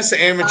lame ass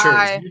amateurs.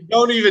 Bye. You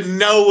don't even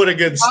know what a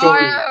good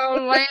story is.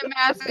 Oh, lame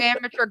ass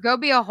amateur. Go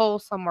be a hole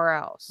somewhere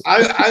else. I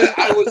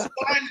was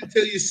fine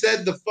until you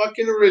said the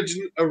fucking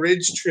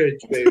Tridge,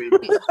 baby.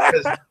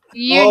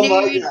 You Oh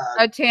my need God.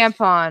 a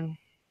tampon.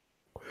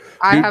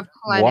 I Dude, have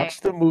plenty.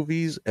 watch the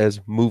movies as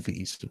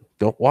movies.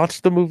 Don't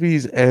watch the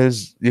movies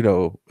as,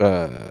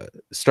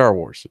 Star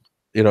Wars.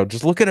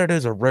 Just look at it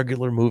as a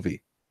regular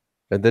movie.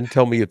 And then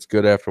tell me it's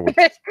good afterwards.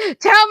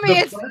 Tell me The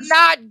it's first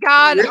not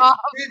god Rich awful.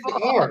 Tridge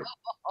are.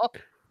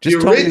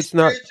 Just tell me it's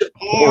not Tridge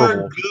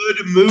horrible. are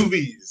good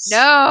movies.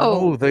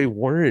 No. No, they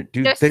weren't,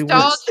 dude. They were.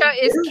 Nostalgia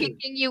is were.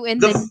 kicking you in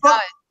The the fuck-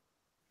 nuts.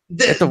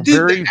 At the Dude,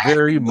 very, the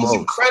very acting was most.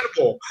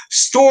 incredible.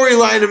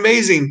 Storyline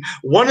amazing.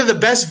 One of the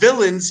best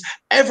villains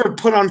ever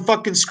put on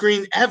fucking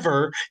screen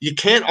ever. You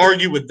can't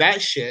argue with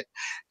that shit.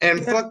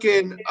 And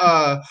fucking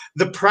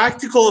the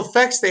practical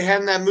effects they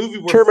had in that movie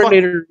were fucking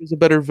Terminator is a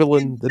better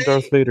villain than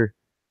Darth insane. Vader.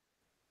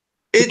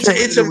 It's a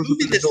Terminator was a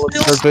movie better that villain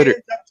than still Darth Vader.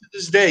 stands up to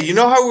this day. You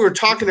know how we were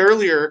talking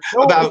earlier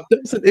No, about it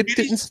doesn't. It shitty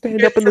didn't stand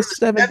shit up in the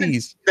from the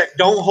 70s. that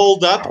don't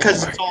hold up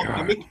because Oh it's my all God.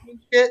 gimmicky and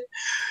shit.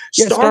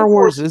 Yeah, Star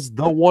Wars is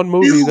the one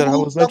movie that I was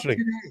holds up mentioning.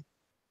 today.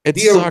 It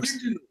The sucks.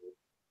 original.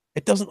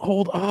 It doesn't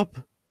hold up.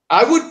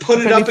 I would put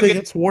If it up anything,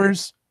 against. it's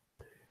worse.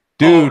 Oh,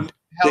 Dude,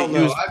 hell they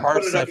no! use I put it up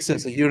parsecs as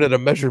against a unit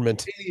of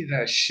measurement. any of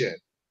that shit.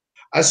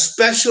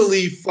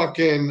 Especially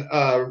fucking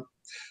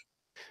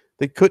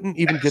They couldn't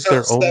even get episode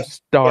their own 7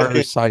 star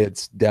fucking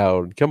science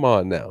down. Come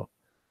on now.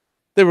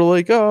 They were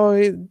like,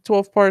 oh,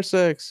 12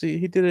 parsecs.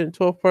 He did it in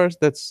 12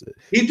 parsecs.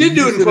 he They did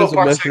do it used in it as 12 a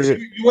parsecs. measure.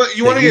 You want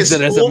They to get used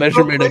it as a schooled real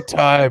measurement quick? of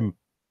time.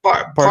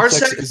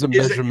 Parsecs is a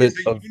measurement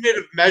is a of. unit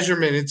of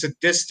measurement. It's a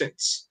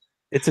distance.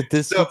 It's a So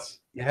distance.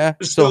 Yeah.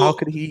 So how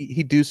could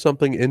he do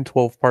something in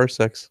 12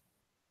 parsecs?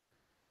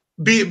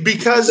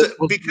 because That's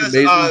supposed to be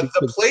amazing the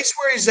because place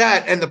where he's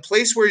at and the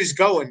place where he's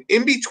going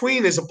in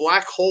between is a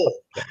black hole,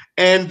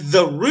 and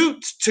the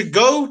route to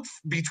go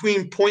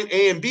between point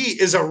A and B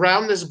is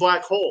around this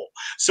black hole.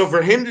 So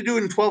for him to do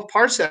it in 12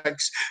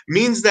 parsecs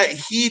means that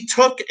he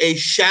took a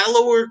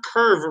shallower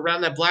curve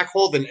around that black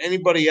hole than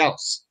anybody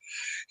else.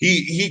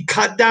 He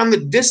cut down the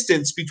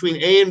distance between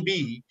A and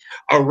B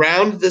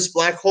around this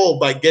black hole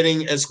by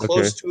getting as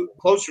closer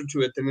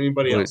to it than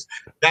anybody else.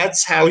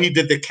 That's how he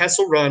did the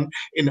Kessel Run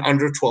in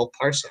under 12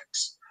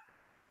 parsecs.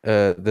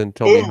 Then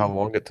tell me how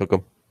long it took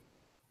him.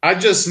 I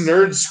just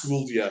nerd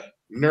schooled you.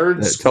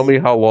 Tell me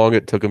how long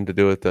it took him to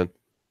do it then.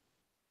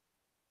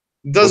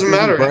 Doesn't What gives him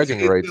matter.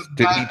 bragging rights.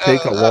 Did he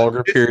take a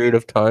longer period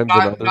of time than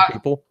other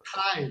people?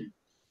 Time.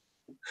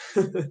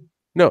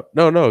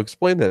 No.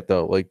 Explain that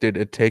though. Like, did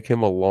it take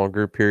him a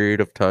longer period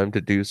of time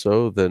to do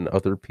so than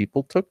other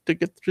people took to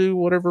get through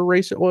whatever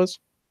race it was?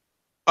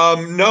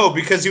 No,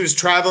 because he was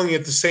traveling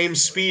at the same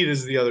speed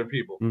as the other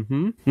people.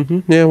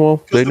 Yeah,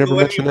 well, they never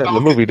mentioned that in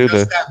the movie, did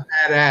they? That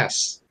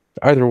badass.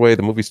 Either way,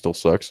 the movie still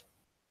sucks.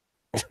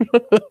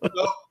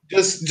 No,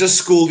 just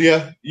schooled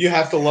you. You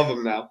have to love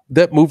him now.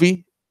 That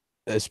movie,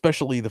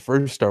 especially the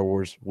first Star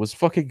Wars, was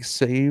fucking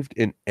saved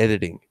in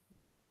editing.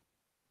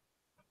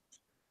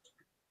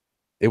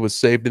 It was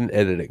saved in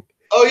editing.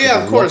 Oh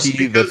yeah, of course.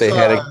 Lucky Because that they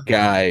had a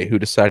guy who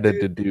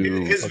decided to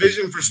do his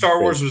vision for Star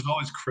Wars was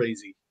always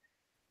crazy.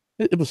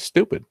 It was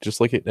stupid,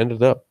 just like it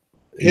ended up.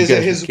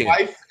 His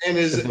wife and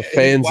his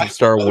fans of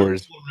Star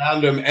Wars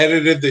around him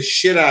edited the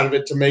shit out of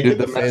it to make it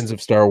the fans of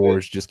Star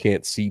Wars just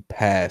can't see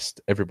past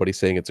everybody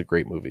saying it's a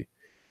great movie.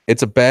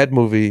 It's a bad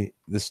movie.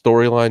 The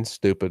storyline's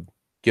stupid.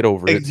 Get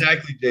over it.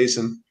 Exactly,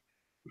 Jason.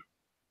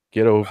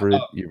 Get over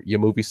it. Your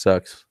movie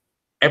sucks.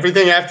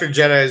 Everything after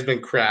Jedi has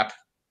been crap.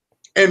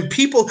 And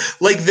people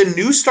like the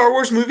new Star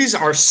Wars movies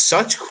are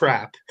such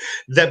crap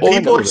that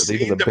people are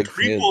saying the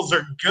prequels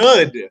are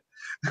good.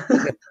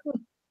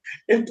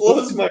 It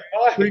blows my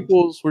mind.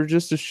 Prequels were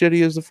just as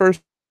shitty as the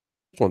first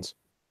ones.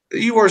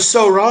 You are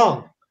so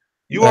wrong.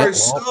 You are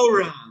so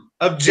wrong.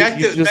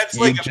 Objective.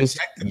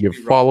 You're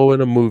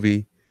following a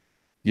movie.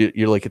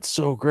 You're like, it's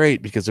so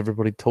great because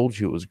everybody told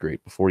you it was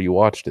great before you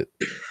watched it.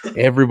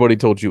 Everybody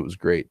told you it was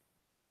great.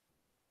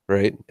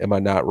 Right? Am I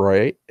not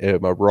right?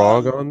 Am I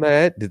wrong on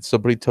that? Did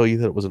somebody tell you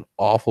that it was an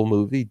awful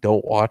movie?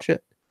 Don't watch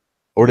it?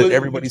 Or did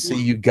everybody say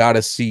you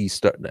gotta see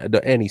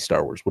any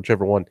Star Wars,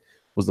 whichever one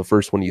was the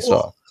first one you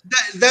saw?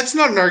 That's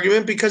not an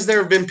argument because there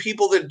have been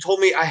people that told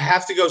me I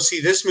have to go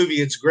see this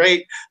movie. It's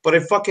great, but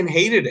I fucking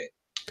hated it.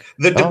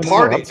 The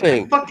Departed.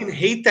 I fucking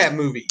hate that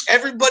movie.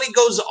 Everybody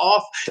goes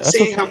off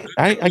saying how good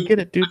I get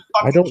it, dude.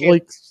 I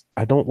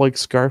don't like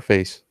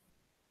Scarface.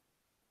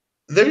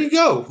 There you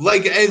go.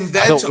 Like, and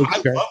that's I love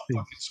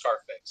fucking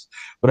Scarface.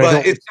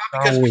 But it's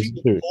not because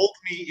people told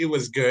me it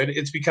was good.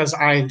 It's because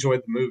I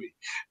enjoyed the movie.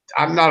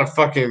 I'm not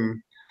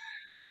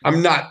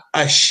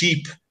a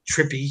sheep,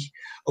 Trippy.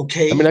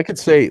 Okay. I mean, I could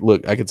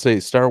say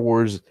Star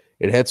Wars,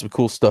 it had some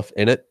cool stuff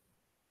in it,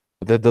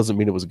 but that doesn't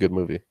mean it was a good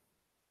movie.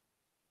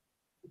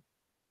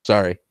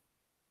 Sorry.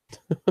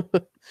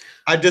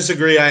 I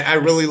disagree. I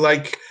really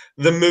like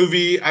the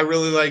movie. I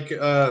really like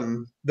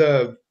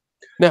the.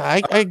 No,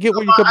 I get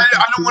what you're coming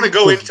from. I don't want to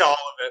go into all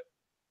of it.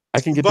 I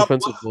can get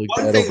defensive like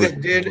that. One thing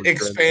that did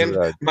expand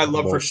my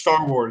love for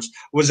Star Wars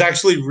was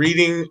actually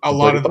reading a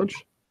lot of.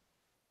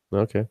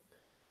 Okay.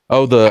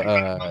 Oh, the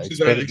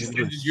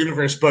extended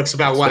universe books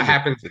about what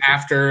happens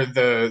after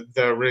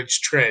the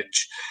Ridge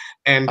Trench,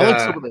 and I like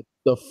some of that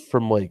stuff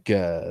from like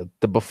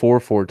the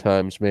before 4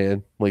 times,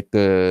 man. Like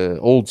the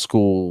old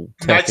school.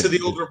 Knights of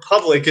the Old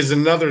Republic is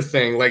another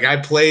thing. Like I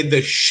played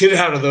the shit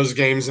out of those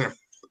games, and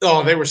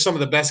they were some of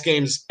the best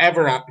games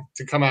ever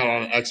to come out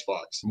on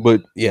Xbox.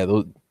 But yeah,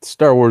 those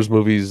Star Wars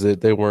movies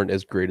they weren't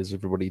as great as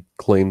everybody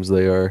claims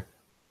they are.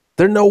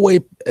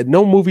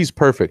 No movie's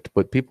perfect,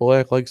 but people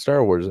act like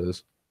Star Wars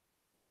is.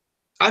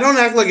 I don't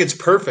act like it's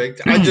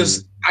perfect. I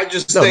I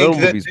just No, no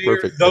think that movie's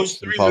perfect. those That's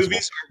three impossible.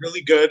 movies are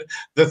really good.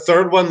 The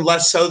third one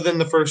less so than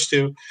the first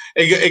two.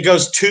 It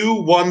goes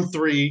 2, 1,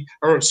 3,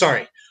 or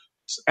sorry,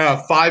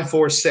 5,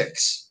 4,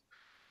 6.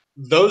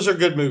 Those are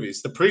good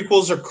movies. The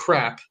prequels are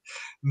crap.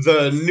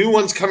 The new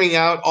ones coming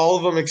out, all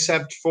of them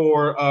except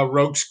for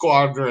Rogue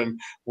Squadron,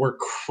 were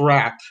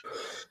crap.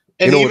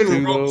 You And know what,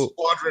 even too, Rogue though?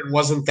 Squadron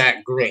wasn't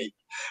that great.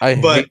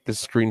 I But hate the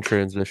screen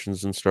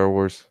transitions in Star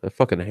Wars. I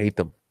fucking hate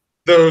them.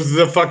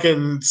 the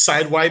fucking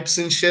side wipes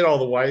and shit, all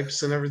the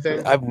wipes and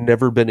everything. I've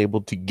never been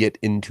able to get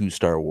into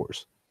Star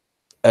Wars.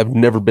 I've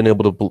never been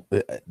able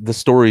to. The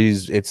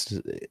stories, it's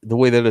the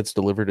way that it's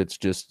delivered. It's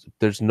just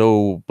there's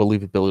no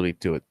believability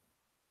to it.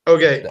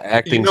 Okay, The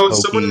acting's hokey.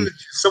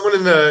 someone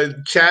in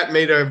the chat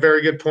made a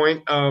very good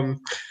point.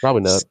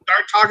 Probably not.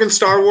 Start talking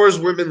Star Wars,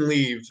 women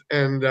leave,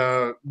 and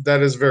that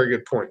is a very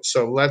good point.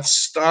 So let's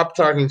stop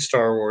talking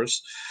Star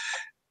Wars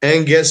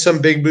and get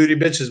some big booty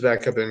bitches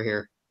back up in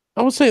here.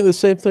 I was saying the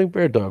same thing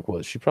Bear Dog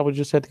was. She probably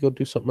just had to go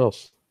do something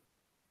else.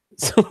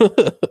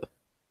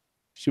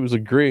 She was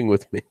agreeing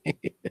with me.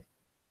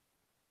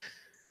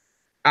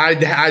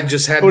 I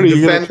just had What to are you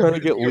gonna defend try to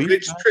get the Leaf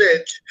rich back?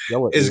 Tridge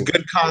Yell at is me.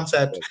 good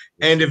concept.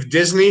 And if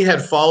Disney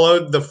had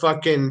followed the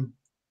fucking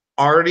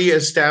already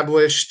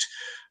established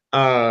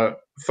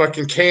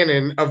fucking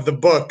canon of the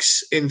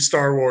books in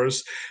Star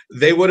Wars,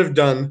 they would have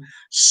done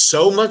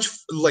so much,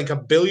 like a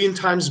billion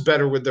times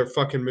better with their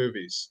fucking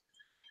movies.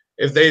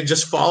 If they had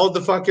just followed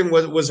the fucking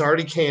what was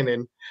already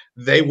canon,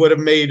 they would have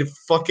made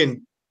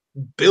fucking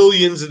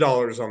billions of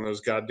dollars on those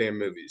goddamn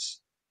movies.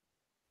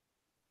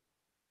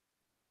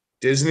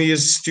 Disney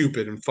is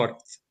stupid and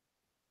fucked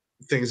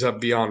things up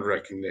beyond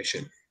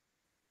recognition.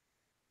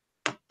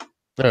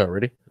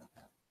 Alrighty.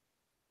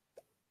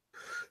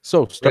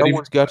 So Star Ready?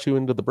 Wars got you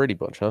into the Brady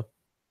Bunch, huh?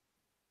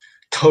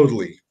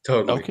 Totally.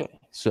 Okay.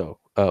 So,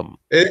 I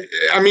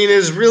mean,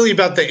 it's really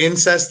about the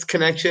incest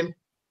connection.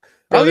 oh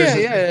Brothers yeah,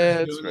 and yeah, sisters yeah,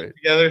 that's doing it right.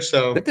 together.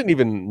 So That didn't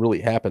even really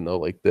happen though.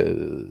 Like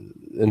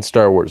in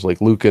Star Wars,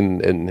 like Luke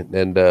and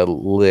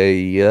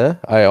Leia.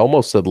 I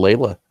almost said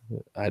Layla.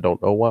 I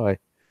don't know why,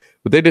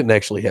 but they didn't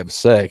actually have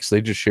sex.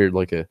 They just shared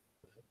like a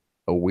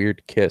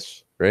weird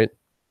kiss, right?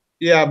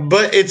 yeah,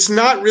 but it's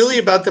not really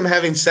about them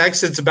having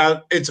sex. It's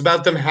about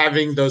them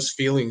having those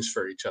feelings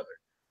for each other.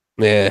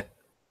 Yeah,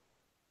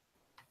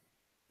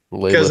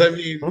 Because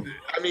Layla.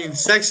 I mean,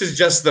 sex is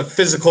just the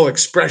physical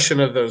expression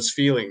of those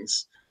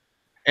feelings,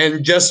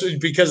 and just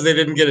because they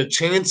didn't get a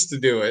chance to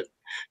do it,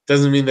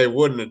 doesn't mean they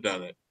wouldn't have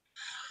done it.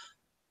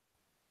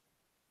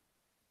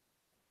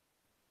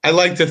 I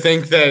like to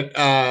think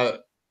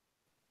that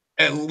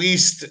at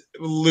least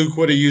Luke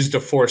would have used a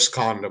forced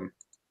condom,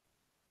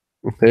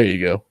 There you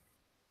go.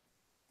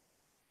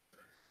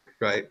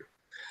 right?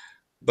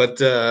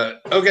 But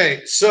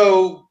okay,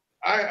 so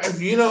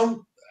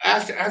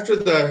after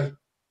the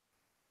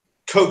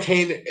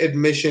cocaine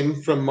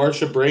admission from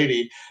Marsha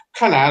Brady,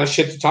 kind of out of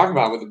shit to talk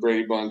about with the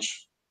Brady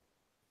Bunch.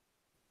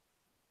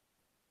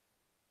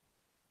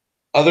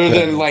 Other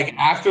than like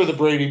after the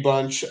Brady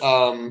Bunch,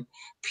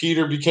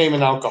 Peter became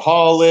an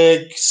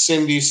alcoholic.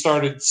 Cindy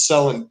started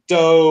selling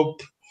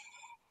dope.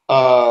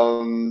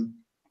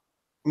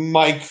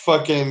 Mike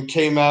fucking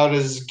came out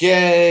as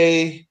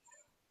gay.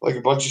 Like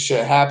a bunch of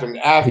shit happened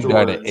He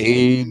died of afterwards.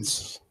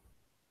 AIDS.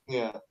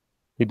 Yeah.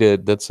 He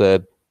did. That's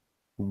sad.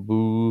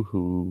 Boo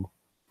hoo.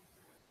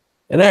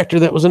 An actor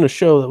that was in a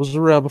show that was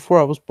around before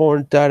I was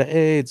born died of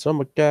AIDS. Oh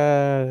my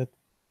god.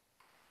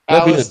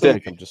 Not being a Alice the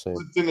dick, I'm Witch just saying.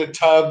 slipped in a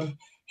tub,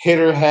 hit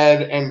her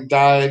head, and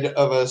died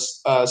of a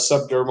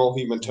subdermal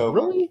hematoma.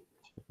 Really? Yeah.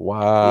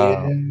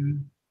 Wow.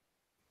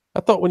 I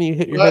thought when you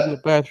hit your head in the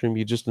But bathroom,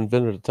 you just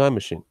invented a time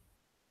machine.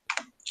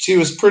 she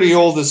was pretty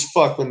old as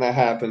fuck when that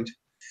happened.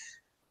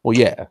 Well,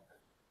 yeah.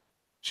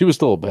 She was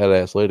still a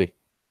badass lady.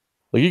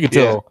 Like, you could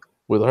Yeah. tell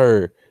with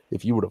her,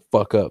 if you were to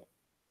fuck up,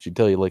 she'd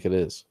tell you like it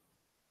is.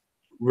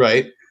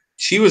 Right.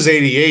 She was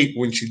 88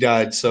 when she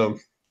died, so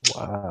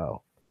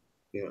Wow.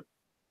 yeah.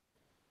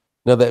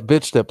 Now, that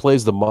bitch that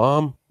plays the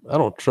mom, I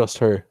don't trust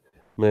her.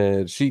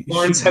 Man, she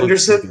Lawrence looks like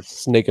Henderson? a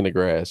snake in the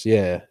grass.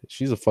 Yeah,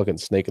 she's a fucking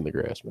snake in the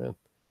grass, man.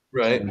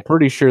 Right. I'm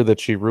pretty sure that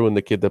she ruined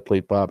the kid that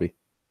played Bobby.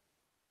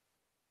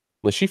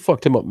 Like, she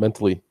fucked him up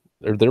mentally,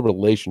 or their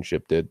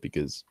relationship did,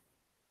 because,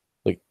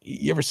 like,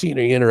 you ever seen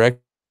her interact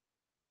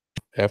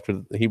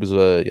after he was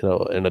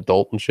an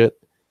adult and shit?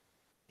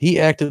 He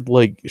acted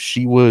like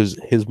she was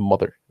his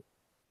mother,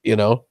 you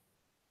know?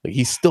 Like,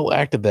 he still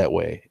acted that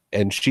way,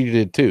 and she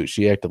did too.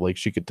 She acted like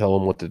she could tell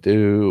him what to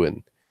do,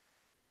 and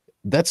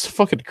that's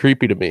fucking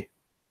creepy to me.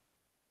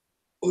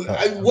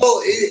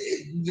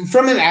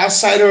 From an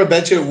outsider, I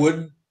bet you it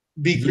would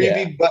be Yeah,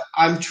 creepy, but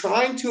I'm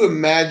trying to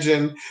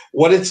imagine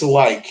what it's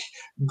like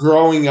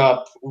growing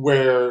up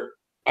where,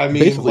 I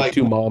mean, basically like,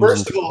 two moms and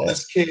first two of all,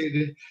 dads. this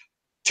kid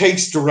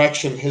takes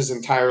direction his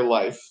entire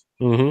life.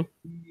 Mm-hmm.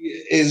 He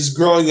is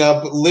growing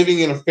up living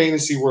in a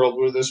fantasy world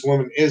where this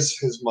woman is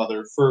his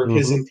mother for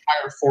his Mm-hmm.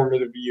 entire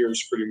formative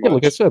years, pretty Yeah,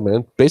 like I much. said,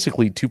 man,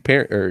 basically two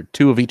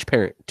of each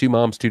parent, two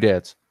moms, two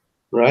dads,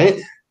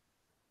 Right?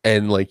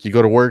 and like you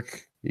go to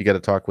work, you got to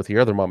talk with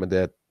your other mom and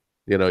dad.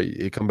 You know,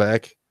 you come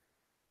back,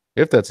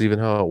 If that's even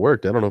how it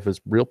worked. I don't know if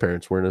his real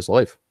parents were in his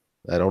life.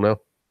 I don't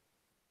know.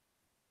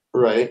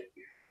 Right.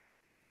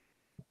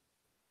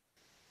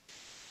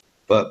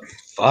 But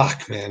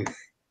fuck, man.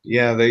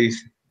 Yeah, that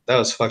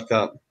was fucked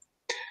up.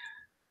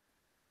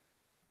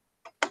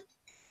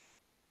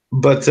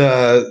 But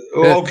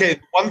okay,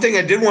 one thing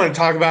I did want to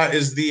talk about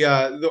is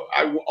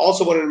I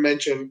also wanted to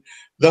mention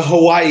the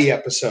Hawaii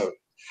episode.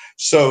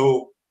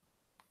 So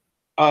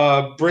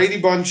Brady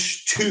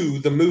Bunch 2,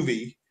 the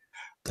movie,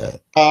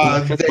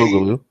 Electric they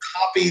Boogaloo.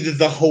 copied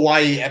the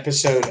Hawaii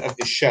episode of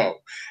the show.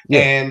 Yeah.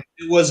 And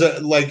it was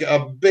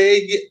a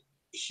big,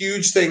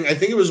 huge thing. I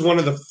think it was one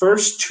of the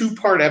first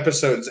 2-part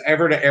episodes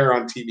ever to air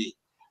on TV.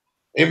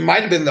 It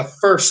might have been the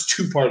first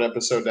 2-part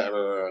episode to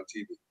ever air on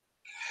TV.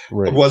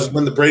 Right. It was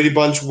when the Brady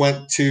Bunch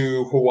went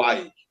to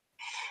Hawaii.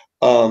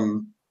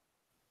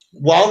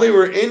 While they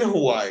were in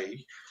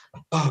Hawaii,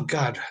 oh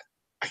God,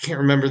 I can't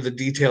remember the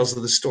details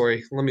of the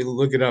story. Let me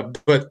look it up.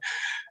 But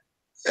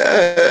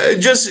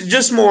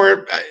just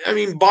more. I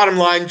mean, bottom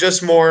line,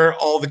 just more.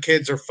 All the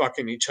kids are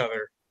fucking each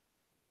other,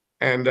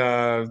 and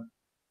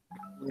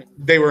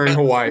they were in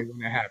Hawaii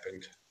when it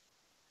happened.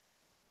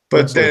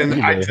 But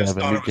then I just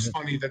thought it was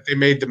funny that they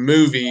made the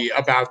movie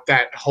about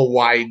that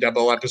Hawaii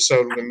double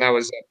episode when that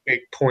was a big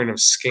point of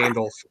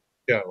scandal for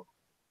the show.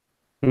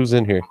 Who's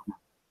in here?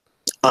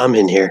 I'm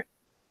in here.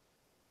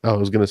 Oh, I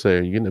was gonna say,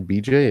 are you getting a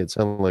BJ? It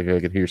sounded like I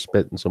could hear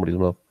spit in somebody's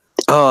mouth.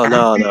 Oh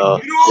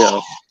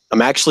no.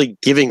 I'm actually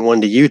giving one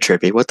to you,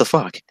 Trippy. What the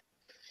fuck?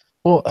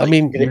 Well, I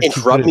mean, you're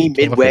interrupt me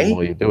midway.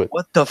 While you do it.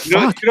 What the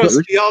fuck? You don't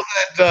see all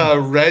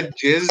that red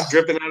jizz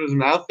dripping out of his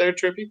mouth there,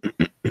 Trippy?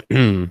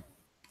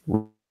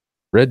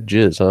 Red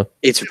jizz, huh?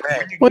 It's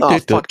red. What Oh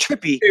fuck,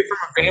 Trippy.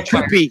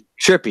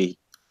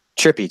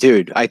 Trippy,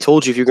 dude. I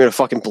told you if you're gonna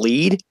fucking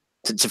bleed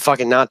to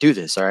fucking not do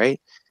this, all right?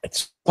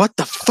 What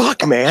the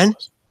fuck, man?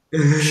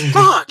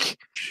 Fuck.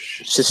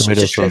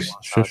 Tomato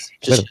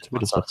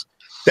sauce.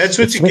 That's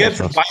what you get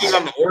for biting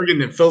on the organ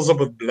that fills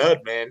up with blood,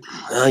 man.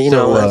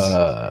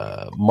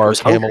 Mark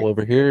Hamill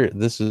over here.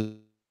 This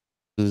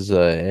is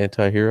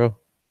anti-hero.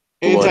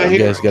 You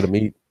guys got to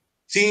meet.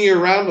 Seeing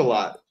you around a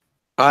lot.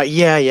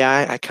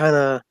 Yeah. I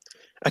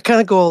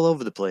kind of go all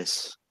over the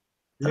place.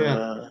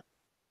 Yeah,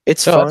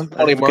 it's fun.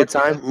 I have a good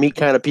time. Meet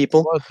kind of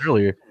people.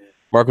 Earlier,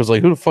 Mark was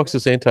like, "Who the fuck's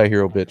this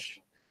anti-hero bitch?"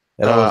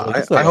 And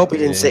I hope he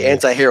didn't say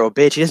anti-hero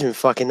bitch. He doesn't even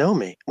fucking know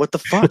me. What the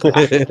fuck?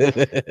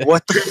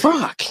 What the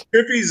fuck?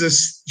 Trippy's a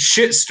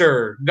shit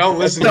stirrer. Don't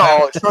listen.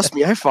 No, trust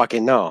me. I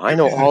fucking know. I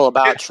know all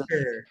about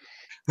Trippy.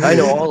 I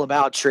know all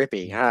about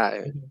Trippy.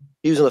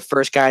 He was one of the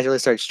first guys I really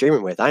started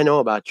streaming with. I know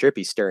about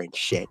Trippy stirring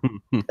shit.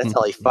 That's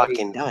all he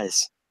fucking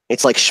does.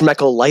 It's like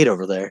Schmeckle Light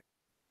over there.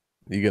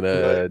 You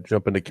gonna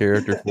jump into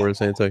character for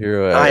us,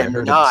 anti-hero? I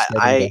am not.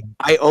 I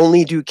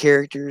only do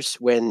characters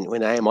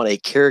when I am on a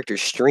character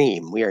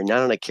stream. We are not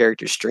on a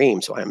character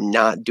stream, so I'm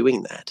not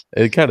doing that.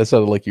 It kind of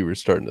sounded like you were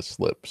starting to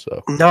slip.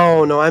 So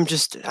no, I'm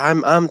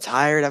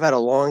tired. I've had a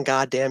long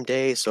goddamn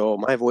day, so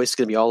my voice is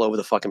gonna be all over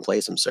the fucking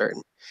place. I'm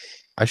certain.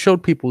 I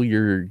showed people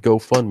your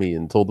GoFundMe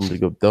and told them to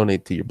go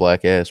donate to your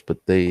black ass, but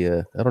they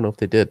I don't know if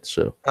they did.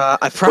 So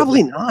I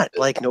probably not.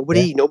 Like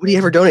nobody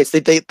ever donates.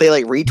 They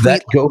like retweet.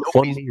 That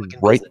GoFundMe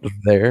right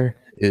there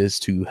is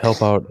to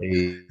help out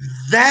a.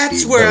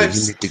 That's where I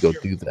need to go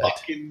do that.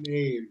 Fucking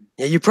name.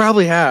 Yeah, you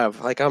probably have.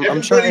 Like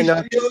I'm trying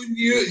not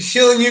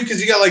shilling you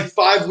because you got like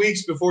 5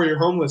 weeks before you're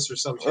homeless or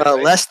something.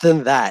 Right? Less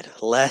than that.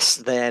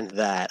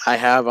 I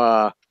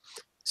have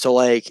So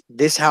like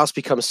this house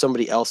becomes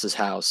somebody else's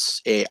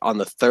house on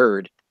the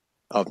 3rd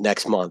of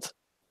next month.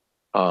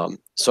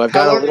 So I've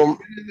got a little. Have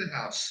you been in the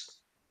house?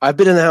 I've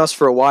been in the house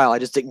for a while. I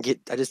just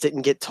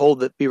didn't get told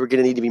that we were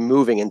going to need to be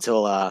moving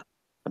until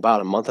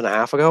about a month and a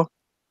half ago.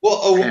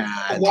 Well,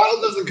 a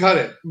while doesn't cut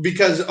it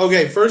because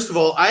okay, first of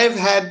all,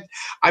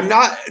 I'm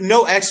not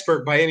no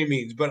expert by any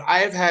means, but I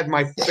have had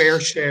my fair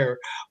share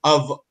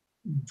of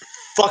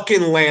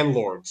fucking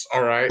landlords.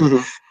 All right,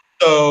 Mm-hmm.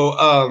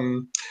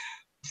 So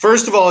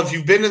first of all, if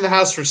you've been in the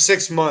house for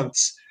 6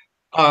 months,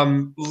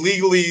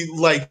 legally,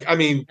 like, I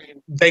mean,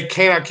 they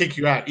cannot kick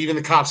you out. Even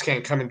the cops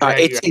can't come and drag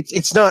you out.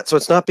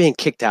 It's not being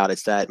kicked out.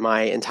 It's that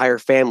my entire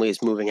family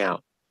is moving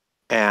out.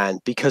 And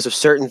because of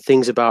certain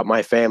things about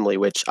my family,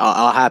 which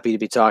I'll happy to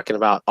be talking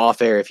about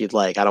off air if you'd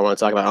like. I don't want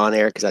to talk about on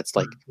air because that's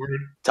like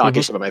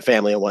talking about my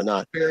family and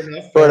whatnot. Fair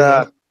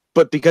enough.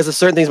 But because of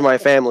certain things in my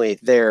family,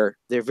 they're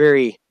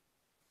very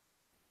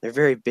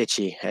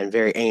bitchy and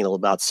very anal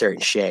about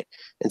certain shit.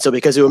 And so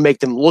because it would make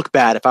them look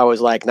bad if I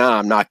was like, nah,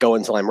 I'm not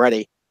going until I'm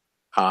ready.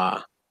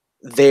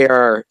 They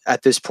are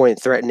at this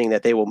point threatening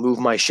that they will move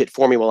my shit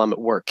for me while I'm at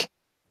work.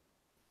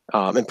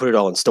 And put it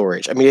all in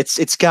storage. I mean,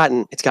 it's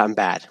gotten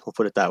bad. We'll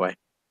put it that way.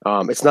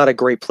 It's not a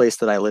great place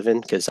that I live in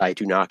because I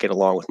do not get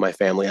along with my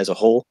family as a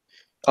whole.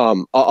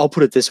 I'll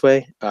put it this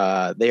way.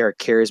 They are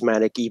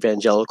charismatic,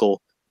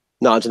 evangelical,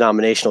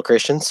 non-denominational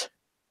Christians.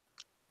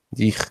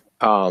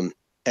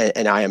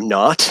 And I am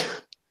not.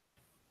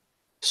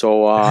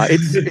 So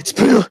it's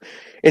been.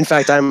 In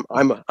fact, I'm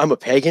a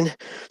pagan,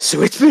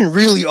 so it's been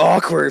really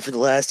awkward for the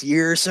last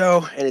year or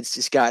so, and it's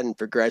just gotten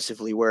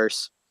progressively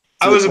worse.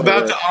 I was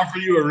about to offer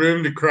you a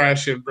room to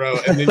crash in, bro,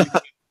 and then you went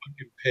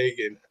fucking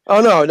pagan.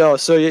 Oh no.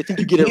 So I think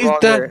you get it He's wrong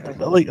not there.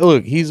 like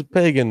look. He's a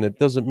pagan. That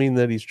doesn't mean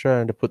that he's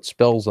trying to put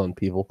spells on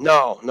people.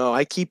 No.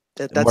 I keep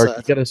that. And Mark,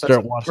 you got to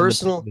start watching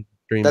personal. the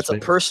streams. That's a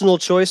personal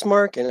choice,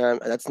 Mark, and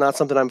that's not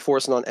something I'm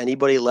forcing on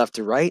anybody left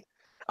or right.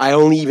 I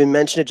only even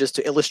mention it just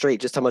to illustrate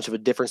just how much of a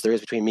difference there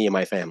is between me and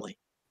my family.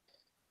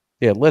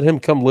 Yeah, let him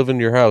come live in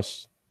your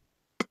house.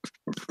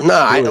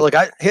 No,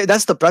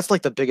 that's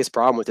like the biggest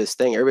problem with this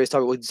thing. Everybody's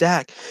talking, well,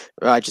 Zach,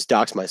 I just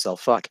doxed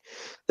myself. Fuck.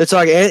 They're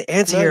talking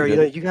anti-hero.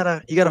 You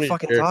gotta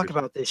fucking talk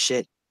about this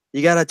shit.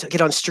 You gotta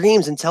get on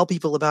streams and tell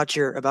people about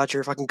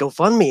your fucking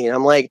GoFundMe. And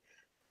I'm like,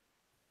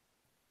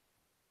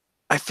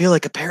 I feel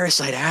like a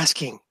parasite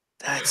asking.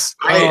 That's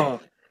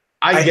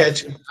I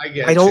get you.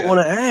 I don't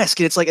want to ask.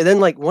 And it's like, and then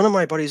like one of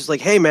my buddies is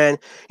like, hey man,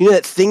 you know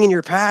that thing in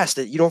your past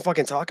that you don't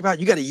fucking talk about?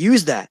 You got to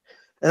use that.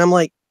 And I'm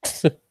like,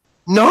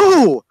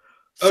 no.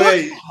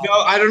 Okay, no,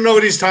 I don't know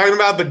what he's talking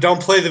about, but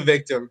don't play the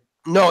victim.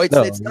 No,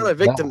 it's not a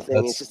victim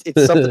thing.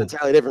 It's something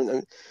entirely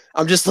different.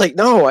 I'm just like,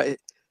 no,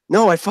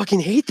 I fucking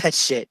hate that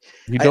shit.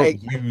 You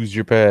don't use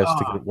your past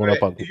to get one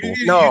up on people.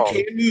 You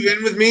can move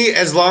in with me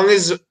as long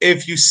as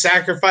if you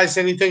sacrifice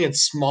anything,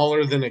 it's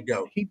smaller than a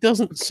goat. He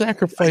doesn't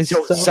sacrifice. I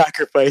don't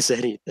sacrifice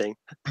anything.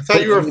 I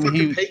thought you were a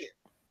fucking pagan.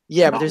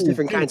 Yeah, but there's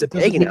different kinds of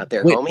pagan out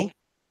there, homie.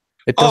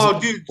 Oh,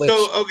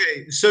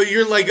 dude. So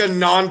you're like a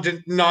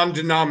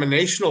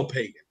non-denominational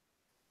pagan.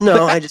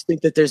 No, I just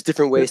think that there's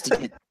different ways to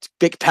get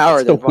big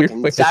power than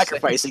fucking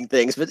sacrificing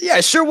things. But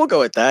yeah, sure, we'll go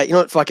with that. You know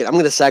what? Fuck it. I'm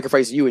going to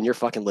sacrifice you in your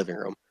fucking living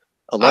room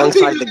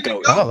alongside the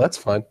goat. Oh, that's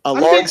fine.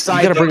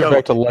 Alongside you got to bring it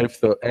back to life,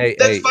 though.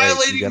 That's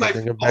violating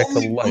my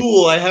only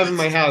rule I have in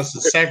my house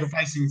is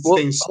sacrificing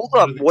things. Hold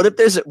up. What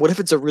if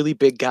it's a really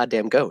big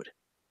goddamn goat?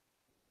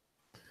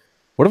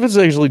 What if it's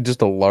actually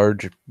just a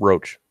large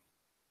roach?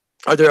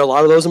 Are there a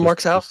lot of those in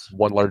Mark's house?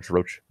 One large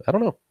roach. I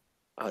don't know.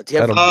 Do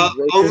you have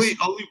only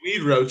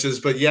weed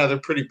roaches, but yeah, they're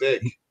pretty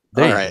big.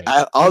 All right,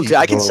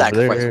 I can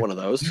sacrifice one of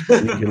those.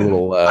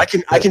 I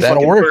can fucking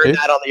burn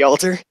that on the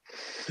altar.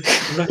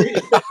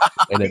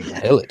 And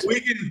inhale it.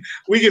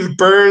 We can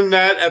burn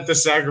that at the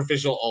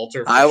sacrificial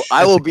altar.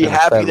 I will be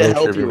happy to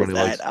help you with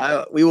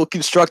that. We will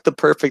construct the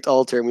perfect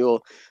altar, and we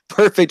will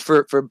perfect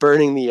for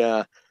burning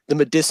the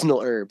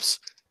medicinal herbs.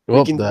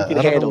 Well, we can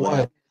handle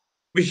that.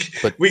 We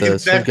can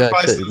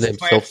sacrifice those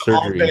plants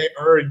all day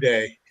or a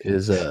day.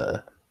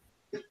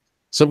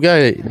 Some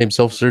guy named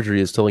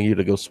Self-Surgery is telling you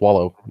to go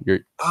swallow your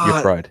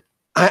pride.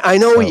 I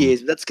know he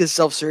is. That's because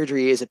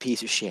Self-Surgery is a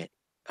piece of shit.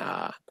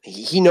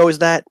 He knows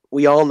that.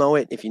 We all know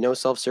it. If you know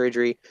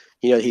Self-Surgery,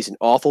 you know he's an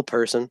awful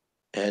person,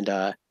 and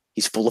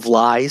he's full of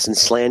lies and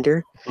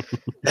slander.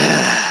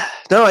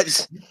 No,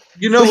 it's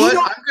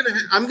what?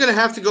 I'm gonna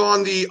have to go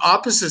on the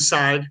opposite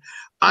side.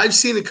 I've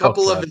seen a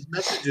couple of his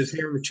messages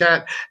here in the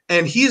chat,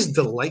 and he's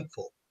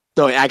delightful.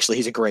 No, actually,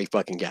 he's a great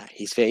fucking guy.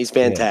 He's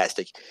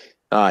fantastic.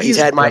 He's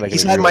had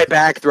my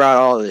back throughout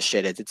all of this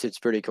shit. It's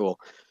pretty cool.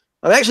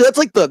 Actually,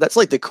 that's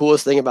like the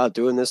coolest thing about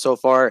doing this so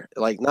far.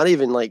 Like, not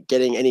even like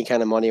getting any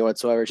kind of money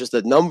whatsoever. Just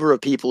the number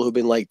of people who've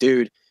been like,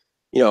 dude,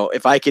 you know,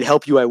 if I could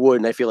help you, I would.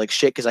 And I feel like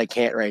shit because I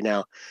can't right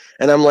now.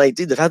 And I'm like,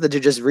 dude, the fact that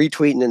you're just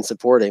retweeting and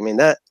supporting, I mean,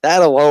 that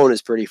alone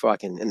is pretty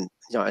fucking. And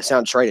you know, I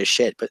sound trite as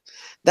shit, but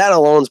that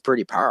alone is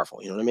pretty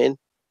powerful. You know what I mean?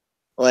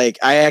 Like,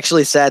 I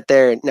actually sat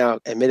there. Now,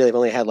 admittedly, I've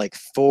only had like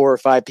 4 or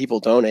 5 people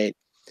donate.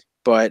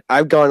 But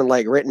I've gone and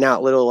like written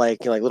out little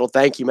little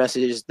thank you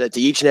messages to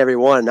each and every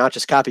one, not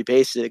just copy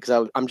pasted it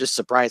because I'm just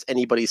surprised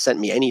anybody sent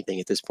me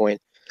anything at this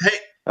point. Hey,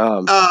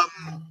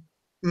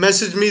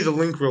 message me the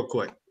link real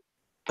quick.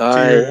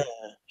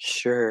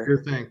 Sure.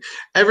 Your thing.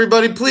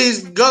 Everybody,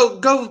 please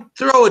go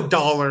throw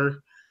 $1.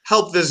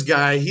 Help this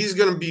guy. He's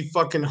gonna be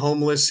fucking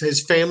homeless.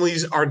 His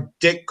families are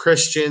dick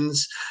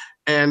Christians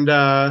and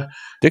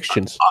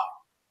Dictions.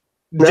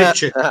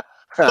 Diction.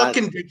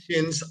 Fucking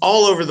dictions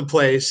all over the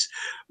place.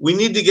 We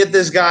need to get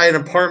this guy an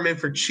apartment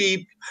for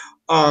cheap.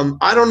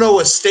 I don't know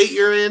what state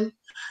you're in,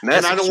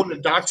 and I don't want to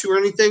dox you or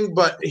anything,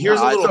 but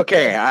here's a little. It's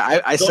okay.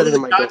 I said it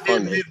in my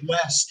goddamn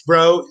Midwest,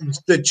 bro.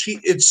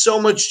 It's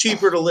so much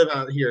cheaper to live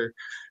out here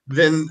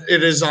than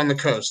it is on the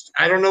coast.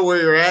 I don't know where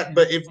you're at,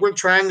 but if we're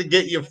trying to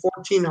get you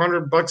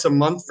 $1,400 a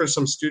month for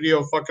some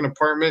studio fucking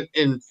apartment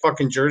in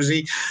fucking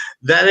Jersey,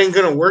 that ain't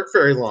gonna work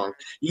very long.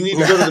 You need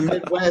to go to the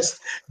Midwest,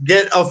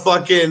 get a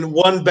fucking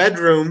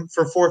 1-bedroom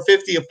for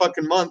 $450 a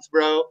fucking month,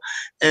 bro.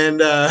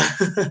 And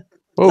he's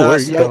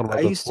talking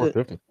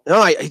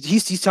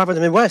about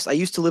the Midwest. I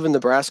used to live in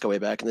Nebraska way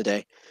back in the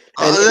day.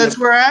 And that's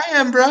where I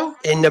am, bro.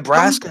 In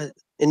Nebraska,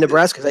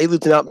 I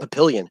lived out in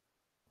Papillion.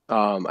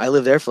 I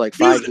lived there for like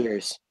 5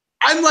 years.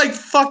 I'm like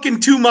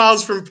fucking 2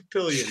 miles from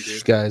Papillion,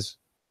 dude. Guys,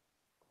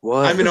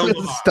 what? I'm in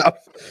Omaha.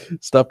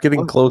 Stop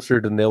getting closer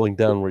to nailing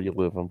down where you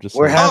live. I'm just.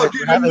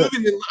 I'm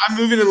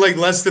moving in like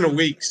less than a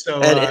week.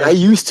 So and I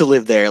used to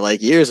live there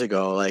like years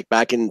ago, like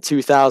back in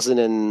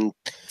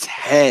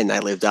 2010. I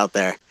lived out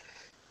there.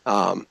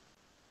 And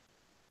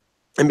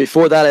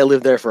before that, I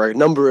lived there for I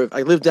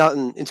lived out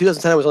in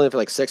 2010. I was only there for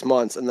like 6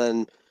 months, and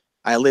then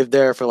I lived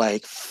there for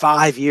like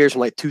 5 years,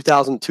 from like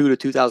 2002 to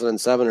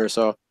 2007 or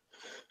so.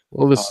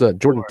 Well, this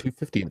Jordan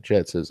 250 in the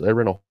chat says, I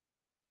rent a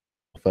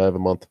 5 a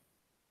month.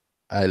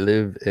 I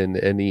live in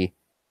any...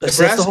 That's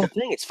the whole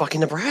thing. It's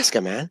fucking Nebraska,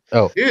 man.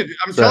 Oh, Dude,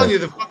 I'm sorry. telling you,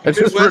 the fucking I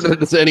just Midwest. read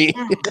it as any.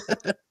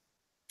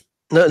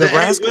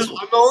 Nebraska.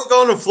 I'm only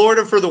going to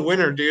Florida for the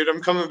winter, dude.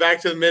 I'm coming back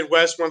to the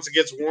Midwest once it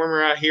gets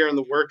warmer out here and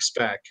the work's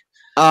back.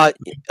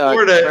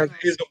 Florida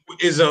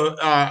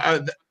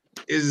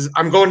is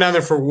I'm going down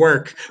there for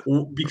work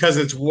because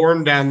it's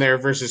warm down there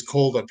versus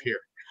cold up here.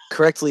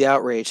 Correctly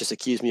outraged just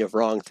accused me of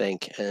wrong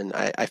think, and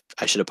I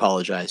should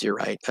apologize. You're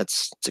right.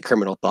 It's a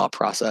criminal thought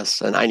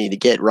process, and I need to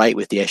get right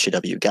with the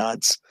SJW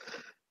gods.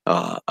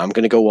 I'm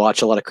gonna go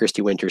watch a lot of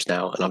Christy Winters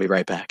now, and I'll be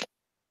right back.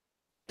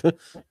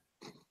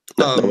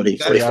 Nobody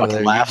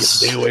fucking laughs.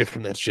 Stay away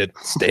from that shit.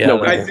 Stay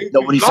out of there.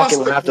 Nobody fucking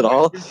laughed at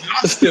all.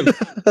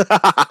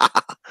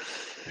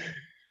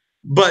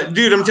 But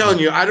dude, I'm telling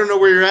you, I don't know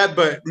where you're at,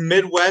 but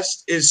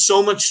Midwest is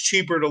so much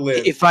cheaper to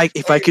live. If I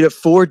could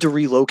afford to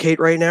relocate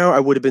right now, I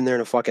would have been there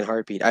in a fucking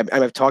heartbeat.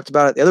 I've talked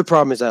about it. The other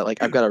problem is that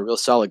like I've got a real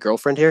solid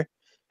girlfriend here,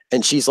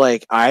 and she's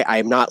like,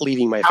 I'm not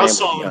leaving my family. How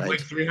solid? Behind. Like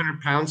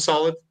 300 pounds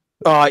solid?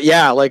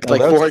 Yeah, like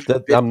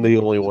 400. I'm the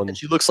only one.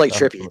 She looks like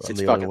Trippy.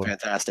 It's fucking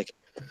fantastic.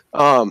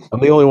 I'm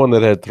the only one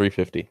that had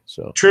 350.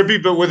 So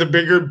Trippy, but with a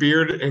bigger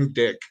beard and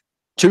dick.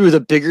 Trippy with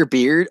a bigger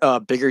beard,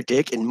 bigger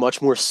dick, and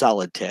much more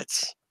solid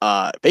tits.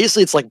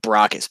 Basically, it's like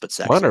Brockus, but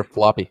sexy. Mine are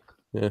floppy.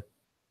 Yeah,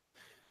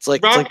 it's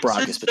like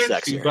Brockus, but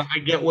sexy. But I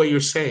get what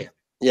you're saying.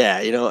 Yeah,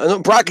 you know,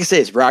 and Brockus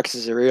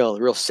is a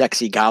real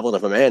sexy goblin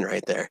of a man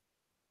right there.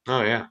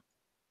 Oh yeah.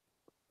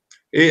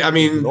 I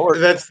mean,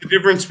 that's the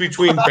difference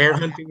between bear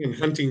hunting and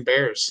hunting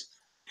bears.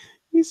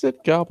 He said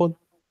goblin.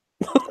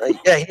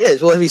 Yeah, he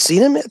is. Well, have you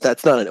seen him?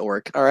 That's not an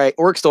orc. All right,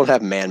 orcs don't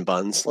have man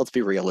buns. Let's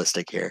be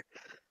realistic here.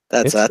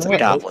 That's a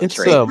goblin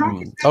trait.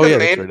 Oh yeah,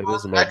 that's right. It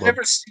is a man bun. I've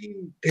never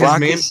seen his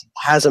Brockus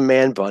has a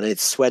man bun.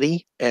 It's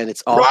sweaty and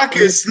it's awkward.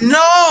 Brockus,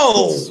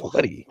 no! It's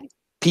sweaty.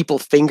 People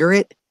finger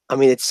it. I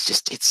mean,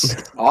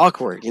 it's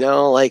awkward, you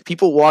know? Like,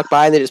 people walk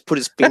by and they just put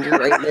his finger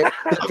right there.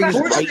 His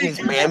finger's right in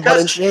his man bun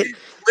and shit.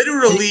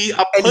 Literally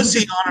a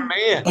pussy on a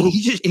man. And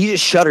he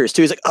just shudders,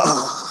 too. He's like,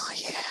 oh,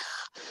 yeah.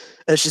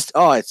 And it's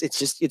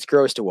just, it's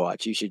gross to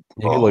watch. You should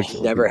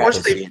never have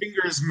to see it.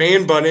 Finger his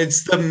man bun.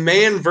 It's the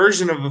man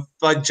version of a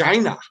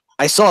vagina.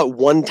 I saw it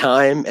one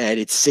time,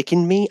 and it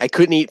sickened me. I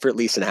couldn't eat for at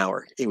least an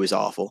hour. It was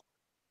awful.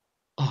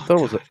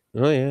 Hour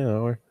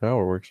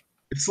works.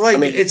 It's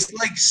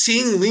like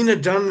seeing Lena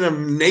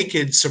Dunham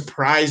naked.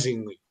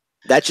 Surprisingly,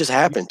 that just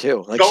happened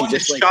too. Like she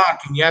just shock,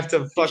 and you have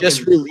to fucking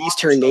just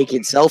released her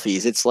naked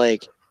selfies. It's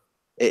like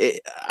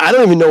I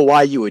don't even know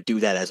why you would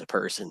do that as a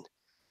person.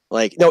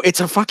 Like, no,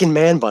 it's a fucking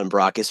man bun,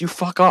 Brockus. You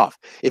fuck off.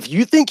 If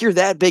you think you're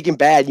that big and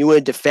bad, and you want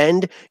to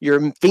defend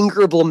your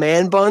fingerable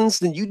man buns,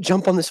 then you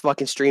jump on this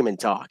fucking stream and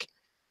talk.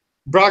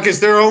 Brockus,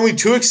 there are only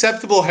two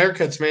acceptable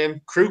haircuts,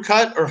 man: crew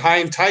cut or high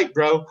and tight,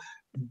 bro.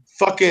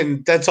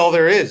 Fucking, that's all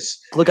there is.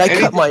 Look, I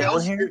cut my own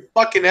hair.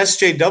 Fucking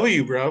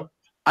SJW, bro.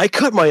 I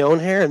cut my own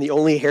hair, and the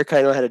only haircut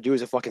I know how to do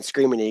is a fucking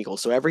screaming eagle.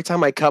 So every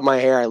time I cut my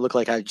hair, I look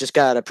like I just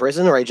got out of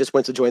prison or I just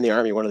went to join the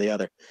army, one or the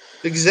other.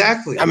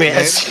 Exactly. I mean,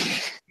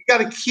 you got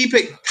to keep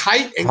it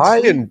tight and high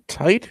clean. and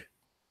tight.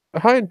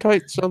 High and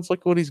tight sounds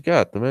like what he's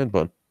got, the man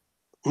bun.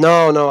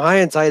 No, high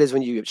and tight is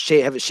when you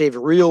have it shaved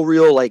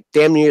real, like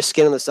damn near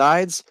skin on the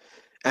sides.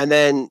 And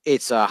then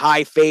it's a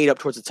high fade up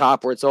towards the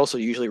top where it's also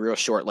usually real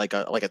short, like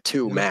a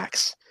 2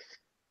 max.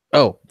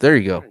 Oh, there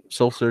you go.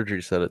 Soul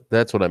Surgery said it.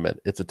 That's what I meant.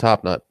 It's a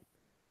top knot.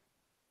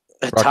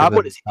 A top?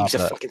 What is he? He's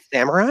a fucking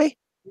samurai?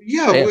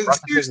 Yeah,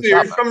 seriously,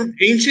 you're from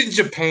ancient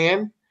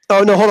Japan.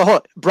 Oh, no, hold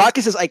on.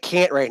 Brockus says, I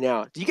can't right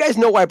now. Do you guys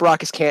know why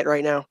Brockus can't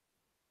right now?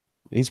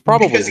 He's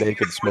probably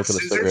naked smoking a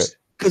cigarette.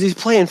 Because he's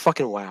playing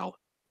fucking WoW.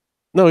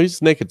 No,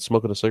 he's naked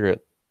smoking a cigarette.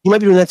 He might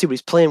be doing that too, but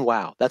he's playing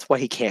WoW. That's why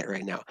he can't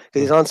right now.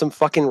 Because he's on some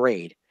fucking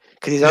raid.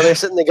 Because he's out there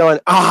sitting there going,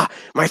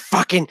 my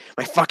fucking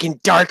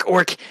dark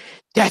orc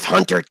death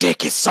hunter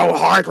dick is so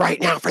hard right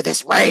now for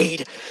this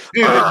raid.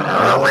 Dude,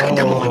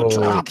 random one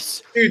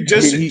drops. Dude,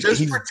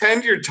 just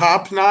pretend your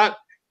top knot.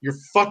 Your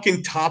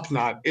fucking top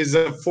knot is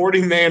a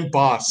 40-man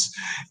boss,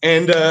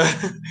 and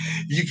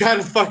you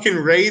gotta fucking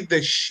raid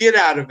the shit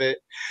out of it.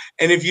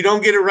 And if you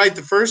don't get it right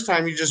the first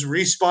time, you just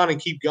respawn and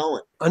keep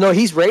going. Oh no,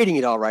 he's raiding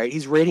it all right.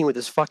 He's raiding with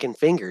his fucking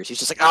fingers. He's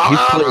just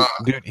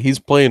like, he's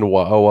playing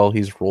WoW while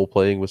he's role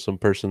playing with some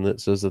person that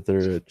says that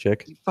they're a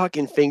chick. He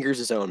fucking fingers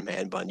his own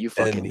man bun. You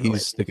fucking.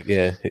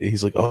 And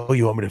he's like, oh,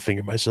 you want me to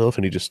finger myself?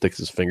 And he just sticks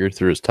his finger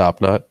through his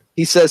top knot.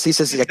 He says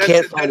I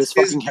can't find his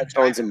fucking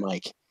headphones and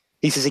mic.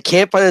 He says he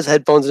can't find his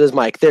headphones and his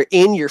mic. They're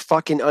in your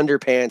fucking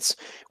underpants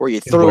where you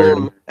threw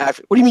them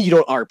after. What do you mean you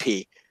don't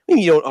RP? What do you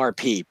mean you don't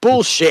RP?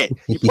 Bullshit.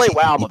 You play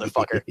WoW,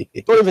 motherfucker.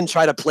 Don't even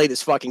try to play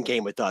this fucking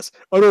game with us.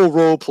 I don't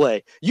role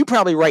play. You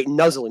probably write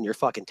nuzzle in your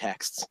fucking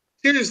texts.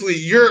 Seriously,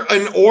 you're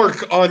an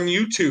orc on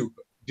YouTube,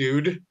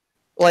 dude.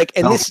 Like,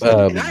 and this,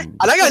 and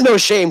I got Um, no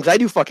shame because I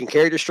do fucking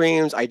character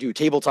streams. I do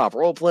tabletop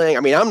role playing. I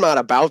mean, I'm not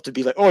about to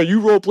be like, oh, you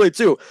role play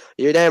too.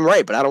 You're damn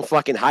right, but I don't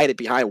fucking hide it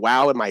behind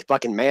WoW and my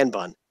fucking man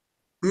bun.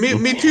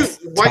 Me too.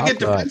 Why Top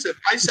get notch. defensive?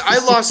 I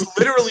lost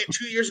literally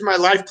 2 years of my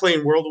life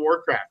playing World of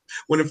Warcraft.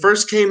 When it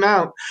first came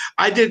out,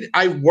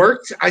 I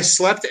worked, I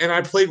slept, and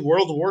I played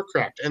World of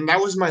Warcraft, and that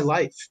was my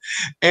life.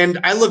 And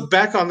I look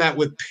back on that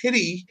with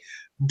pity,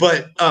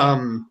 but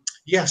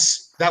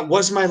yes, that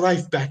was my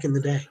life back in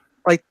the day.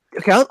 Like,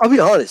 okay, I'll be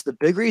honest. The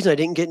big reason I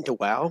didn't get into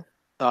WoW,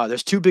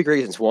 there's two big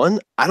reasons.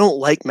 One, I don't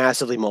like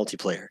massively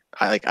multiplayer.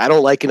 I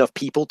don't like enough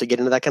people to get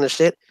into that kind of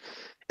shit.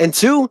 And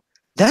two,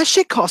 that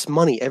shit costs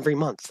money every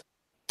month.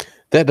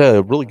 That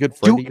really good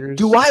friend of yours.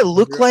 Do I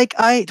look like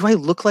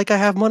I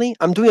have money?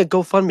 I'm doing a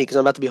GoFundMe because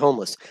I'm about to be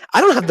homeless.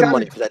 I don't have the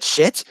money for that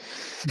shit.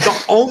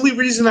 The only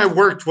reason I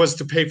worked was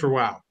to pay for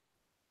WoW.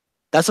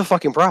 That's a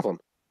fucking problem.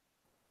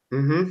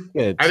 Mm-hmm.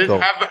 Yeah, I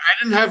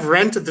didn't have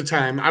rent at the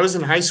time. I was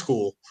in high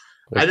school.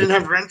 I didn't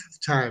have rent at the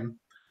time.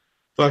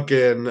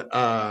 Fucking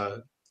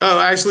oh,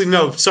 actually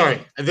no,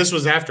 sorry. This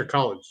was after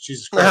college.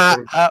 Jesus Christ.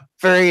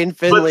 Very in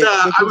Finley.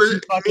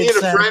 But me and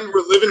a friend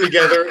were living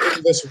together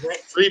in this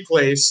rent-free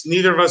place.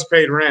 Neither of us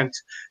paid rent.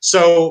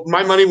 So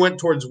my money went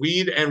towards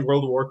weed and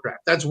World of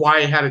Warcraft. That's why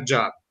I had a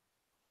job.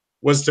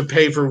 Was to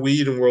pay for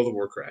weed and World of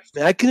Warcraft.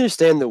 I can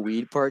understand the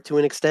weed part to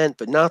an extent,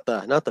 but not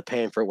the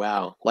paying for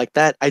WoW. Like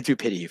that, I do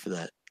pity you for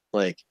that.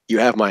 Like you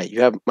have my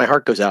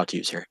heart goes out to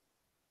you, sir.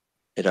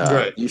 It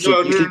right. You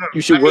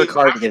should work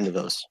hard to get into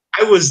those.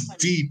 I was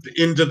deep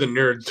into the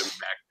nerddom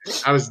back then.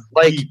 I was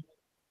like deep.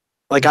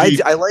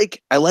 I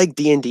like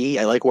D&D,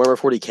 I like Warhammer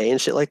 40K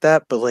and shit like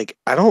that, but like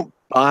I don't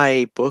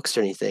buy books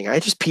or anything. I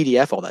just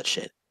PDF all that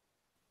shit.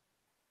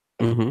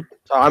 Mm-hmm.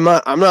 So I'm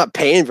not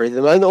paying for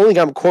anything. The only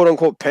thing I'm quote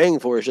unquote paying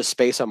for is just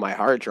space on my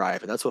hard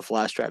drive, and that's what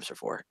flash drives are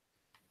for.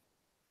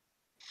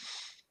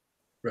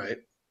 Right.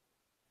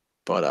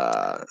 But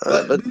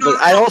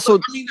I also,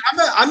 I mean,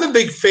 I'm a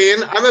big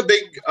fan. I'm a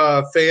big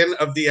fan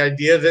of the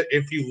idea that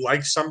if you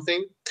like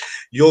something,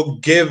 you'll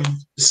give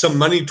some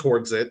money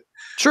towards it.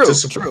 To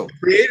support the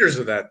creators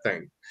of that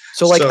thing.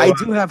 So like, I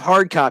do have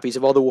hard copies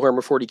of all the Warhammer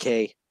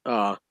 40K,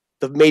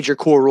 the major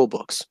core rule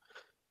books,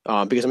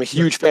 because I'm a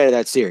huge fan of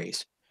that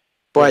series.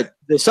 But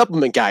the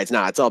supplement guides,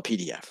 it's all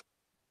PDF.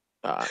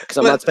 Because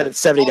I'm not spending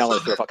 $70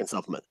 for a fucking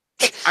supplement.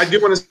 I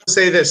do want to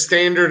say that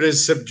standard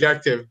is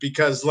subjective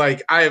because,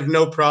 like, I have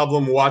no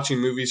problem watching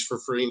movies for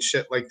free and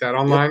shit like that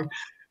online. Yep.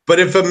 But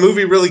if a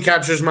movie really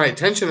captures my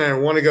attention and I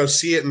want to go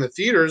see it in the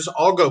theaters,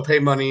 I'll go pay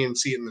money and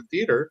see it in the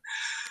theater.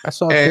 I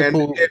saw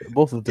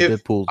both of the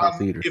Deadpools in the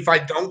theater. If I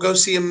don't go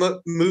see a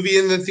movie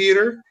in the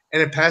theater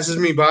and it passes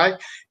me by,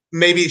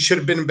 maybe it should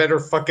have been a better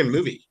fucking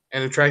movie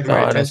and attracted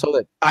my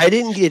attention. I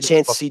didn't get a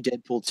chance to see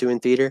Deadpool 2 in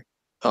theater.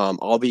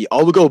 I'll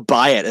go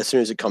buy it as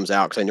soon as it comes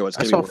out because I know it's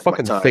going to be worth my time.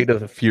 I saw fucking Fate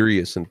of the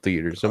Furious in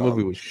theaters. That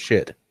movie was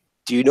shit.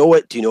 Do you know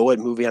what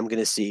movie I'm going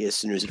to see as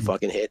soon as it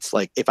fucking hits?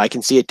 Like, if I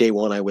can see it day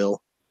one, I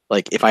will.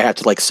 Like, if I have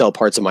to like sell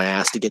parts of my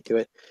ass to get to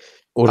it.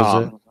 What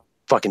is it?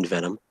 Fucking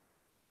Venom.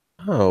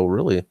 Oh,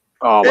 really?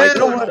 Oh my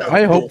God!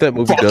 I hope that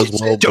movie does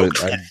well,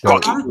 but I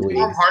don't. I'm a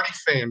Tom Hardy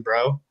fan,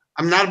 bro.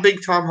 I'm not a big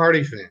Tom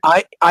Hardy fan.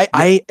 I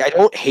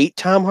don't hate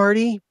Tom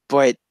Hardy,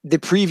 but the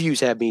previews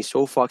have me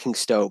so fucking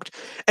stoked.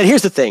 And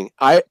here's the thing: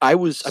 I've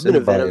been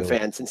a Venom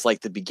fan since like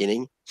the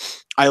beginning.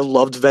 I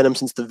loved Venom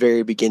since the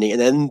very beginning,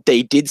 and then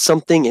they did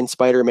something in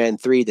Spider-Man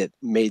 3 that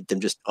made them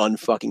just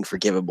unfucking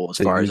forgivable as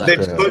far as I'm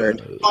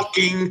concerned.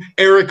 Fucking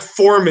Eric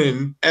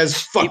Foreman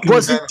as fucking. It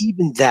wasn't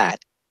even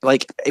that.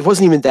 Like, it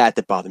wasn't even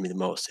that bothered me the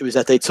most. It was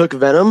that they took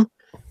Venom,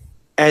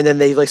 and then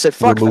they like said,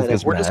 "Fuck Venom.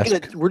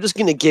 We're just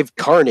gonna give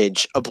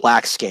Carnage a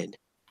black skin,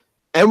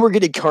 and we're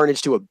gonna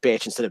Carnage to a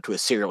bitch instead of to a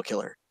serial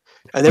killer."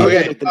 And then we're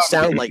gonna make them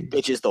sound like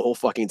bitches the whole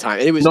fucking time.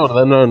 And it was no.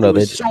 It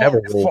was so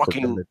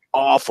fucking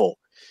awful.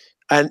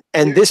 And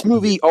this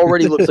movie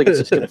already looks like it's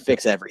just gonna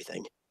fix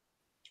everything.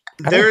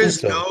 There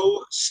is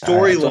no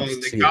storyline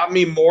that got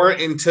me more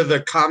into the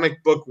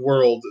comic book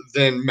world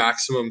than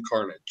Maximum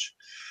Carnage.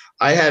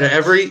 I had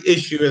every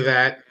issue of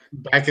that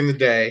back in the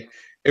day.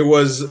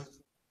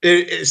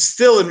 It's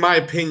still, in my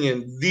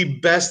opinion, the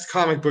best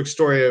comic book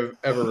story I've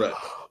ever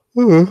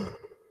read.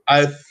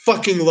 I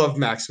fucking love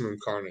Maximum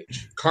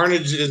Carnage.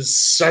 Carnage is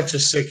such a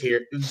sick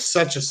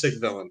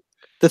villain.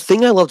 The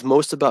thing I loved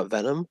most about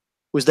Venom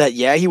was that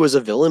he was a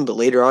villain, but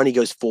later on he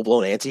goes full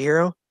blown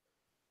anti-hero.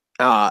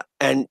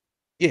 And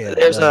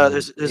there's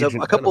a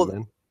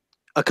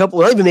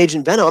couple, not even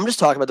Agent Venom. I'm just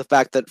talking about the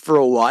fact that for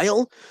a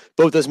while,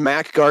 both as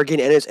Mac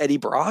Gargan and as Eddie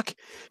Brock,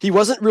 he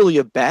wasn't really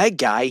a bad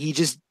guy. He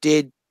just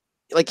did,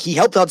 like, he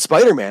helped out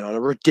Spider-Man on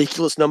a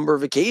ridiculous number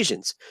of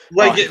occasions.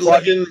 Like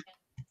in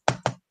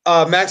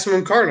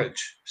Maximum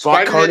Carnage.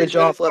 Fought Carnage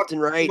off left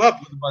and right. Up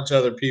with a bunch of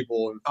other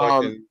people. And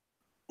fucking...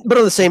 But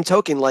on the same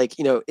token, like,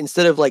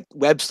 instead of like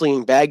web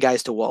slinging bad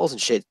guys to walls and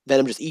shit,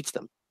 Venom just eats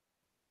them.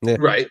 Yeah.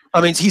 Right.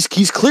 I mean,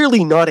 he's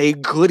clearly not a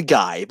good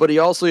guy, but he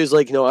also is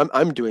like,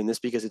 I'm doing this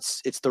because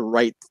it's the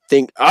right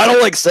thing. I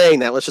don't like saying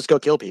that. Let's just go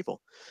kill people.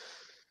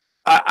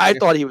 I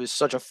thought he was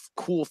such a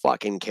cool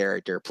fucking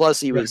character. Plus,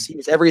 he was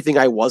everything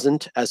I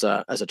wasn't as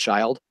a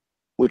child,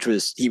 which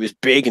was he was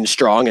big and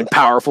strong and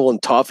powerful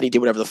and tough, and he did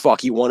whatever the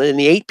fuck he wanted, and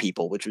he ate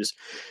people, which was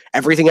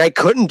everything I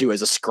couldn't do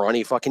as a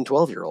scrawny fucking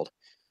 12-year-old.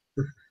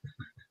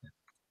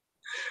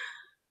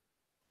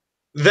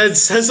 That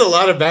says a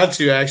lot about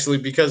you, actually,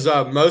 because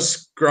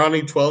most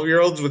scrawny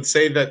 12-year-olds would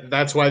say that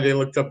that's why they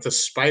looked up to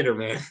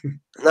Spider-Man.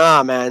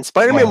 Nah, man,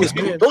 Spider-Man was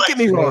cool. Don't get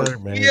me wrong.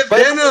 Yeah,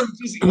 Venom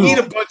just eat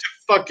a bunch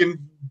of fucking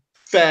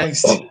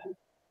fags.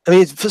 I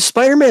mean,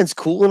 Spider-Man's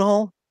cool and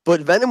all,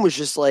 but Venom was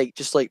just like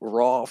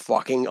raw,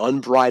 fucking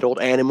unbridled,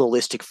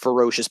 animalistic,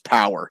 ferocious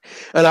power.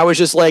 And I was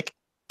just like,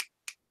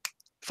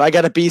 if I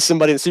gotta be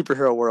somebody in the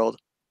superhero world,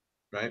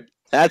 right?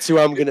 That's who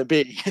I'm gonna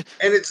be.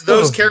 And it's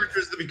those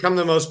characters that become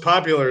the most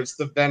popular. It's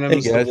the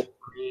Venoms, Hey, the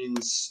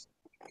Wolverines,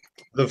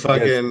 the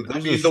fucking. Guys, I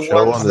mean, the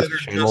show ones on that this are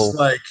channel. just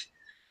like,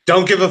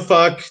 don't give a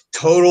fuck,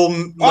 total.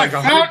 Like,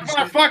 I found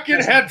my 100% fucking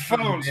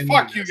headphones.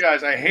 Fuck you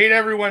guys. I hate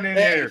everyone in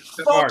here.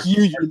 Fuck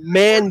you, you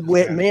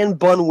man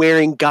bun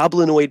wearing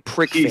goblinoid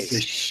prick Piece face.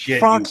 of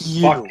shit. Fuck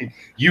you. Fucking,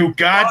 you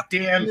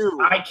goddamn. you.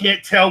 I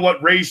can't tell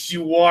what race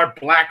you are,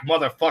 black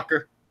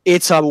motherfucker.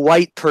 It's a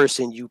white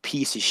person, you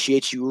piece of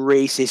shit, you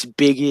racist,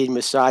 bigoted,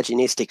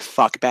 misogynistic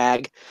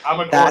fuckbag.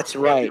 That's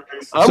right.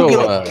 I'm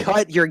gonna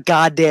cut your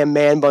goddamn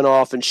man bun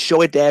off and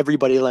show it to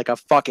everybody like a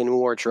fucking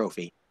war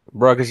trophy.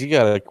 Brockers, you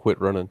gotta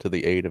quit running to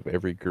the aid of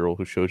every girl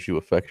who shows you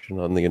affection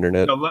on the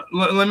internet. No,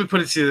 let me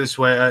put it to you this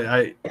way.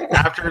 I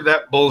after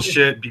that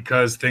bullshit,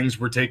 because things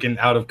were taken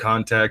out of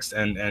context,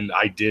 and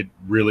I did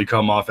really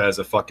come off as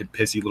a fucking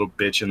pissy little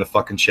bitch in the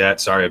fucking chat.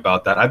 Sorry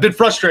about that. I've been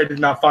frustrated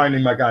not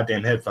finding my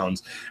goddamn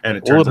headphones, and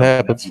it turns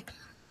out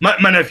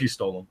my nephew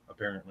stole them,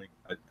 apparently,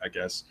 I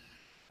guess.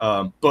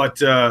 No,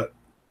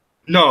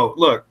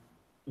 look,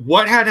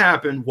 what had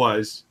happened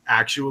was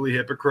actually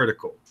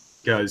hypocritical,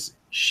 because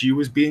she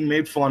was being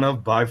made fun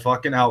of by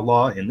fucking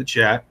Outlaw in the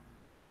chat.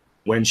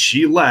 When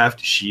she left,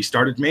 she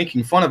started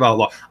making fun of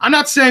Outlaw. I'm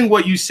not saying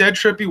what you said,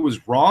 Trippy,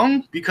 was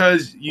wrong,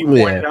 because you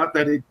pointed out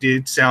that it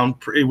did sound,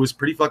 it was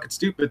pretty fucking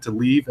stupid to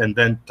leave and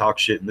then talk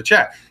shit in the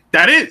chat.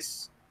 That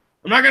is.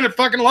 I'm not going to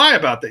fucking lie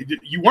about that.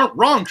 You weren't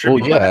wrong,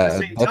 Trippy. Well, yeah,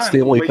 that's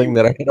the only thing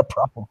that I had a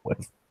problem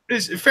with.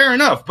 Is fair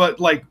enough, but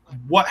like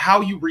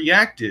how you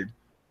reacted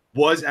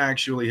was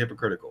actually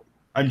hypocritical.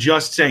 I'm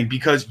just saying,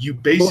 because you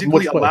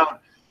basically allowed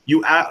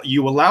you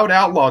allowed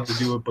Outlaw to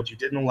do it, but you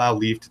didn't allow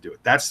Leaf to do it.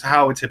 That's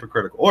how it's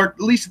hypocritical, or at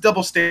least a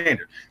double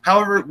standard.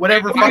 However,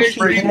 whatever. Rockets,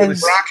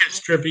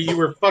 Trippy, you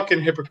were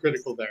fucking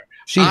hypocritical there.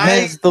 She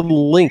has the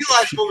link. I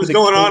realized what was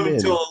going on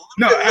until a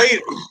little bit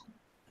later.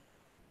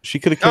 She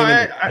could have come in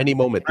at any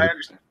moment.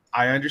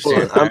 I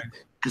understand.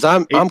 Because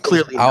I'm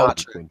clearly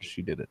not.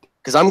 She did it.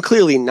 Because I'm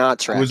clearly not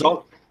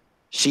tracking.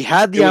 She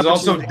had the. It was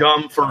also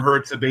dumb for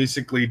her to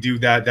basically do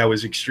that. That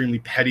was extremely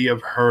petty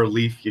of her.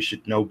 Leaf, you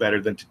should know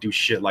better than to do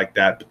shit like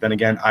that. But then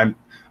again,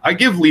 I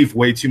give Leaf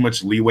way too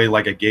much leeway,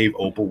 like I gave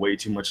Opal way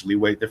too much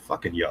leeway. They're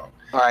fucking young.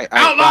 All right,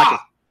 Outlaw!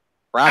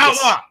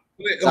 Outlaw!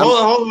 Wait,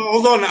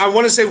 hold on. I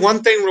want to say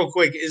one thing real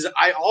quick. Is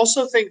I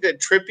also think that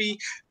Trippy,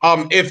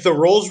 if the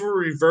roles were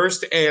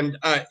reversed and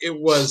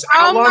it was.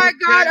 Oh my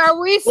God!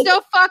 Are we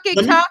still fucking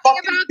talking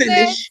about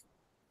this?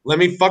 Let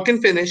me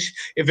fucking finish.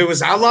 If it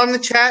was Outlaw in the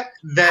chat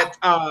that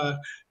or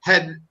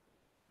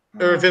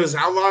if it was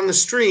Outlaw on the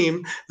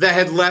stream that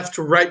had left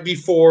right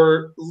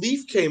before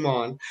Leaf came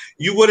on,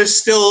 you would have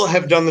still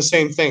have done the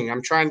same thing.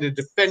 I'm trying to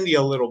defend you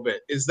a little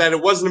bit. Is that it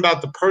wasn't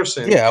about the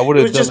person? Yeah, I would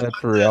have done that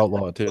for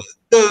Outlaw too.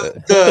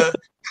 The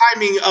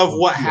timing of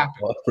what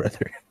happened.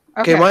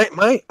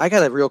 Okay, I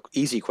got a real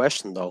easy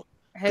question though,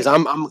 because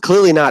I'm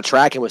clearly not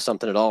tracking with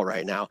something at all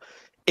right now.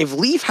 If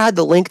Leaf had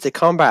the link to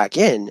come back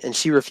in and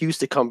she refused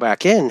to come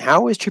back in,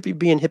 how is Trippy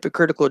being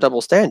hypocritical or double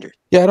standard?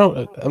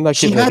 Yeah, I'm not.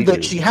 She had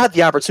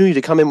the opportunity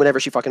to come in whenever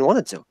she fucking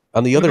wanted to.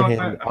 On the other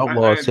hand,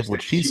 Outlaw said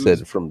what she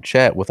said from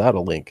chat without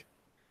a link.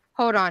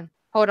 Hold on.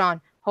 He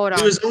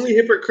was only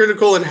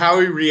hypocritical in how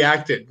he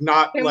reacted,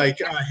 not like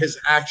his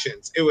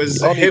actions. It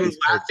was him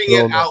laughing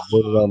at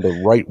Outlaw the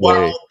right way.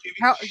 While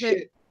giving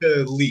shit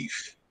to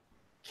Leaf.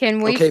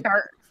 Can we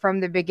start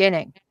from the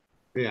beginning?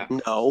 Yeah.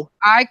 No.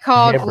 I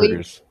called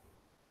Leaf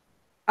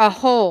a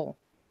hole.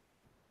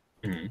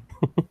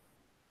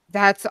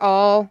 That's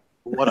all.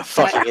 What a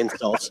fucking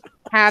insult.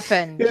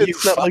 Happened. You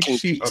fucking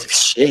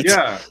shit.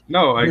 Yeah,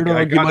 no,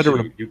 I got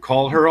you. You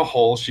called her a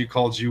hole. She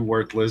called you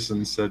worthless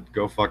and said,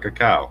 "Go fuck a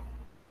cow."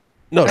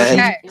 No,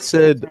 she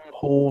said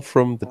hole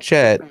from the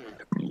chat.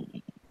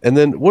 And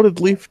then what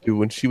did Leaf do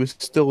when she was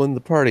still in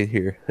the party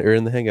here, or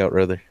in the hangout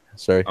rather?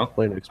 Sorry,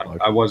 playing Xbox.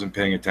 I wasn't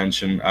paying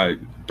attention.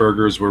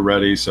 Burgers were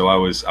ready, so I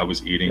was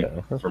eating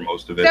for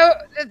most of it. So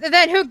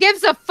then, who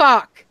gives a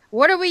fuck?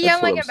 What are we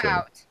yelling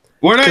about?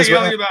 We're not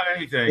yelling about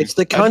anything. It's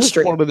the I just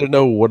wanted to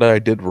know what I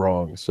did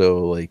wrong.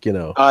 So, like, you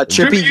know,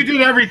 Trippy, you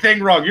did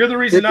everything wrong. You're the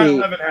reason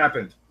 9/11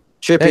 happened.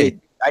 Trippy, hey.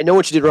 I know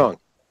what you did wrong.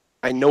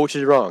 I know what you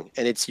did wrong,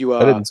 and it's you.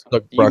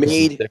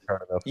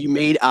 You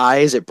made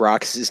eyes at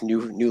Brock's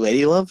new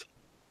lady love.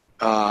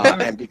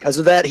 And because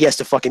of that, he has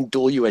to fucking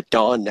duel you at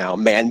dawn now.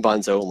 Man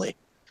buns only.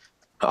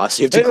 So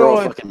you have to Hey, grow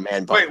a Roy. fucking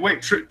man bun.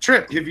 Wait,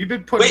 Trip, have you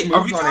been putting Wait,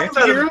 are we moves on talking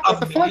about Yesteryear? What a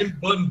the fuck? man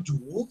bun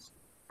duel?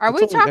 Are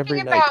It's we only every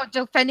talking night. about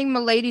defending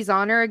Milady's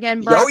honor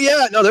again, bro? Oh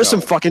yeah, no, there's some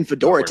No. fucking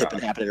fedora No, we're tipping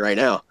not. happening right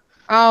now.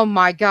 Oh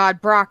my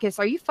God, Brockus,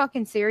 are you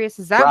fucking serious?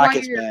 Is that why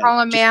Rockets, you're man.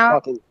 calling me Just out?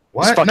 fucking,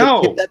 What? Just fucking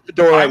No. get that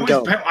fedora and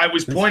go. I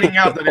was pointing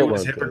out that it Hold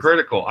was on, guys.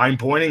 hypocritical. I'm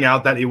pointing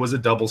out that it was a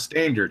double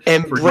standard.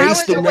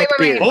 Embrace the Wait,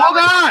 wait, neckbeard. Hold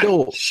on!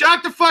 No.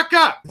 Shut the fuck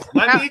up!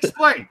 Let me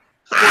explain.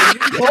 For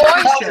new Boy,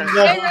 generation-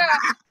 yeah,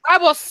 I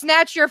will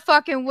snatch your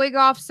fucking wig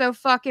off so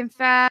fucking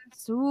fast.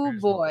 Ooh There's no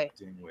boy.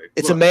 goddamn way.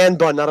 It's Look, a man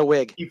bun, not a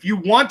wig. if you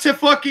want to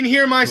fucking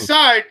hear my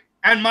side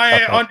and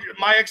my Okay.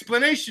 my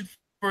explanation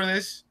for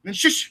this, then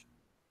shush.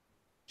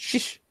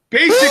 Shish.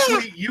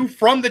 Basically, you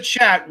from the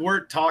chat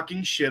were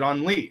talking shit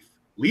on Leaf.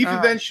 Leaf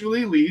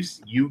eventually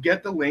leaves. You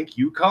get the link.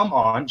 You come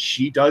on.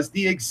 She does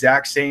the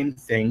exact same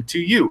thing to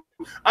you.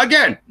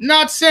 Again,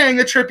 not saying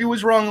that Trippy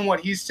was wrong in what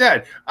he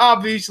said.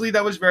 Obviously,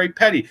 that was very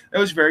petty. That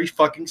was very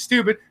fucking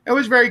stupid. That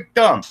was very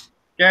dumb.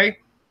 Okay?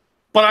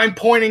 But I'm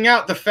pointing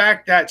out the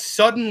fact that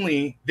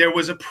suddenly there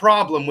was a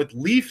problem with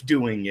Leaf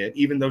doing it,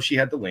 even though she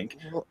had the link.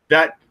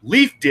 That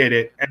Leaf did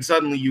it, and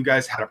suddenly you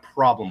guys had a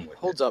problem with it.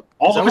 Holds up.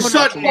 All of a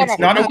sudden, it's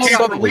not Not okay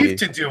for suddenly. Leaf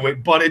to do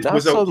it, but it Not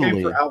was okay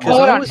suddenly. for Because Outlaw.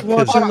 Hold I on, was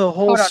because- watching the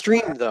whole hold on.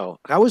 stream, though.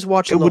 I was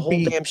watching It the would whole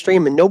be- damn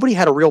stream, and nobody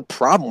had a real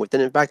problem with it.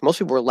 In fact, most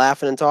people were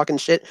laughing and talking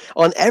shit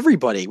on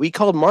everybody. We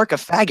called Mark a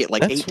faggot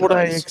like That's 8 what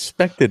I times.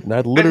 expected, and I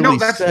literally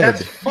that's said,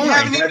 We fine.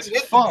 haven't even That's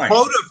hit the fine.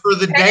 quota for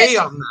the day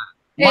on that.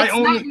 My It's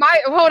only not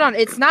my hold on.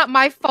 It's not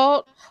my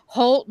fault.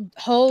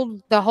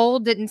 The whole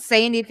didn't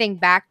say anything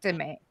back to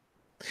me.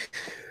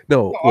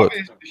 no, Well, look,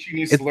 obviously she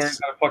needs to learn it's-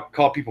 how to fucking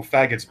call people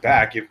faggots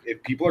back. If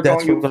people are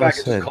That's calling you a what I faggot,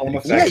 just said. call them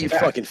a faggot Yeah, you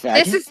back. fucking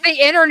faggot. This is the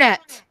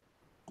internet.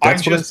 I'm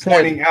That's what I just said.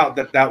 pointing out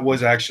that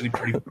was actually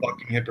pretty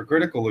fucking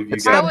hypocritical of you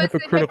It's guys. not How is it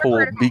hypocritical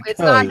hypocritical? It's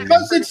not because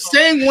Because it's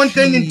saying one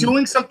thing and She-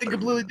 doing something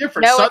completely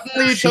different. No, it's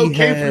Suddenly it's She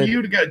okay for had-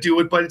 you to do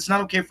it, but it's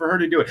not okay for her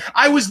to do it.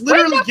 I was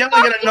literally the yelling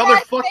fuck at did another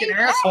that fucking say?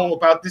 asshole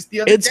about this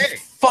the other it's day.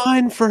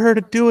 fine for her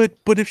to do it,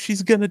 but if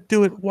she's gonna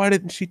do it, why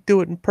didn't she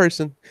do it in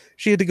person?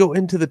 She had to go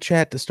into the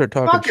chat to start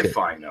talking Fuck shit. if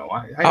I know.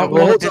 I Outlaw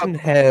Well, hold didn't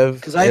have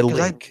 'Cause a I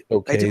link. I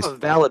Okay, do have a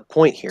valid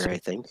point here, I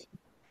think.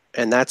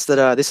 And that's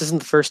that this isn't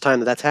the first time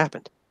that that's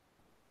happened.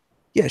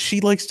 yeah,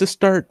 she likes to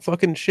start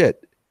fucking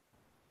shit.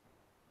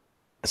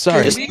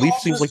 Sorry, Just- Leaf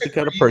seems like the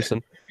kind of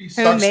person. He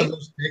sucks me? the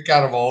most dick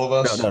out of all of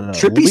us. No.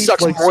 Trippy Leaf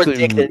sucks likes more to-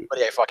 dick than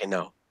anybody I fucking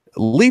know.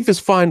 Leaf is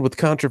fine with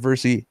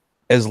controversy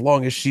as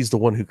long as she's the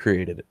one who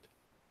created it.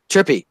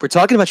 Trippy, we're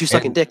talking about you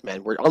sucking And- dick,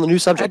 man. We're on the new I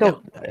subject now.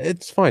 don't.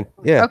 It's fine.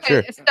 Yeah, Okay,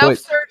 sure. self But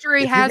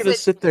surgery if you're has gonna it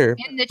sit there,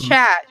 in the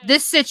chat.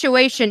 This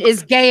situation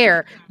is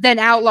gayer than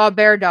Outlaw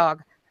Bear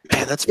Dog.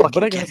 Man, that's yeah, fucking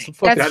but I got gay. some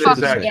fucking That's That is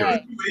shit to fucking say.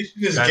 accurate. gay.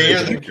 Situation is That gayer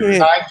is than accurate.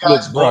 nine guys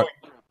Look, Brock, going.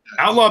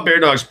 Outlaw Bear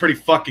Dog's pretty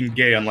fucking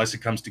gay unless it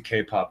comes to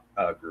K-pop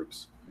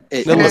groups.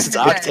 No, Unless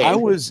look, it's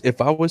Octane.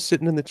 if I was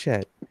sitting in the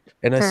chat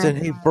and I said,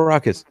 "Hey,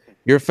 Baracus,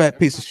 you're a fat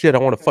piece of shit. I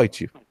want to fight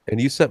you," and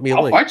you sent me a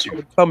I'll link, fight you. I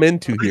would come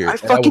into here. I and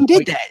fucking would did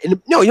fight that.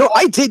 And no, you know,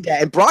 I did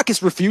that, and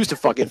Brockus refused to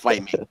fucking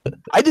fight me.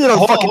 I did it on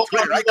Hold on, fucking hold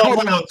on, Twitter. I hold called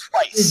on, him hold out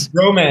twice. you because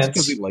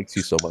Romance. he likes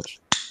you so much.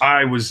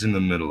 I was in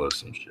the middle of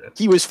some shit.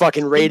 He was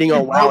fucking raiding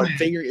on WoW and Romance.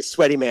 fingering his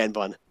sweaty man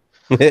bun.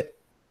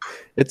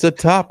 It's a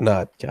top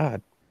knot.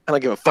 God, I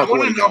don't give a I fuck want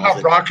what to he know how calls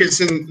it.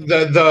 Brockus and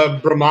the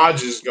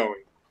Bramage is going.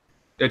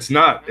 It's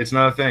not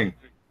a thing.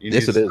 You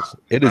yes, need it to is. stop.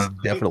 It is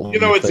definitely. You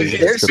know, a it's thing.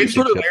 There's some been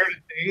sort of- declared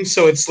a thing,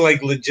 so it's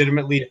like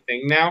legitimately a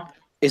thing now.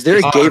 Is there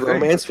a Oh, gay okay.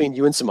 romance between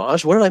you and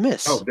Samaj? What did I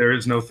miss? Oh, there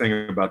is no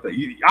thing about that.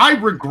 I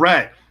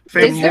regret Is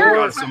failing there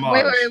on wait,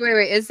 Samaj.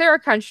 wait. Is there a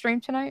cunt stream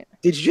tonight?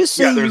 Did you just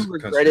say Yeah, there's you a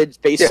country. regretted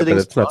face Yeah, sitting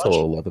but it's not Samaj?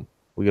 till 11.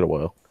 We got a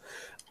while.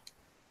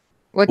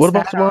 What's What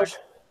about that? Samaj?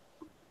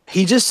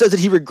 He just said that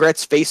he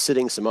regrets face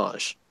sitting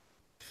Samaj.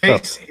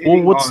 Face Well,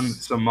 hitting what's- on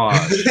Samaj.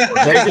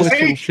 That Face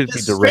question should be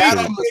just directed. spat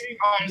on the- hitting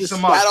on just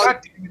Samaj. spat on-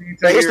 God damn it, Now,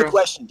 here's the Yesteryear.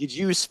 question: Did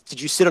you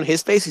sit on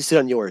his face? Or sit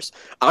on yours?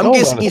 I'm Hold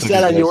guessing on a he second,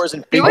 sat on guys. yours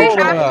and Do we Hold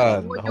have-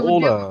 on, do-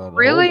 hold do- on.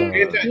 really? hold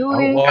on. Do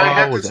we? I Outlaw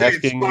have to was say, it's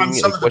asking on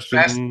some a of the best-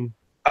 question.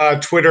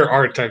 Twitter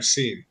art I've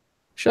seen.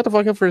 Shut the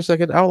fuck up for a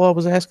second. Outlaw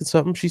was asking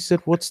something. She said,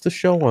 "What's the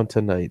show on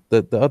tonight?"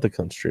 The other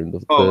cunt stream.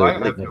 Oh, I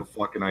the- have no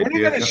fucking We're not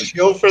idea. gonna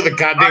shill for the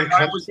goddamn I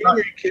country. was not- Are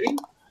you kidding?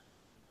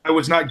 I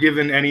was not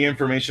given any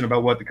information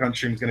about what the cunt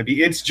stream is going to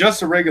be. It's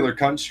just a regular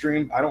cunt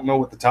stream. I don't know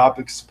what the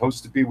topic's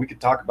supposed to be. We could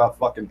talk about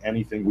fucking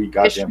anything we Is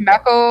goddamn.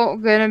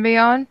 Schmeckle gonna be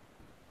on?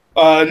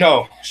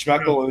 No,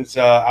 Schmeckle is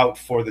out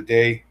for the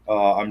day.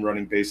 I'm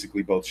running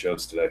basically both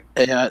shows today.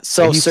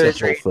 self He said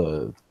surgery.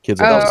 both,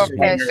 kids Oh, and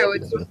okay.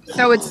 adults.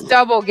 So it's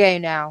double gay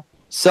now.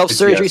 Self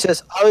surgery Yes.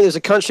 says, "Oh, there's a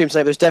cunt stream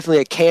tonight. There's definitely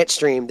a can't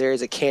stream. There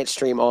is a can't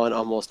stream on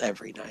almost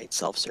every night.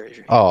 Self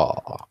surgery. Oh,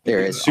 There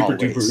is Super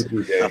always duper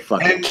uber a day.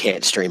 fucking And-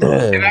 can't stream on.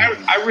 And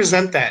I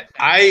resent that.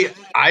 I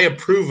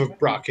approve of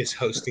Brockus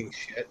hosting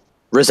shit.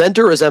 Resent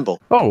or resemble?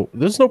 oh,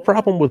 there's no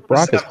problem with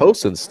Brock's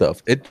hosting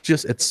stuff. It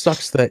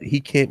sucks that he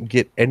can't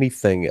get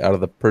anything out of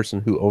the person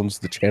who owns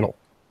the channel.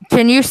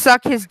 Can you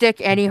suck his dick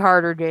any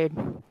harder, dude?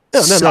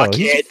 No. Suck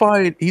He's it.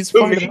 fine. He's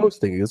fine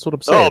hosting. That's what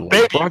I'm Oh, saying.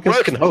 baby,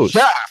 Brockus can host,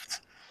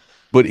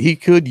 but he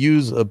could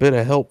use a bit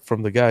of help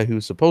from the guy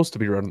who's supposed to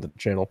be running the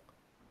channel.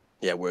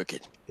 Yeah, work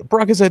it.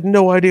 Brockus had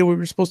no idea we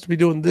were supposed to be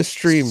doing this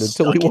stream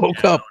until he Suck it woke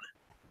down. up.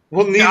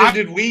 Well, neither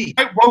did we.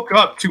 I woke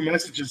up to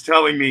messages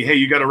telling me, "Hey,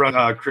 you got to run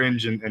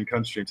Cringe and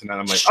Cunt stream tonight."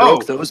 I'm like,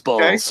 Stroke "Oh, those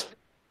balls." okay.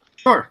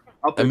 Sure,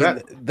 I'll do I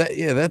mean, that."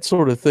 that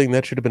sort of thing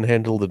that should have been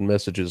handled in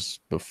messages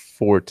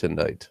before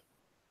tonight.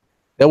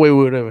 That way we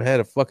would have had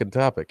a fucking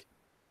topic.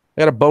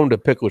 I got a bone to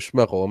pick with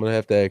Schmeckel. I'm gonna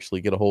have to actually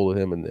get a hold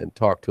of him and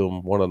talk to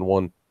him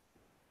one-on-one.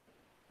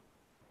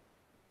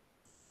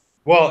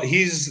 Well,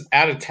 he's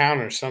out of town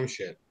or some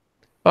shit.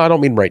 I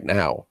don't mean right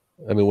now.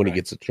 I mean when he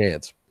gets a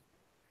chance.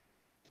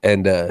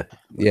 And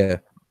yeah,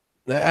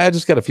 I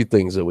just got a few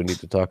things that we need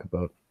to talk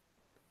about.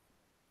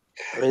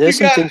 I mean, there's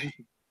You some got- things.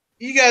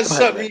 You got Go ahead,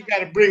 something man. you got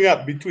to bring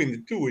up between the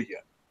two of you.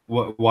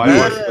 Why do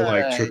I feel Yeah,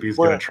 like Trippy's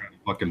well, gonna try to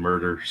fucking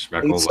murder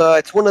Schmeckle?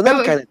 It's one of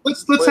them kind of.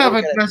 Let's well, have we're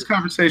a gonna- nice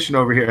conversation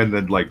over here and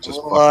then like just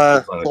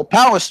little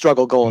power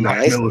struggle going on.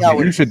 I see how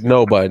You it- should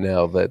know by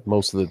now that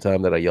most of the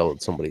time that I yell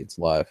at somebody, it's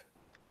live.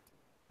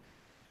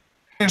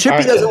 Trippy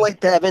Alright. doesn't like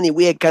to have any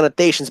weird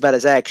connotations about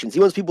his actions. He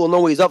wants people to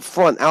know he's up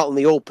front, out in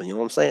the open. You know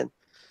what I'm saying?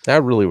 I'd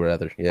really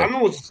rather, I yeah. know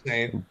what you're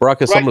saying.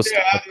 Brockus, Right I'm gonna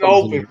there out in the thumbs in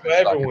open your for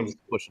socket, everyone.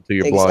 push it to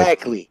your blind.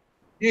 Exactly.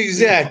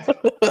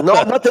 Exactly.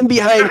 No, nothing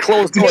behind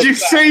closed Did doors. you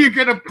say you're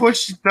gonna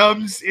push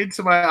thumbs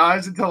into my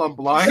eyes until I'm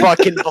blind?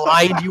 Fucking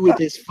blind you with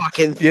this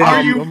fucking Yeah, Are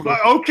thumb. you I'm gonna-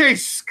 okay,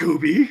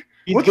 Scooby?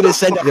 He's What gonna the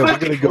send a fuck? Yeah, we're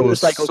gonna go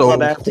motorcycle so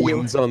club after you.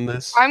 Queens on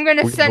this. I'm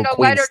gonna We're send go a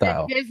Queen letter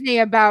style. to Disney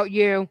about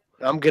you.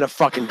 I'm gonna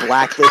fucking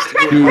blacklist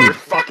you and all your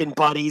fucking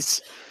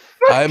buddies.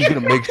 I'm gonna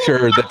make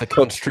sure that the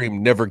cunt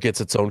stream never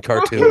gets its own Here,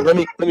 cartoon. let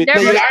me.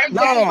 Never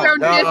No, gonna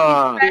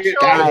no, get your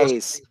no, Disney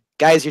special.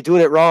 guys, you're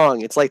doing it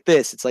wrong. It's like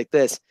this.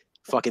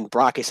 Fucking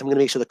Brockus. I'm gonna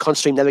make sure the cunt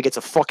stream never gets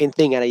a fucking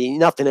thing out of you.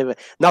 Nothing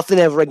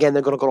ever again.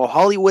 They're gonna go to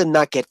Hollywood and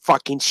not get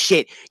fucking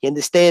shit. You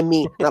understand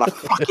me? Not a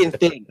fucking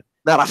thing.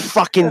 Not a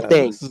fucking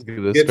thing. This is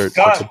gonna It's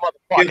start. done.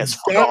 Motherfuckers,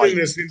 You're done in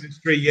this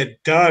industry. You're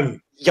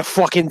done. you're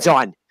fucking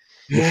done.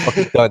 You're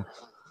fucking done,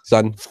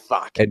 son.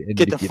 Fuck. And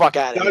Get the if you fuck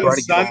out of Done, here. try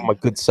to get son. on my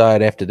good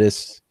side after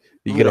this,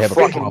 you're I'm gonna gonna have a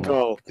fucking problem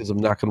go. because I'm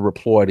not gonna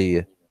reply to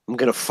you. I'm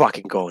gonna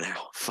fucking go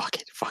now. Fuck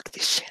it. Fuck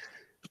this shit.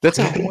 That's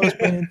how it was,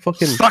 man.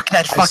 Fucking. Fuck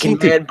that I fucking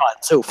seen it. man bun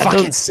too. I Fuck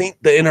done it. seen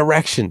the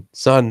interaction,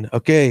 son.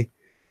 Okay.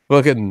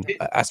 Fucking,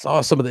 I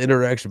saw some of the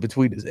interaction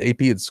between AP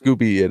and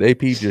Scooby, and AP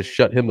just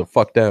shut him the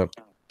fuck down.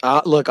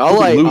 Look, Scooby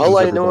all I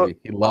loses know everybody.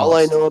 He all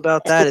I lost. know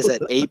about that is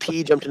that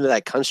AP jumped into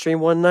that cunt stream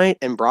one night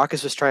and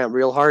Brockus was trying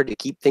real hard to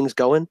keep things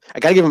going. I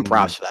gotta give him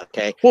props for that,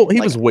 okay? Well, he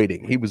like, was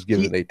waiting. He was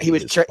giving AP. He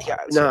was his trying spot,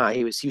 so.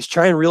 he was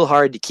trying real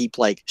hard to keep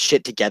like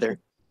shit together.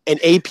 And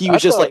AP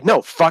was just thought- like,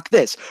 no, fuck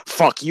this.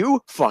 Fuck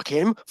you, fuck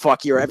him,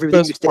 fuck your The everything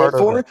you best stand part of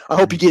for. that- I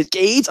hope you get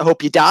AIDS. I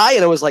hope you die.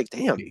 And I was like,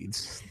 damn,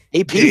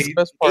 The AP's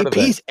best part of that.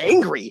 AP's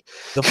angry.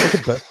 The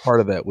fucking best part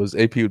of that was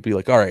AP would be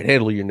like, "All right,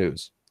 handle your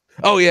news."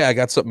 Oh yeah, I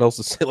got something else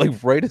to say. Like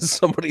right as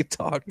somebody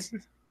talked.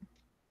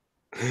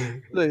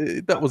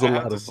 That was a I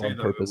have lot to of say, on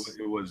though, purpose.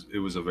 it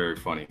was a very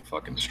funny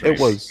fucking stream. It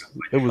was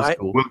I-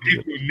 cool. We'll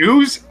give you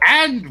news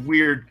and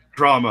weird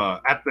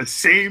drama at the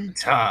same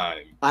time.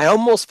 I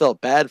almost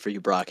felt bad for you,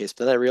 Brockus,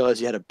 but then I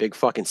realized you had a big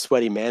fucking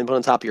sweaty man bun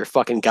on top of your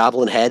fucking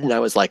goblin head, and I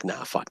was like,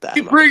 nah, fuck that.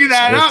 Keep I'm not bringing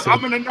that That's up. a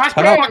I'm gonna knock top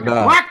the fucking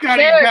notch. black out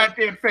of your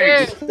goddamn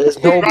face.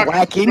 There's no Brockus,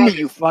 black in me, Brockus.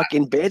 you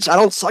fucking bitch. I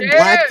don't suck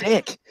black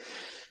dick.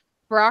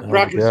 Brock, Oh,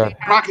 Brockus, God.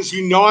 Brockus,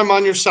 you know I'm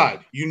on your side.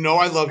 You know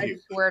I love I you.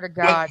 swear to But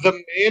God. the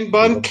man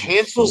bun love you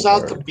cancels so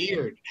out the hard.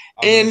 beard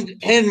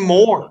and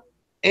more.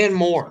 And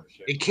more.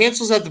 It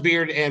cancels out the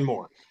beard and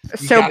more.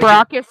 You So gotta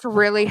Brockus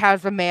really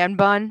has a man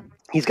bun?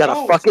 He's got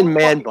No, a fucking it's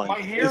man not bun. My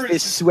hair It's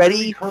this just sweaty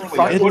really curly. I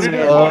fucking put it in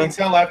a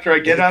ponytail after I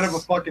get out of a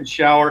fucking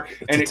shower,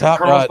 and a it top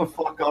curls knot. the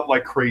fuck up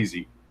like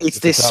crazy. It's It's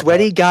a this top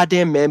sweaty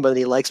goddamn man bun that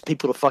he likes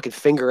people to fucking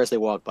finger as they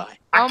walk by.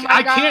 Oh my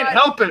I can't God.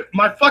 help it.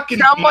 My fucking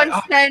Someone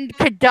my- send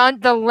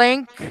Cadunt the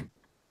link.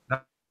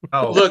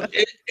 oh. Look,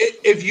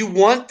 if you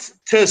want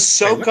to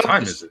soak what up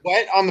time the is it?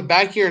 sweat on the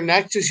back of your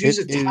neck, just use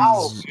a It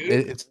towel, is- dude.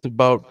 It's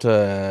about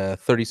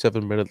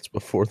 37 minutes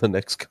before the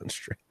next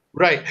country.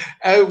 Right.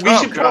 We Oh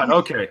should god, probably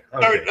okay.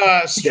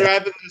 start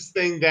strapping this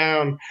thing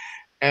down.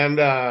 And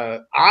I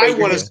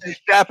want to say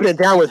Strapping it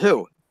down with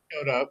who?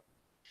 shut up.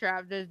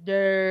 Strap this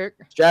dick.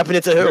 Strapping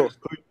it to who?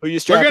 Who you We're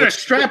strapping gonna it to?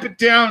 strap it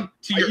down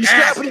to Are your you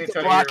ass. strapping it to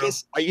Antonio.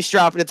 Brockus? Are you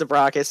strapping it to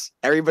Brockus?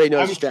 Everybody knows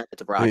I'm- you're strapping it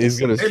to Brockus. He's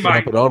gonna Hey, strap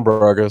Mike. it on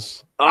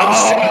Bragas.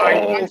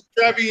 I'm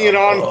strapping it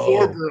on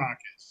for Oh.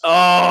 Brockus.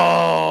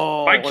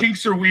 Oh, My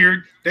kinks are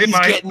weird. They he's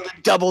might. getting the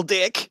double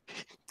dick.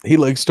 He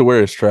likes to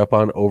wear a strap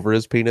on over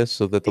his penis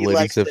so that the He ladies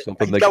likes have the-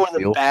 something he's they going can the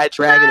feel. bad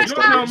dragon You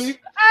don't know extenders. me.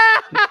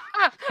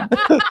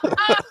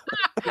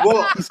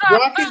 Well,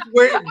 Brockus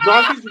wears a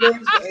top and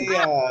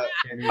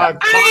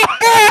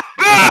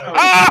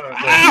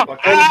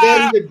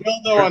then the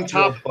dildo on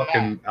top of that.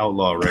 Fucking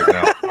outlaw right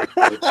now.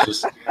 It's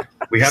just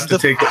we have to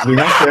take we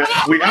have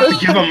to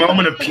give a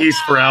moment of peace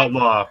for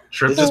outlaw.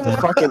 Trip This is just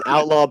the fucking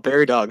outlaw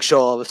bear dog show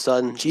all of a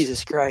sudden.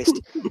 Jesus Christ.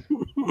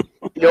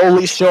 The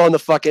only show on the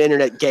fucking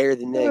internet gayer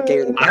than that.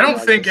 I don't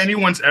think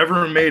anyone's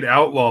ever made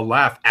Outlaw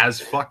laugh as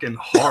fucking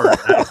hard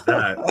as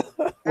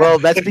that. Well,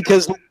 that's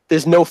because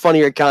there's no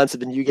funnier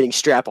concept than you getting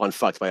strap-on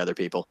fucked by other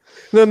people.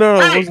 No, it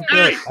Hey, wasn't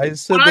that. I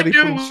said What I that he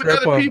do put a with strap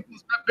other on.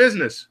 people's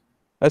business.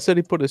 I said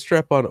he put a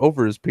strap on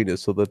over his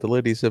penis so that the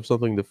ladies have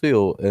something to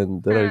feel,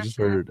 and then I just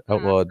heard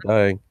Outlaw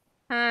dying.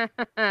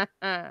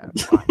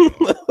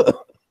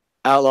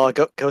 Outlaw,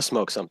 go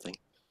smoke something.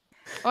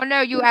 Oh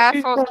no, you He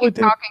assholes probably keep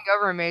did. talking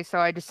over me, so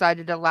I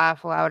decided to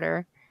laugh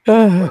louder.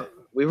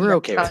 We were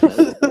okay with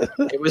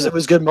that. It was a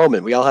good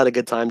moment. We all had a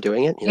good time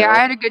doing it. You Yeah, know? I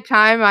had a good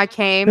time. I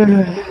came.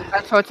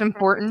 That's what's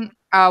important.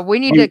 We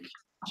need to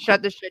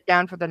shut this shit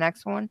down for the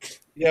next one.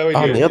 Yeah, we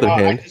On do. the other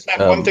hand, I just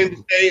have one thing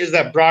to say is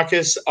that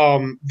Brachus,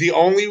 the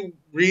only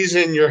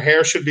reason your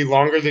hair should be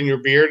longer than your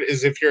beard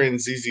is if you're in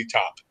ZZ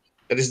Top.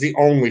 That is the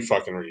only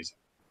fucking reason.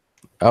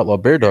 Outlaw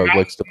Bear Dog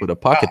likes to put a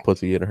pocket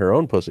pussy in her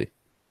own pussy,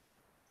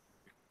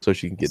 so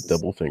she can get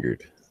double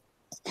fingered.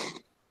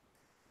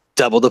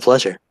 Double the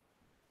pleasure,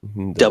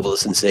 Mhm, double the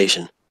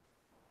sensation.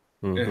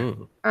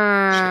 mhm.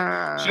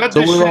 Shut So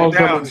this we're all shit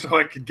down gonna- so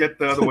I could get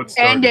the other one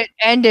started.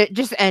 End it.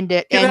 Just end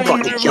it. Get End out it.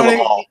 of Fucking kill them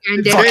all.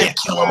 End it. Fucking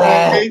kill them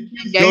all. Thank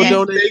you, Go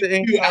donate to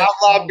thank you, Anti-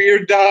 Outlaw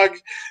Beard Dog.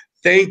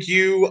 Thank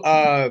you,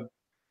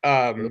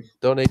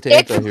 Donate to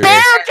It's Anti-Hero.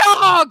 Bear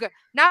Dog,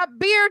 not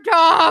Beer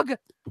Dog.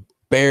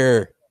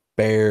 Bear.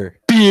 Beer,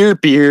 beer,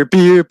 beer,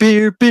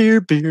 beer, beer, beer,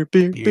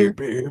 beer, beer.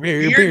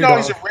 Beard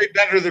Dogs Dog. are way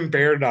better than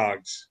Bear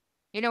Dogs.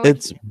 You know what?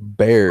 It's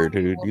Bear,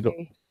 dude. You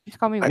don't. Just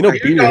call me. I I know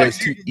Beard beard Dogs has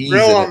two you can E's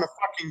grill in on it. the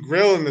fucking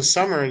grill in the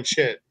summer and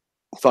shit.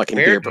 Fucking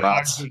Bear beer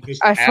Dogs brats. are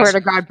just I swear to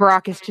assholes. God,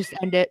 Brock is just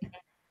end it.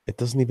 It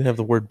doesn't even have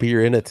the word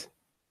beer in it.